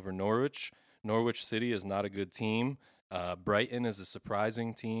Brighton over Norwich. Norwich City is not a good team. Brighton is a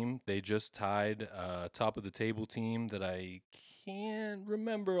surprising team. They just tied top of the table team that I can't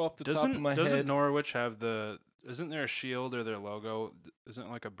remember off the top of my Doesn't head. Norwich have isn't there a shield or their logo? Isn't it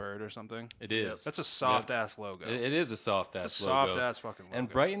like a bird or something? It is. That's a soft ass logo. It is a soft It's ass a logo. soft ass fucking logo. And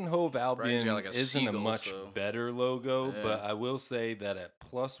Brighton Hove Albion got like a isn't a seagull, much so- better logo, Yeah. but I will say that at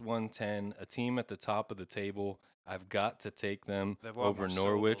plus 110, a team at the top of the table, I've got to take them They have a lot over more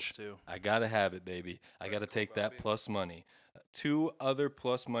Norwich. syllables, too. I got to have it, baby. I got to take that plus money. 2 other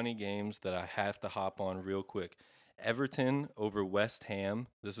plus money games that I have to hop on real quick. Everton over West Ham.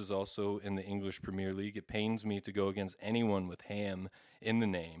 This is also in the English Premier League. It pains me to go against anyone with ham in the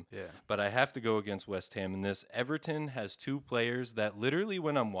name. Yeah. But I have to go against West Ham in this. Everton has 2 players that literally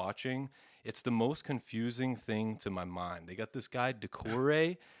when I'm watching, it's the most confusing thing to my mind. They got this guy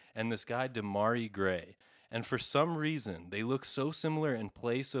Decore and this guy Damari Gray. And for some reason, they look so similar and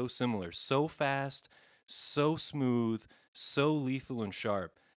play so similar, so fast, so smooth, so lethal and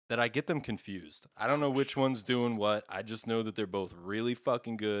sharp, that I get them confused. I don't know which one's doing what. I just know that they're both really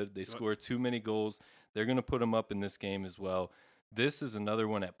fucking good. They score too many goals. They're going to put them up in this game as well. This is another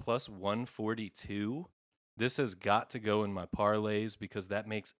one at plus 142. This has got to go in my parlays because that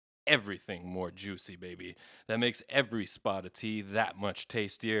makes everything more juicy, baby. That makes every spot of tea that much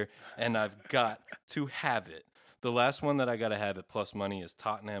tastier, and I've got to have it. The last one that I got to have at plus money is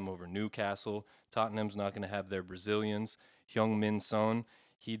Tottenham over Newcastle. Tottenham's not going to have their Brazilians. Heung-min Son,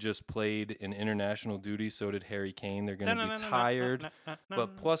 He just played in international duty. So did Harry Kane. They're going to be tired.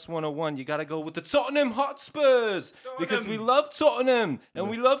 But plus 101, you got to go with the Tottenham Hotspurs because we love Tottenham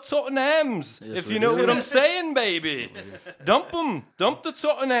and we love Tottenhams. Yes, if you know what I'm saying, baby. Dump them. Dump the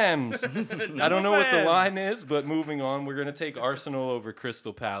Tottenhams. I don't know what the line is, but moving on, we're going to take Arsenal over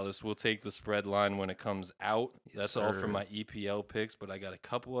Crystal Palace. We'll take the spread line when it comes out. That's all for my EPL picks, but I got a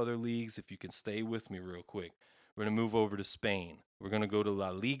couple other leagues if you can stay with me real quick. We're going to move over to Spain. We're going to go to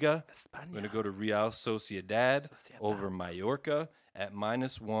La Liga. We're going to go to Real Sociedad over Mallorca at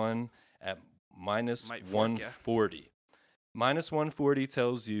 -1 at -140. -140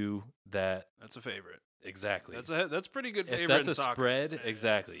 tells you that That's a favorite. exactly. That's pretty good favorite. If that's in a soccer. spread,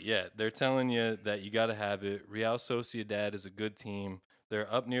 exactly. Yeah, they're telling you that you got to have it. Real Sociedad is a good team.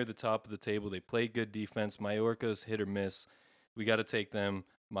 They're up near the top of the table. They play good defense. Mallorca's hit or miss. We got to take them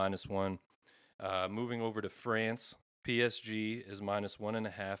 -1. Moving over to France, PSG is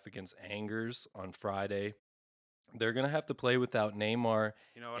 -1.5 against Angers on Friday. They're going to have to play without Neymar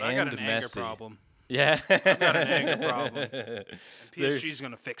You know what? and I got an anger Messi. problem. Yeah. I've got an anger problem. And PSG's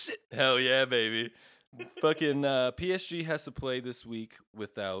going to fix it. Hell yeah, baby. Fucking PSG has to play this week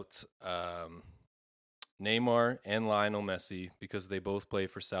without Neymar and Lionel Messi because they both play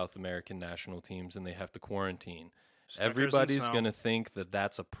for South American national teams and they have to quarantine. Everybody's going to think that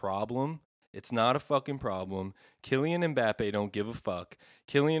that's a problem. It's not a fucking problem. Kylian Mbappe don't give a fuck.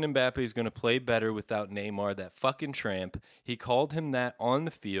 Kylian Mbappe is going to play better without Neymar, that fucking tramp. He called him that on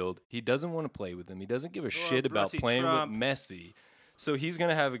the field. He doesn't want to play with him. He doesn't give a shit about playing with Messi. So he's going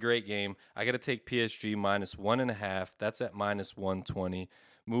to have a great game. I got to take PSG -1.5. That's at -120.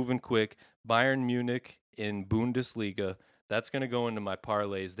 Moving quick, Bayern Munich in Bundesliga. That's going to go into my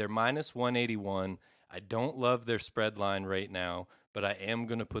parlays. They're -181. I don't love their spread line right now, but I am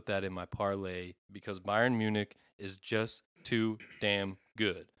going to put that in my parlay because Bayern Munich is just too damn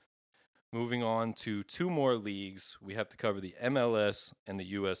good. Moving on to two more leagues, we have to cover the MLS and the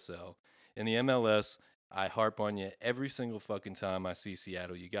USL. In the MLS, I harp on you every single fucking time I see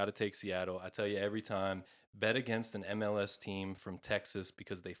Seattle. You got to take Seattle. I tell you every time, bet against an MLS team from Texas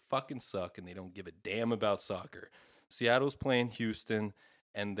because they fucking suck and they don't give a damn about soccer. Seattle's playing Houston,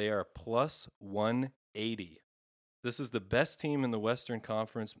 and they are +180. This is the best team in the Western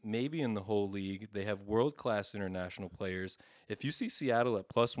Conference, maybe in the whole league. They have world-class international players. If you see Seattle at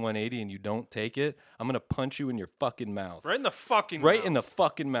 +180 and you don't take it, I'm going to punch you in your fucking mouth. Right in the fucking Right mouth. in the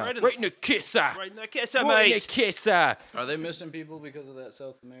fucking mouth. Right Right in the kissa. Right in the kissa, Right in mate. the kissa. Are they missing people because of that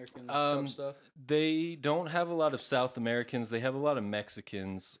South American Cup stuff? They don't have a lot of South Americans. They have a lot of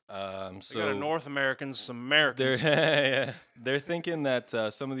Mexicans. They got a North Americans, some Americans. They're thinking that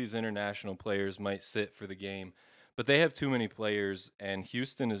some of these international players might sit for the game. But they have too many players, and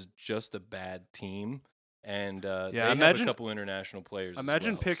Houston is just a bad team. And they have a couple international players.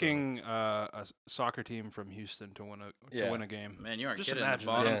 Imagine as well, picking a soccer team from Houston to win a game. Man, you aren't Just kidding. imagine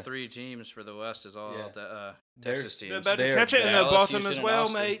The bottom that. three teams for the West is all They're- Texas They're teams. about to They are catch it in the Dallas, bottom Houston, as and well,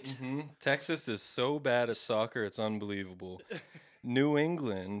 Austin. mate. Texas is so bad at soccer, it's unbelievable. New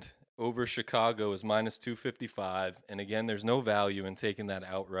England over Chicago is -255. And again, there's no value in taking that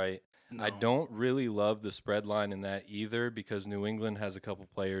outright. No. I don't really love the spread line in that either because New England has a couple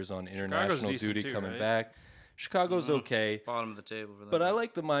players on international decent duty too, coming right? back. Chicago's okay. Bottom of the table for them. But I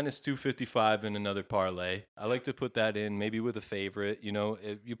like the -255 in another parlay. I like to put that in maybe with a favorite. You know,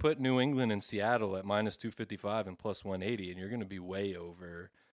 if you put New England and Seattle at -255 and +180, and you're going to be way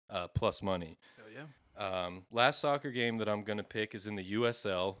over plus money. Hell yeah. Last soccer game that I'm going to pick is in the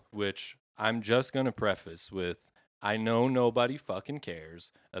USL, which I'm just going to preface with, I know nobody fucking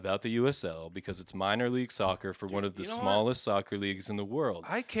cares about the USL because it's minor league soccer for one of the you know what? smallest soccer leagues in the world.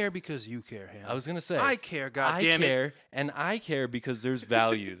 I care because you care, Ham. I was going to say. I care, I goddamn it. care, and I care because there's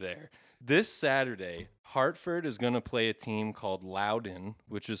value there. This Saturday, Hartford is going to play a team called Loudoun,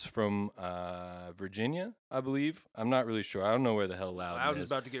 which is from Virginia, I believe. I'm not really sure. I don't know where the hell Loudoun Loudon's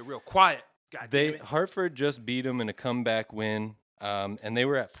is. about to get real quiet. God damn it. Hartford just beat them in a comeback win, and they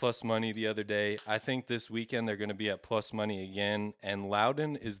were at plus money the other day. I think this weekend they're going to be at plus money again, and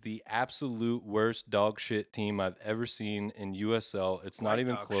Loudoun is the absolute worst dog shit team I've ever seen in USL. It's not White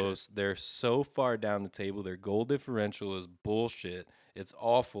even dog close. They're so far down the table. Their goal differential is bullshit. It's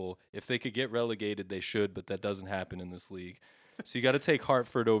awful. If they could get relegated, they should, but that doesn't happen in this league. So you got to take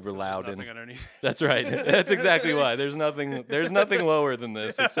Hartford over Loudoun. Nothing underneath. That's right. That's exactly why. There's nothing lower than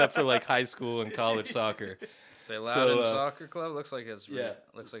this except for like high school and college soccer. Say Loudoun So, Soccer Club looks like it's yeah.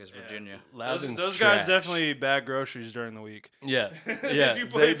 looks like it's Virginia. Loudoun's Those guys trash. definitely bag groceries during the week. Yeah. you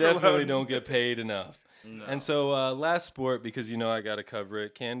play They for definitely Loudoun. don't get paid enough. No. And so last sport, because you know I got to cover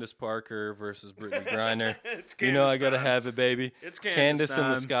it, Candace Parker versus Brittany Griner. You know I got to have it, baby. It's Candace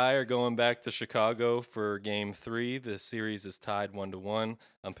and the time. Sky are going back to Chicago for Game 3. The series is tied 1-1.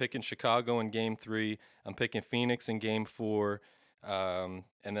 I'm picking Chicago in Game 3. I'm picking Phoenix in Game 4. And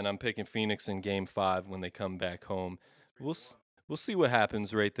then I'm picking Phoenix in Game 5 when they come back home. We'll see what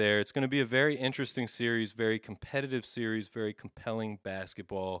happens right there. It's going to be a very interesting series, very competitive series, very compelling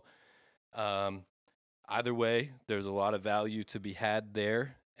basketball. Either way, there's a lot of value to be had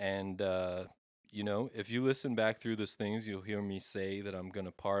there. And, you know, if you listen back through these things, you'll hear me say that I'm going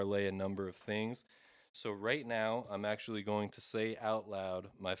to parlay a number of things. So right now, I'm actually going to say out loud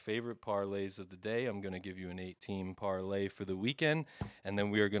my favorite parlays of the day. I'm going to give you an 8-team parlay for the weekend. And then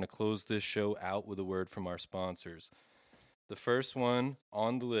we are going to close this show out with a word from our sponsors. The first one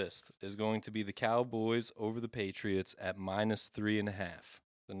on the list is going to be the Cowboys over the Patriots at -3.5.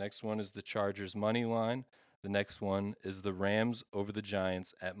 The next one is the Chargers money line. The next one is the Rams over the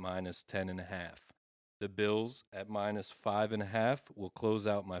Giants at -10.5. The Bills at -5.5 will close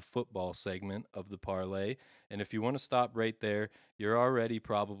out my football segment of the parlay. And if you want to stop right there, you're already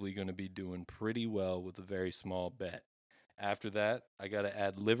probably going to be doing pretty well with a very small bet. After that, I got to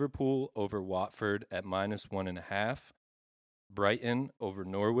add Liverpool over Watford at -1.5. Brighton over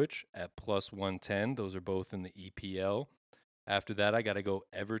Norwich at +110. Those are both in the EPL. After that, I got to go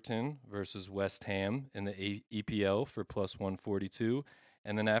Everton versus West Ham in the EPL for +142.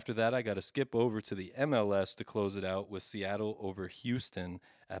 And then after that, I got to skip over to the MLS to close it out with Seattle over Houston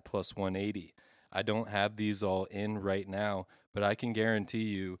at +180. I don't have these all in right now, but I can guarantee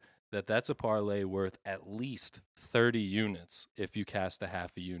you that that's a parlay worth at least 30 units if you cast a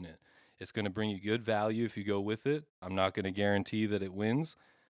half a unit. It's going to bring you good value if you go with it. I'm not going to guarantee that it wins,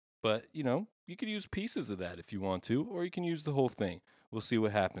 but, you know, you could use pieces of that if you want to, or you can use the whole thing. We'll see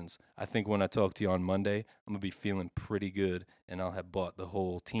what happens. I think when I talk to you on Monday, I'm going to be feeling pretty good, and I'll have bought the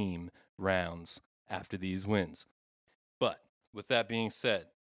whole team rounds after these wins. But with that being said,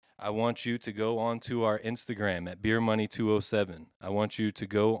 I want you to go onto our Instagram at BeerMoney207. I want you to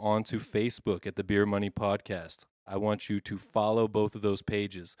go onto Facebook at the Beer Money Podcast. I want you to follow both of those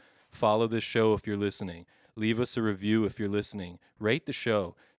pages. Follow this show if you're listening. Leave us a review if you're listening. Rate the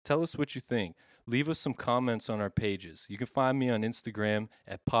show. Tell us what you think. Leave us some comments on our pages. You can find me on Instagram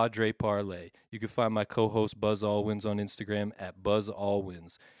at Padre Parlay. You can find my co-host Buzz Allwins on Instagram at Buzz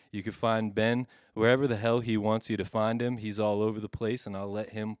Allwins. You can find Ben wherever the hell he wants you to find him. He's all over the place, and I'll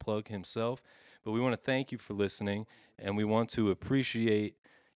let him plug himself. But we want to thank you for listening, and we want to appreciate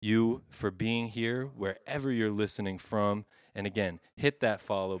you for being here wherever you're listening from. And again, hit that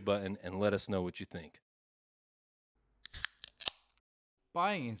follow button and let us know what you think.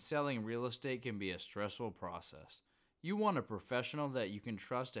 Buying and selling real estate can be a stressful process. You want a professional that you can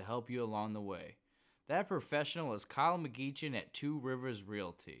trust to help you along the way. That professional is Kyle McGeechan at Two Rivers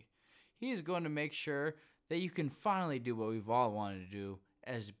Realty. He is going to make sure that you can finally do what we've all wanted to do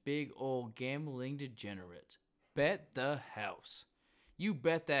as big old gambling degenerates. Bet the house. You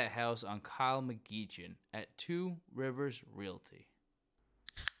bet that house on Kyle McGeechan at Two Rivers Realty.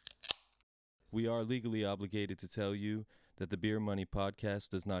 We are legally obligated to tell you that the Beer Money Podcast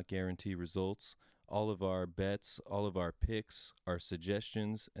does not guarantee results. All of our bets, all of our picks are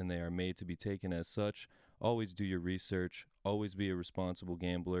suggestions, and they are made to be taken as such. Always do your research. Always be a responsible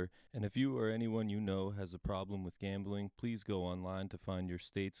gambler. And if you or anyone you know has a problem with gambling, please go online to find your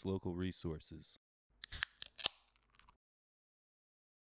state's local resources.